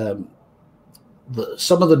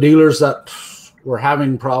 some of the dealers that were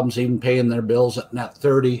having problems even paying their bills at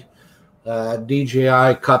Net30,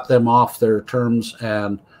 DJI cut them off their terms,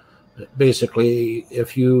 and basically,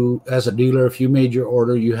 as a dealer, if you made your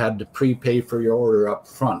order, you had to prepay for your order up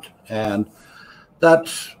front, and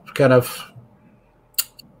that kind of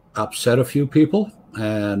upset a few people.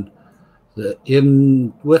 And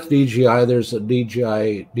with DJI, there's a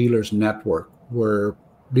DJI dealers network where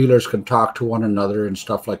dealers can talk to one another and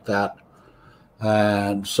stuff like that.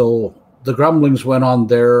 And so the grumblings went on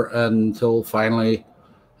there until finally,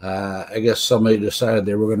 I guess somebody decided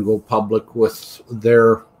they were going to go public with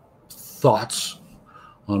their thoughts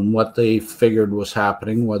on what they figured was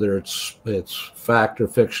happening, whether it's fact or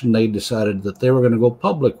fiction. They decided that they were going to go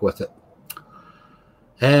public with it.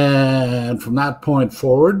 And from that point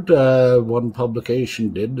forward, one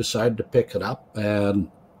publication did decide to pick it up and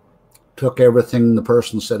took everything the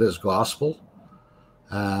person said as gospel.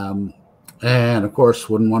 And of course,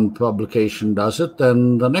 when one publication does it,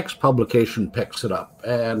 then the next publication picks it up.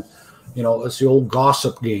 And, it's the old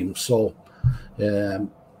gossip game. So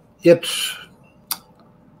it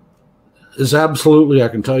is absolutely, I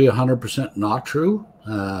can tell you 100% not true.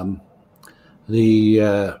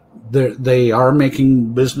 They are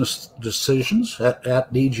making business decisions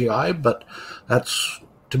at DJI, but that's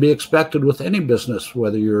to be expected with any business,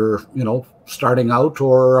 whether you're, starting out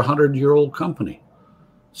or a 100-year-old company.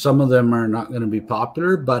 Some of them are not going to be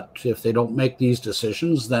popular, but if they don't make these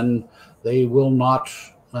decisions, then they will not,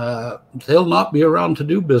 they'll not be around to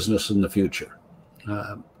do business in the future.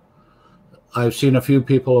 I've seen a few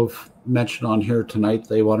people have mentioned on here tonight,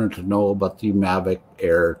 they wanted to know about the Mavic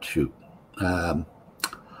Air 2.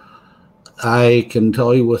 I can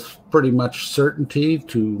tell you with pretty much certainty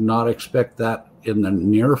to not expect that in the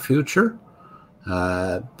near future.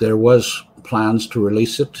 There was plans to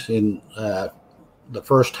release it in the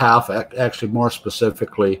first half, actually more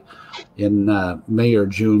specifically in May or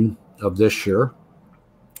June of this year.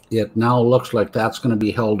 It now looks like that's going to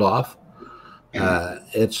be held off.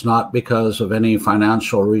 It's not because of any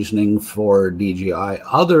financial reasoning for DJI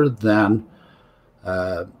other than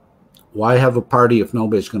why have a party if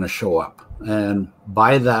nobody's going to show up? And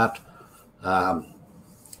by that,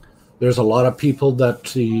 there's a lot of people that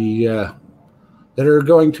that are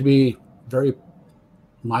going to be very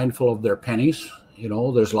mindful of their pennies. You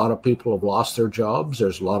know, there's a lot of people who have lost their jobs.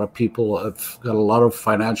 There's a lot of people who have got a lot of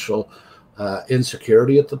financial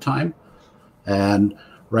insecurity at the time. And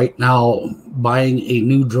right now, buying a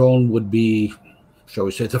new drone would be, shall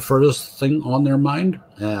we say, the furthest thing on their mind.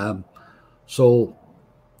 So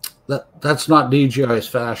that's not DJI's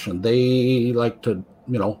fashion. They like to,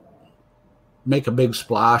 you know, make a big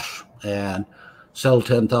splash and sell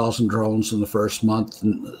 10,000 drones in the first month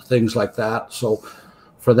and things like that. So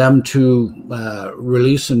for them to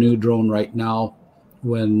release a new drone right now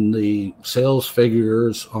when the sales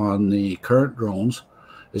figures on the current drones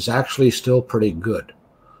is actually still pretty good.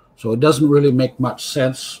 So it doesn't really make much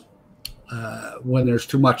sense when there's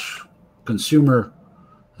too much consumer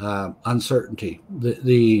uncertainty.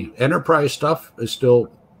 The enterprise stuff is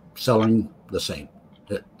still selling the same.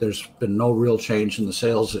 There's been no real change in the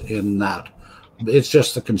sales in that. It's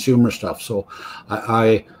just the consumer stuff. So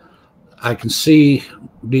I can see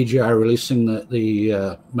DJI releasing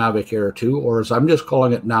the Mavic Air 2, or as I'm just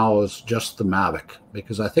calling it now, as just the Mavic,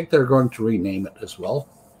 because I think they're going to rename it as well.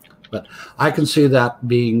 But I can see that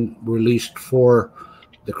being released for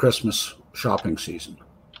the Christmas shopping season.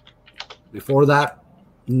 Before that,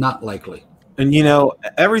 not likely. And, you know,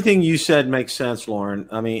 everything you said makes sense, Lauren.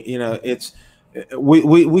 I mean, you know, it's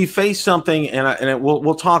we face something, and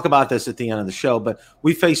we'll talk about this at the end of the show, but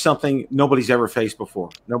we face something nobody's ever faced before.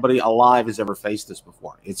 Nobody alive has ever faced this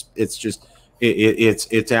before. It's just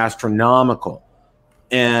it's astronomical,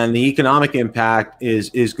 and the economic impact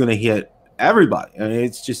is going to hit everybody. I mean,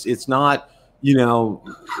 it's not, you know,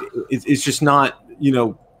 it's just not, you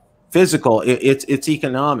know, physical. It's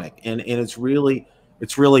economic, and it's really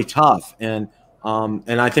tough. And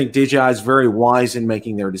I think DJI is very wise in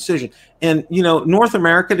making their decision. And, you know, North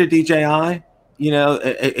America to DJI, you know,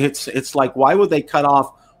 it's like, why would they cut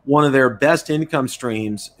off one of their best income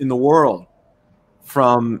streams in the world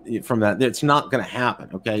from that? It's not going to happen.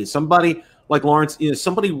 Okay. Somebody like Lawrence, you know,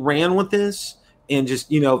 somebody ran with this, and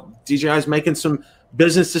just, you know, DJI is making some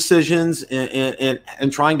business decisions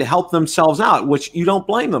and trying to help themselves out, which you don't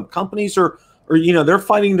blame them. Companies are, you know, they're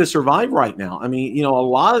fighting to survive right now. I mean, you know, a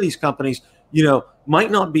lot of these companies, you know,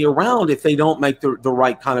 might not be around if they don't make the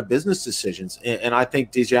right kind of business decisions. And I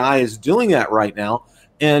think DJI is doing that right now.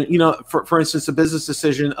 And, you know, for instance, the business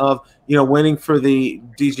decision of, you know, winning for the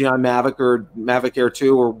DJI Mavic or Mavic Air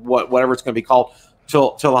 2 or whatever it's going to be called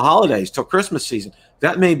till the holidays, till Christmas season.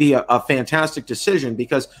 That may be a fantastic decision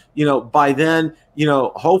because, you know, by then, you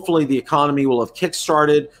know, hopefully the economy will have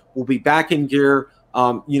kickstarted. We'll be back in gear.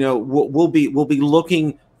 You know, we'll be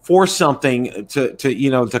looking for something to you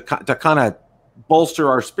know, to kind of bolster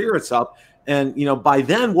our spirits up. And, you know, by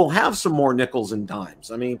then we'll have some more nickels and dimes.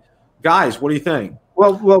 I mean, guys, what do you think?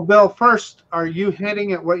 Well, Bill, first, are you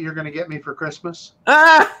hinting at what you're going to get me for Christmas?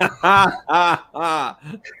 Yeah,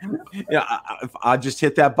 I just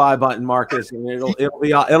hit that buy button, Marcus, and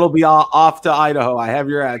it'll be off to Idaho. I have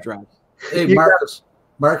your address. Hey,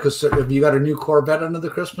 Marcus, have you got a new Corvette under the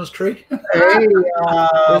Christmas tree? Hey,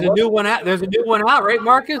 there's a new one out. There's a new one out, right,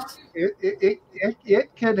 Marcus? It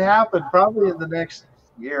could happen probably in the next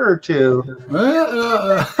year or two.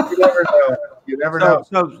 You never know. You never know.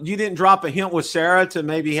 So you didn't drop a hint with Sarah to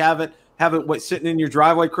maybe have it sitting in your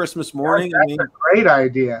driveway Christmas morning? That's a great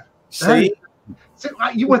idea. See,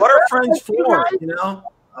 what are friends for? You know.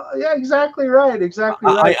 Yeah, exactly right.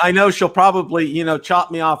 Exactly right. I know she'll probably, you know,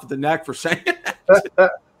 chop me off at the neck for saying that.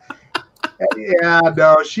 Yeah,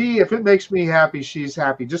 no, if it makes me happy, she's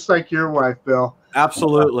happy, just like your wife, Bill.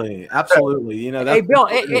 Absolutely, absolutely. You know, hey, Bill.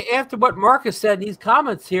 After what Marcus said in these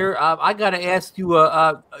comments here, I got to ask you.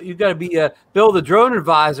 You got to be a Bill the Drone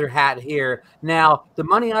Advisor hat here. Now, the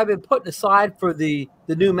money I've been putting aside for the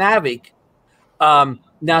new Mavic.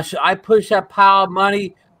 Now, should I push that pile of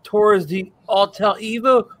money towards the Autel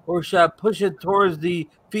Eva, or should I push it towards the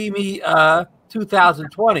Fimi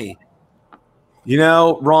 2020? You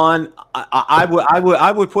know, Ron,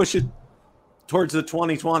 I would push it towards the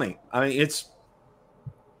 2020. I mean,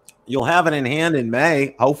 you'll have it in hand in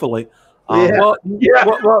May, hopefully. The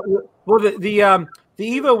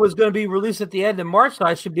the Evo was going to be released at the end of March, so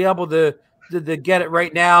I should be able to get it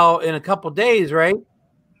right now in a couple days, right?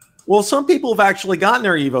 Well, some people have actually gotten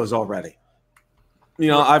their Evos already. You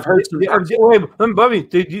know, I've heard some. Wait, Bubby,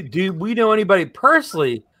 do we know anybody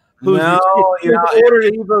personally who's ordered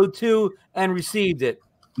an Evo 2 and received it?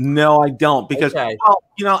 No, I don't, because well,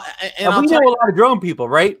 you know, and we know a lot of drone people,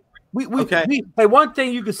 right? Hey, one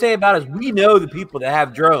thing you can say about us, we know the people that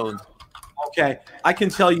have drones. Okay, I can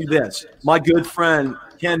tell you this, my good friend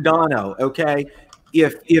Ken Dono. Okay,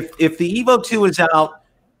 if the Evo 2 is out,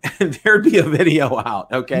 there'd be a video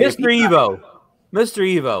out. Okay, Mr.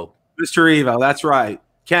 Evo, that's right.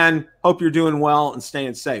 Ken, hope you're doing well and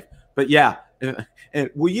staying safe. But yeah,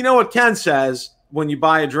 well, you know what Ken says when you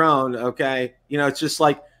buy a drone. Okay, you know, it's just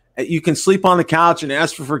like, you can sleep on the couch and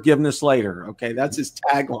ask for forgiveness later. Okay, that's his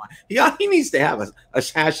tagline. Yeah, he needs to have a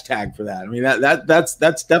hashtag for that. I mean, that's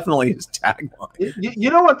definitely his tagline. You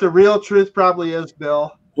know what the real truth probably is,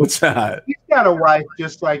 Bill? What's that? He's got a wife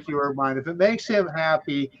just like you or mine. If it makes him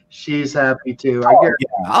happy, she's happy too. You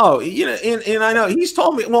know, and I know he's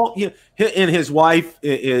told me. Well, you know, and his wife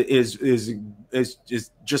is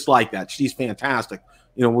just like that. She's fantastic.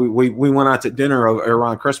 You know, we went out to dinner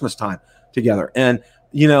around Christmas time together, and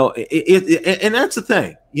you know, and that's the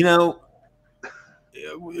thing. You know,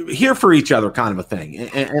 here for each other, kind of a thing,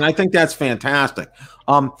 and I think that's fantastic.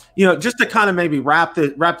 You know, just to kind of maybe wrap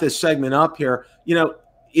this segment up here. You know,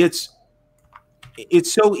 it's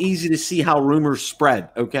so easy to see how rumors spread.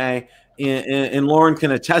 Okay, and Lauren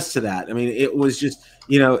can attest to that. I mean, it was just,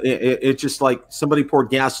 you know, it just like somebody poured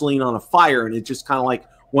gasoline on a fire, and it just kind of like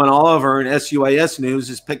went all over, and SUAS News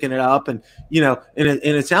is picking it up, and you know, and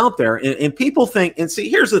it's out there, and people think. And see,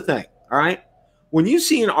 here's the thing. All right, when you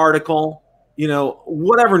see an article, you know,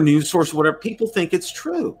 whatever news source, whatever, people think it's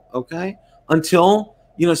true. Okay, until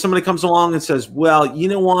you know somebody comes along and says, well, you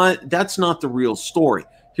know what, that's not the real story.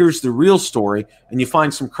 Here's the real story, and you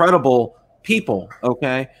find some credible people,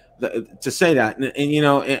 okay, to say that, and you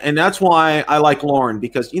know, and that's why I like Lauren,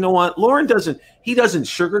 because you know what, Lauren doesn't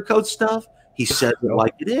sugarcoat stuff. He says it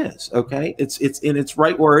like it is, okay. It's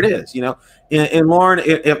right where it is, you know. And Lauren,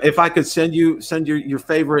 if I could send your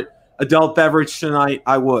favorite adult beverage tonight,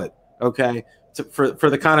 I would, okay, for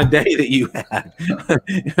the kind of day that you had.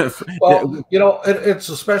 Well, you know, it's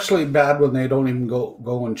especially bad when they don't even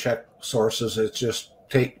go and check sources. It's just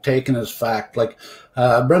taken as fact. Like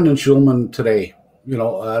Brendan Schulman today, you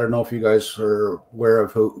know, I don't know if you guys are aware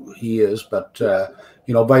of who he is, but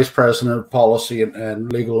you know, Vice President of Policy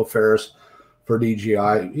and Legal Affairs for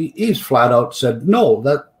DJI, he's flat out said no,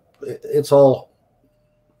 that it's all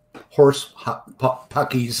horse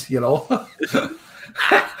puckies, you know.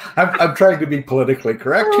 I'm trying to be politically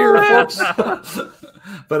correct here, folks.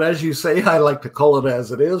 But as you say, I like to call it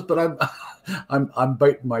as it is, but I'm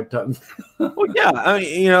biting my tongue. Well, yeah, I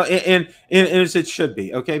mean, you know, and as it should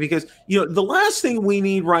be, okay, because you know the last thing we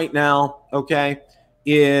need right now, okay,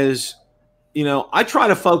 is, you know, I try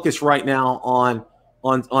to focus right now on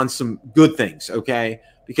some good things, okay,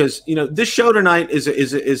 because you know this show tonight is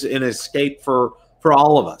an escape for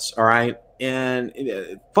all of us, all right, and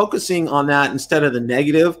focusing on that instead of the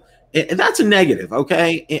negative, and that's a negative,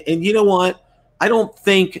 okay, and you know what, I don't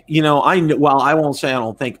think, you know, I won't say I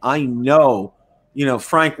don't think, I know, you know,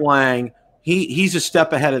 Frank Lang, he's a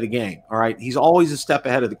step ahead of the game, all right, he's always a step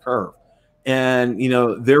ahead of the curve, and you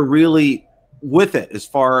know they're really with it as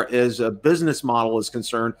far as a business model is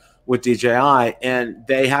concerned with DJI, and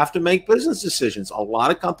they have to make business decisions. A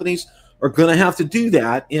lot of companies are going to have to do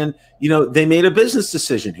that, and you know they made a business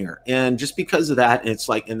decision here, and just because of that, it's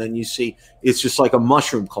like, and then you see it's just like a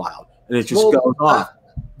mushroom cloud, and it just goes off.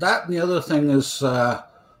 That and the other thing is,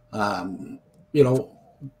 you know,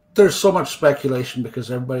 there's so much speculation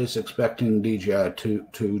because everybody's expecting DJI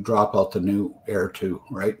to drop out the new Air 2,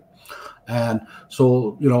 right? And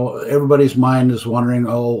so, you know, everybody's mind is wondering,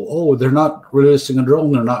 oh, they're not releasing a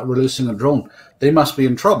drone. They're not releasing a drone. They must be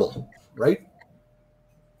in trouble, right?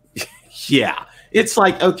 Yeah. It's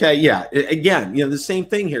like, okay, yeah. Again, you know, the same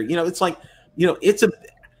thing here. You know, it's like, you know,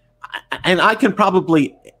 and I can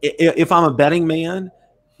probably, if I'm a betting man,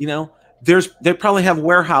 you know, they probably have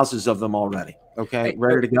warehouses of them already, okay,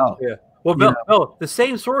 ready to go. Yeah. Well, Bill, the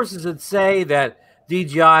same sources that say that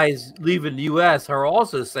DJI's leaving the U.S. are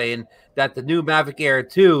also saying that the new Mavic Air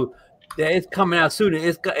 2, that it's coming out soon.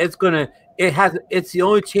 It's the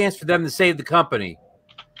only chance for them to save the company.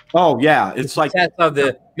 Oh yeah, it's like that's of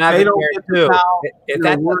the Mavic Air 2. If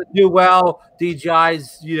that doesn't do well,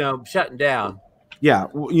 DJI's, you know, shutting down. Yeah,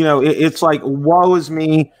 you know, it's like, woe is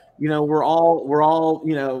me. You know, we're all,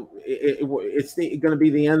 you know, it's going to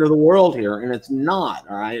be the end of the world here, and it's not.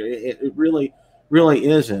 All right, it really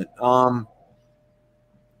isn't.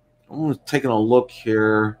 I'm taking a look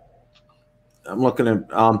here. I'm looking at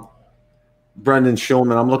Brendan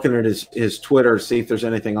Schulman. I'm looking at his Twitter, see if there's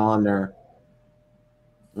anything on there.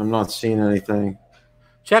 I'm not seeing anything.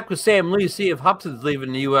 Check with Sam Lee, see if Hubsan's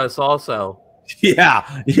leaving the U.S. also.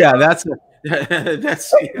 Yeah, that's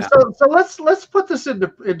that's. Yeah. So let's put this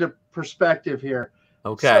into perspective here.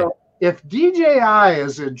 Okay. So if DJI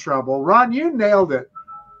is in trouble, Ron, you nailed it.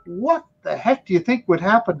 What the heck do you think would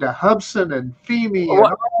happen to Hubsan and Fimi and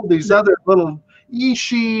all these other little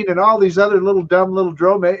eSheen and all these other little dumb little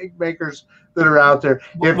drone makers that are out there?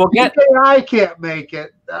 If DJI can't make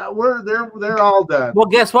it, they're all done. Well,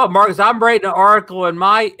 guess what, Marcus? I'm writing an article in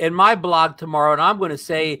my blog tomorrow, and I'm going to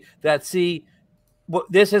say that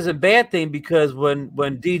this is a bad thing because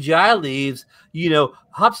when DJI leaves,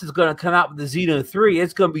 Hubsan's going to come out with the Zino 3.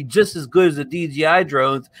 It's going to be just as good as the DJI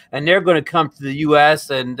drones, and they're going to come to the U.S.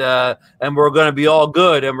 and we're going to be all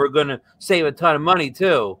good, and we're going to save a ton of money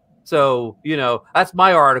too. So that's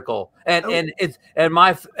my article, and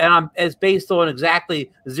it's based on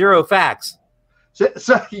exactly 0 facts.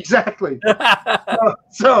 So exactly.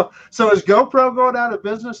 so is GoPro going out of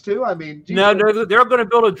business too? I mean, no, they're going to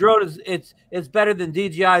build a drone. It's better than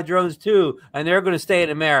DJI drones too, and they're going to stay in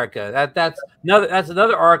America. That's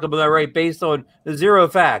another article that I write based on the 0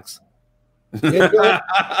 facts. Well,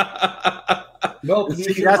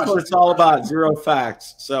 see, that's what it's all about, 0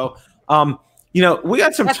 facts. So, we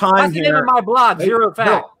got some time that's here. The name of my blog, 0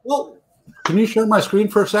 facts. Well, can you share my screen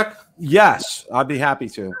for a sec? Yes, I'd be happy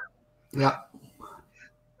to. Yeah.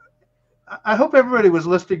 I hope everybody was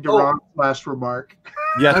listening to Ron's last remark.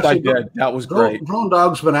 Yes, actually, I did. That was great. Drone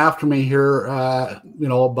Dog's been after me here,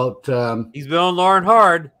 about... He's been on Lauren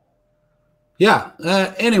hard. Yeah.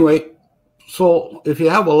 Anyway, so if you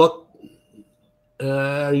have a look,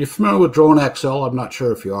 are you familiar with Drone XL? I'm not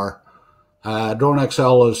sure if you are. Drone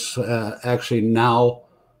XL is actually now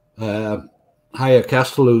Haya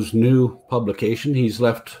Castellu's new publication. He's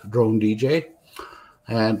left Drone DJ,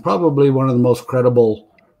 and probably one of the most credible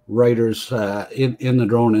writers in the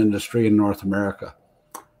drone industry in North America.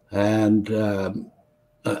 And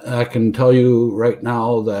I can tell you right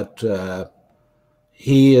now that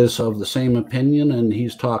he is of the same opinion, and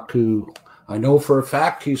he's talked to, I know for a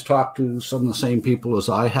fact, he's talked to some of the same people as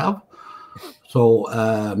I have. So,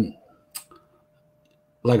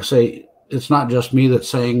 like I say, it's not just me that's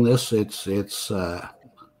saying this, it's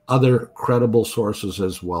other credible sources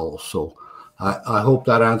as well. So I hope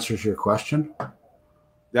that answers your question.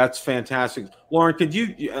 That's fantastic, Lauren. Could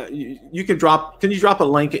you drop a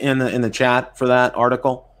link in the chat for that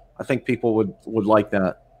article? I think people would like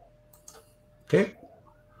that. Okay.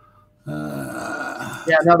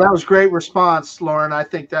 Yeah, no, that was great response, Lauren. I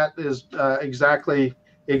think that is exactly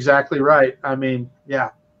right. I mean,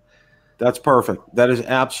 yeah, that's perfect. That is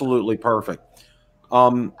absolutely perfect.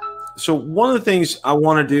 So one of the things I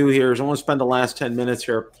want to do here is I want to spend the last 10 minutes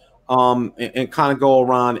here, and kind of go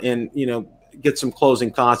around and get some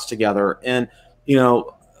closing thoughts together. And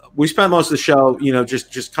we spent most of the show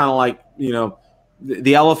just kind of like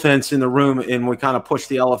the elephants in the room, and we kind of pushed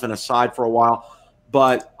the elephant aside for a while.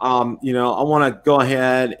 But I want to go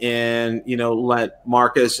ahead and let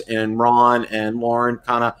Marcus and Ron and Lauren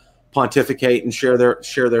kind of pontificate and share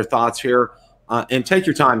their thoughts here, and take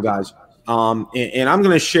your time, guys. And I'm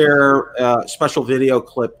going to share a special video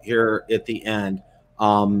clip here at the end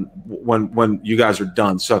when you guys are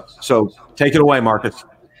done. So take it away, Marcus.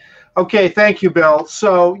 Okay, thank you, Bill.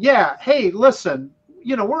 So yeah, hey, listen,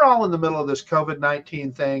 we're all in the middle of this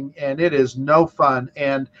COVID-19 thing, and it is no fun.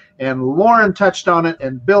 And Lauren touched on it,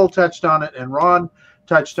 and Bill touched on it, and Ron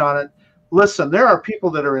touched on it. Listen, there are people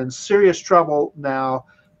that are in serious trouble now,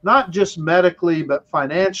 not just medically, but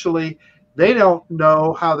financially. They don't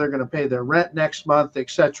know how they're going to pay their rent next month, et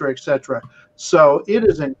cetera, et cetera. So it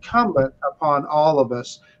is incumbent upon all of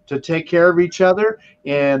us to take care of each other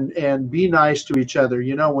and be nice to each other.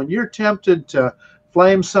 When you're tempted to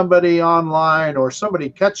flame somebody online or somebody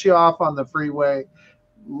cuts you off on the freeway,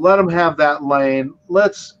 let them have that lane.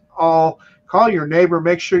 Let's all call your neighbor,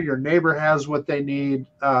 make sure your neighbor has what they need.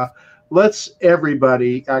 Let's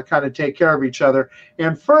everybody kind of take care of each other.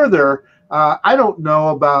 And further, I don't know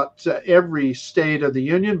about every state of the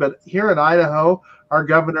union, but here in Idaho, our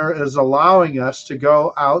governor is allowing us to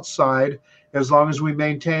go outside as long as we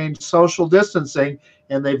maintain social distancing.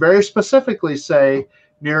 And they very specifically say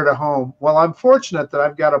near to home. Well, I'm fortunate that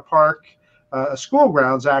I've got a park, a school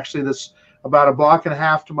grounds actually, that's about a block and a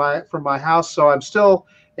half from my house. So I'm still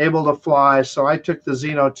able to fly. So I took the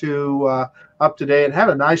Zino 2 up today and had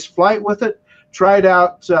a nice flight with it. Tried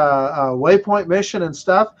out a waypoint mission and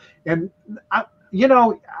stuff. And I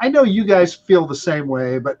know you guys feel the same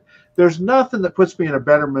way, but there's nothing that puts me in a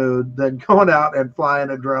better mood than going out and flying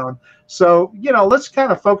a drone. So, let's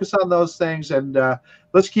kind of focus on those things, and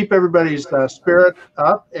let's keep everybody's spirit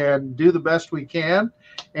up and do the best we can.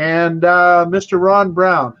 And Mr. Ron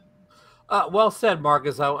Brown. Well said,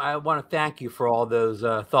 Marcus. I want to thank you for all those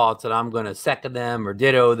thoughts, and I'm going to second them or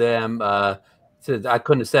ditto them. I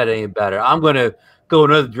couldn't have said any better. I'm going to go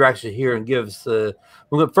another direction here and give us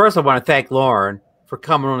first, I want to thank Lauren for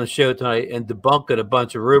coming on the show tonight and debunking a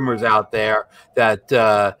bunch of rumors out there that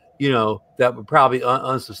that were probably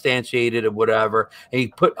unsubstantiated or whatever, and he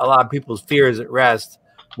put a lot of people's fears at rest,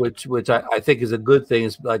 which I think is a good thing.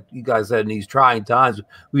 It's like you guys said, in these trying times,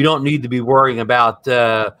 we don't need to be worrying about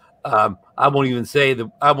I won't even say the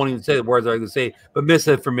words I was going to say, but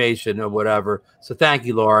misinformation or whatever. So thank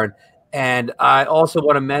you, Lauren. And I also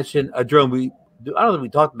want to mention a drone I don't think we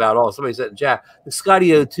talked about it all. Somebody said in chat, the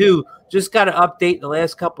Skydio 2 just got an update in the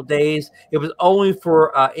last couple of days. It was only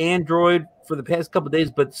for Android for the past couple of days,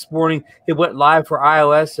 but this morning it went live for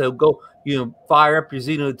iOS. So go, fire up your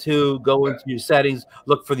Zino 2, go into your settings,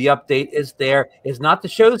 look for the update. It's there. It's not the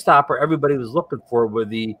showstopper everybody was looking for with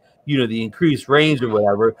the increased range or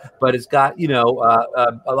whatever, but it's got, a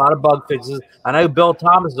lot of bug fixes. I know Bill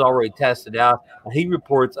Thomas has already tested out, and he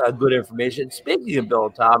reports good information. Speaking of Bill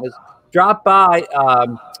Thomas, drop by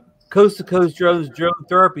Coast to Coast Drones Drone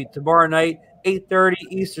Therapy tomorrow night, 8:30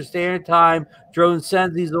 Eastern Standard Time. Drone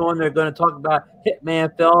Sensi's on. They're going to talk about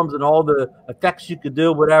Hitman films and all the effects you could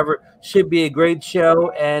do, whatever. Should be a great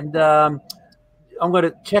show. And I'm going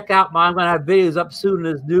to check out I'm going to have videos up soon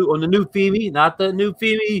on the new Fimi, not the new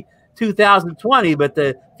Fimi 2020, but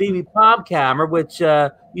the Fimi Palm camera, which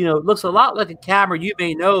looks a lot like a camera you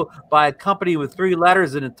may know by a company with 3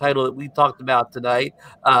 letters in the title that we talked about tonight.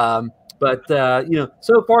 But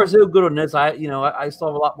so far so good on this. I still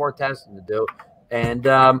have a lot more testing to do, and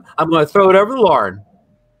I'm going to throw it over to Lauren.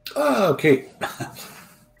 Okay.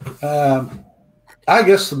 I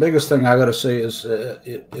guess the biggest thing I got to say is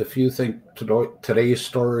if you think today's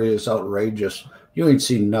story is outrageous, you ain't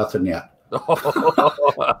seen nothing yet.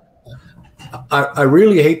 I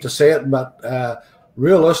really hate to say it, but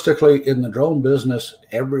realistically, in the drone business,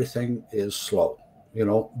 everything is slow.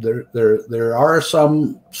 There are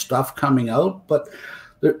some stuff coming out, but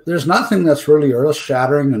there's nothing that's really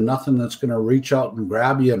earth-shattering and nothing that's going to reach out and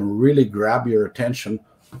grab you and really grab your attention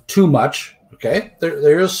too much. Okay,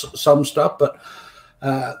 there is some stuff, but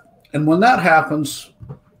and when that happens,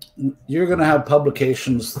 you're going to have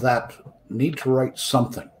publications that need to write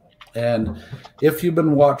something. And if you've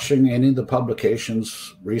been watching any of the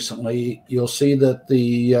publications recently, you'll see that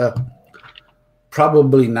the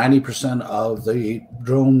probably 90% of the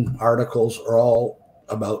drone articles are all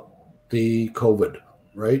about the COVID,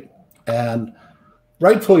 right? And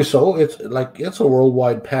rightfully so. It's a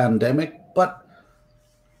worldwide pandemic, but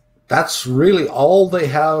that's really all they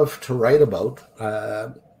have to write about.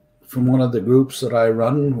 From one of the groups that I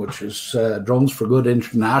run, which is Drones for Good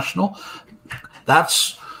International,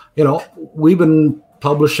 that's, we've been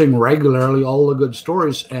publishing regularly all the good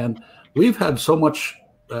stories, and we've had so much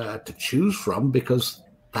to choose from because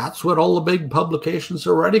that's what all the big publications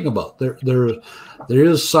are writing about. There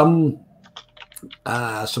is some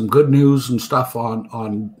good news and stuff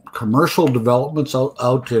on commercial developments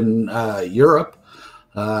out in Europe.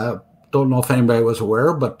 Don't know if anybody was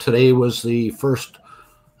aware, but today was the first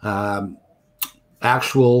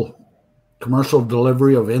actual commercial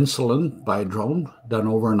delivery of insulin by drone done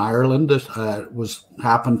over in Ireland. It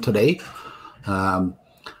happened today.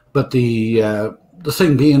 But the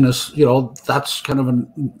thing being is, that's kind of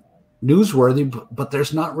newsworthy, but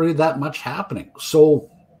there's not really that much happening. So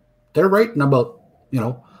they're writing about,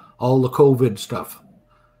 all the COVID stuff.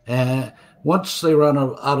 And once they run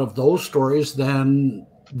out of those stories, then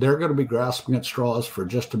they're going to be grasping at straws for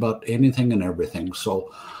just about anything and everything.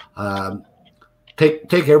 So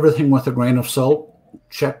take everything with a grain of salt.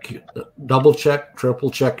 Double check,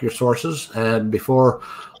 triple check your sources. And before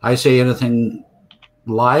I say anything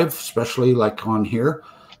live, especially like on here,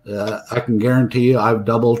 I can guarantee you I've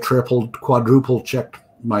double, tripled, quadruple checked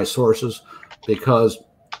my sources, because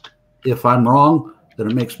if I'm wrong, then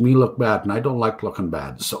it makes me look bad, and I don't like looking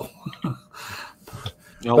bad. So,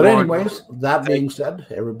 but anyways, that being said,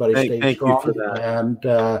 everybody stay strong. And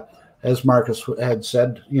as Marcus had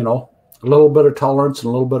said, a little bit of tolerance and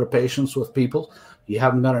a little bit of patience with people. You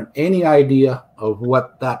haven't got any idea of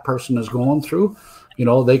what that person is going through.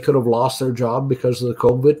 They could have lost their job because of the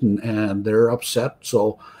COVID, and they're upset.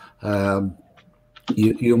 So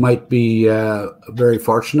you might be very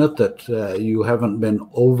fortunate that you haven't been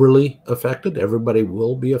overly affected. Everybody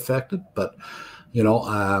will be affected, but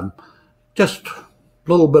just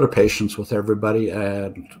little bit of patience with everybody,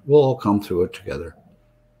 and we'll all come through it together.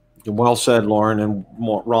 Well said, Lauren and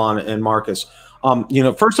Ron and Marcus.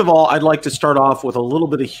 First of all, I'd like to start off with a little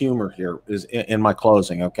bit of humor here in my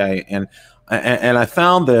closing, okay? And I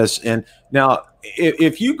found this, and now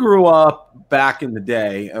if you grew up back in the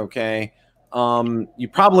day, okay, you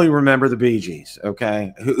probably remember the Bee Gees,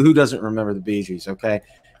 okay? Who doesn't remember the Bee Gees, okay?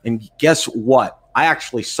 And guess what? I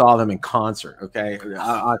actually saw them in concert, okay?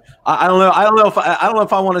 I don't know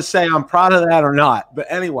if I want to say I'm proud of that or not, but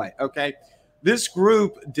anyway, okay. This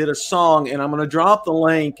group did a song, and I'm going to drop the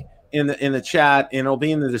link in the chat, and it'll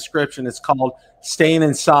be in the description. It's called "Staying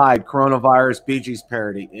Inside," Coronavirus Bee Gees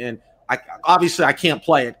parody. And obviously I can't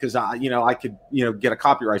play it because I could get a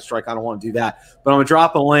copyright strike. I don't want to do that. But I'm going to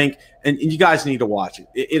drop a link, and you guys need to watch it.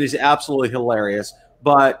 It is absolutely hilarious.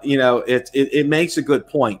 But it makes a good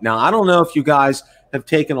point. Now, I don't know if you guys have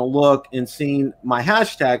taken a look and seen my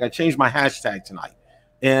hashtag. I changed my hashtag tonight.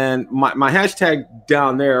 And my hashtag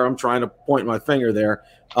down there, I'm trying to point my finger there,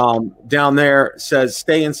 down there says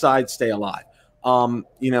 "Stay inside, stay alive." One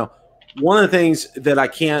of the things that I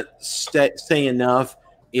can't say enough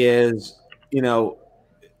is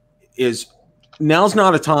now's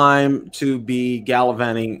not a time to be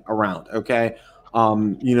gallivanting around. Okay,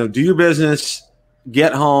 do your business,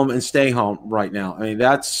 get home, and stay home right now. I mean,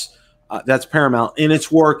 that's paramount, and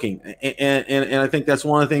it's working. And I think that's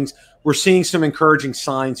one of the things. We're seeing some encouraging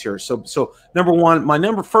signs here. So number one,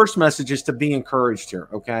 my first message is to be encouraged here.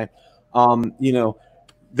 Okay.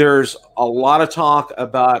 There's a lot of talk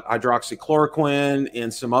about hydroxychloroquine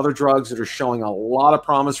and some other drugs that are showing a lot of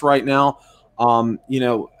promise right now. And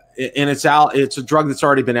it's a drug that's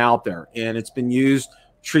already been out there, and it's been used to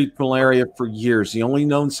treat malaria for years. The only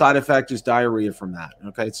known side effect is diarrhea from that.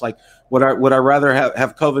 Okay. It's like, would I rather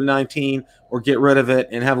have COVID-19 or get rid of it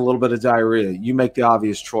and have a little bit of diarrhea? You make the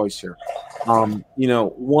obvious choice here. One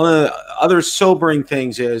of the other sobering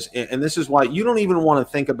things is, and this is why you don't even want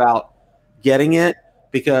to think about getting it,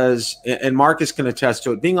 because, and Marcus can attest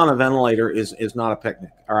to it, being on a ventilator is not a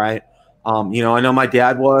picnic. All right. I know my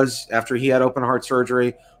dad was after he had open heart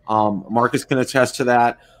surgery. Marcus can attest to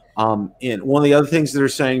that. And one of the other things that they're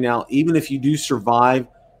saying now, even if you do survive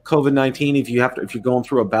COVID-19, if you're going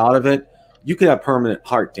through a bout of it, you could have permanent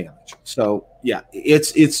heart damage. So yeah,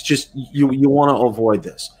 it's just, you want to avoid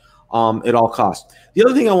this at all costs. The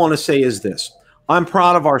other thing I want to say is this: I'm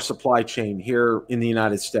proud of our supply chain here in the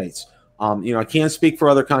United States. I can't speak for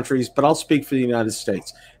other countries, but I'll speak for the United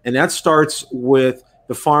States. And that starts with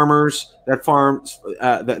the farmers that farm,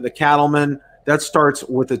 the cattlemen. That starts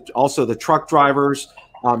with also the truck drivers,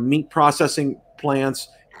 meat processing plants,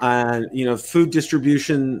 and food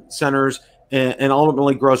distribution centers, and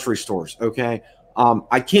ultimately grocery stores. Okay,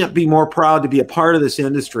 I can't be more proud to be a part of this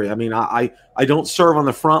industry. I mean, I don't serve on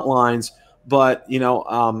the front lines, but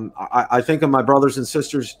I think of my brothers and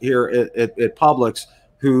sisters here at Publix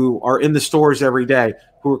who are in the stores every day,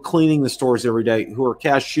 who are cleaning the stores every day, who are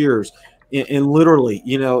cashiers, and literally,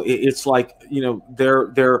 it's like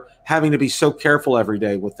they're having to be so careful every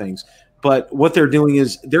day with things. But what they're doing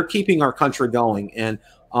is they're keeping our country going. And,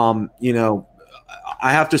 I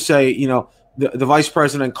have to say, the vice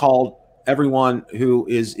president called everyone who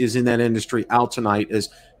is in that industry out tonight is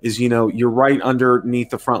you're right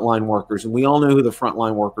underneath the frontline workers. And we all know who the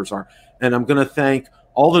frontline workers are. And I'm going to thank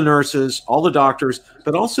all the nurses, all the doctors,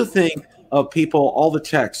 but also think of people, all the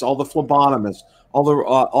techs, all the phlebotomists,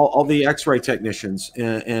 all the X-ray technicians,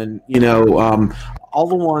 and all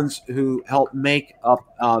the ones who help make up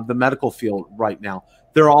the medical field right now.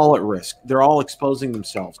 They're all at risk. They're all exposing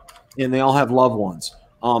themselves, and they all have loved ones.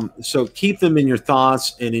 So keep them in your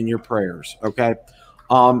thoughts and in your prayers. Okay.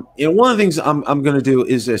 And one of the things I'm going to do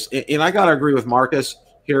is this, and I got to agree with Marcus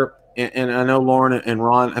here, and I know Lauren and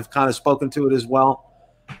Ron have kind of spoken to it as well.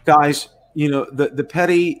 Guys, the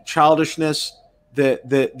petty childishness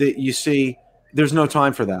that you see, there's no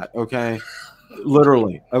time for that. Okay.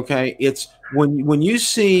 Literally. Okay. It's when you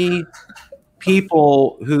see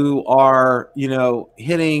people who are,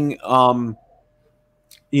 hitting,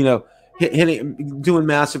 doing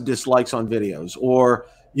massive dislikes on videos, or,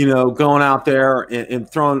 going out there and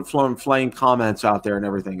throwing flame comments out there and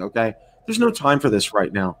everything. Okay. There's no time for this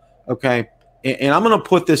right now. Okay. And I'm going to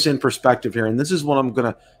put this in perspective here. And this is what I'm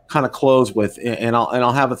going to kind of close with. And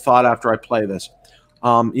I'll have a thought after I play this.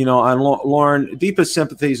 And Lauren, deepest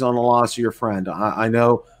sympathies on the loss of your friend. I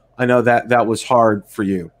know that was hard for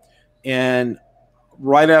you. And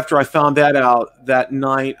right after I found that out that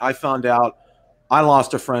night, I found out I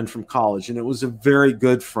lost a friend from college, and it was a very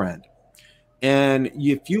good friend. And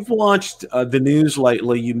if you've watched the news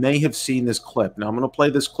lately, you may have seen this clip. Now I'm going to play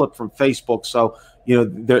this clip from Facebook, so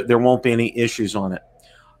there won't be any issues on it.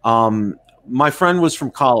 My friend was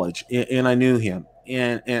from college, and I knew him.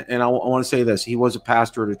 And I want to say this: he was a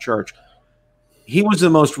pastor at a church. He was the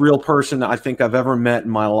most real person I think I've ever met in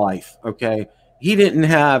my life. Okay, he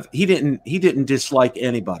didn't dislike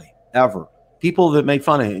anybody ever. People that made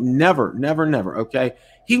fun of him, never, never, never. Okay,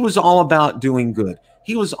 he was all about doing good.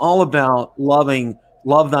 He was all about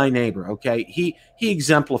love thy neighbor. Okay, he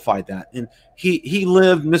exemplified that, and he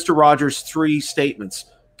lived Mr. Rogers' 3 statements: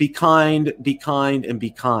 be kind, and be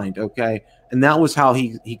kind. Okay, and that was how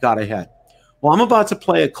he got ahead. Well, I'm about to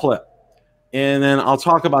play a clip, and then I'll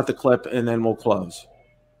talk about the clip, and then we'll close.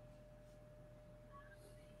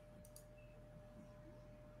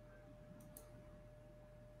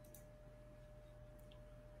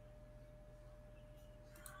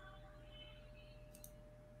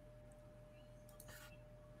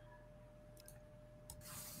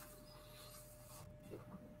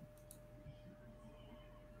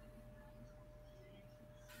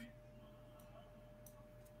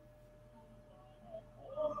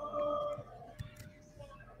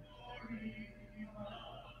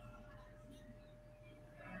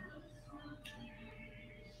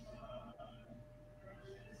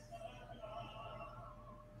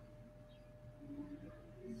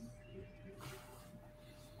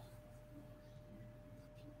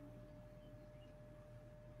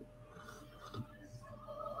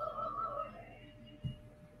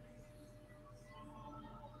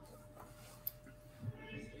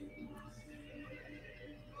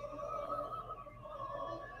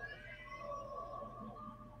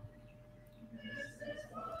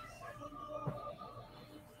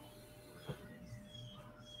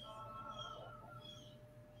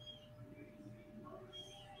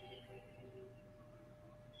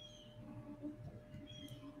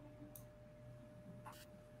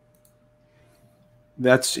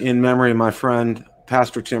 That's in memory of my friend,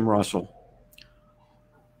 Pastor Tim Russell.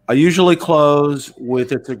 I usually close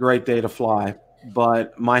with "It's a great day to fly,"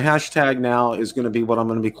 but my hashtag now is going to be what I'm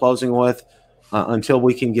going to be closing with until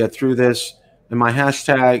we can get through this. And my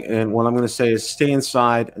hashtag and what I'm going to say is stay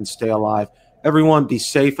inside and stay alive. Everyone be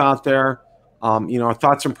safe out there. Our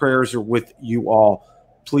thoughts and prayers are with you all.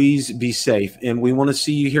 Please be safe. And we want to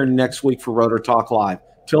see you here next week for Rotor Talk Live.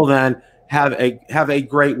 Till then, have a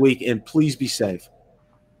great week, and please be safe.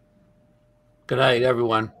 Good night,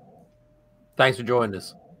 everyone. Thanks for joining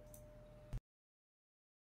us.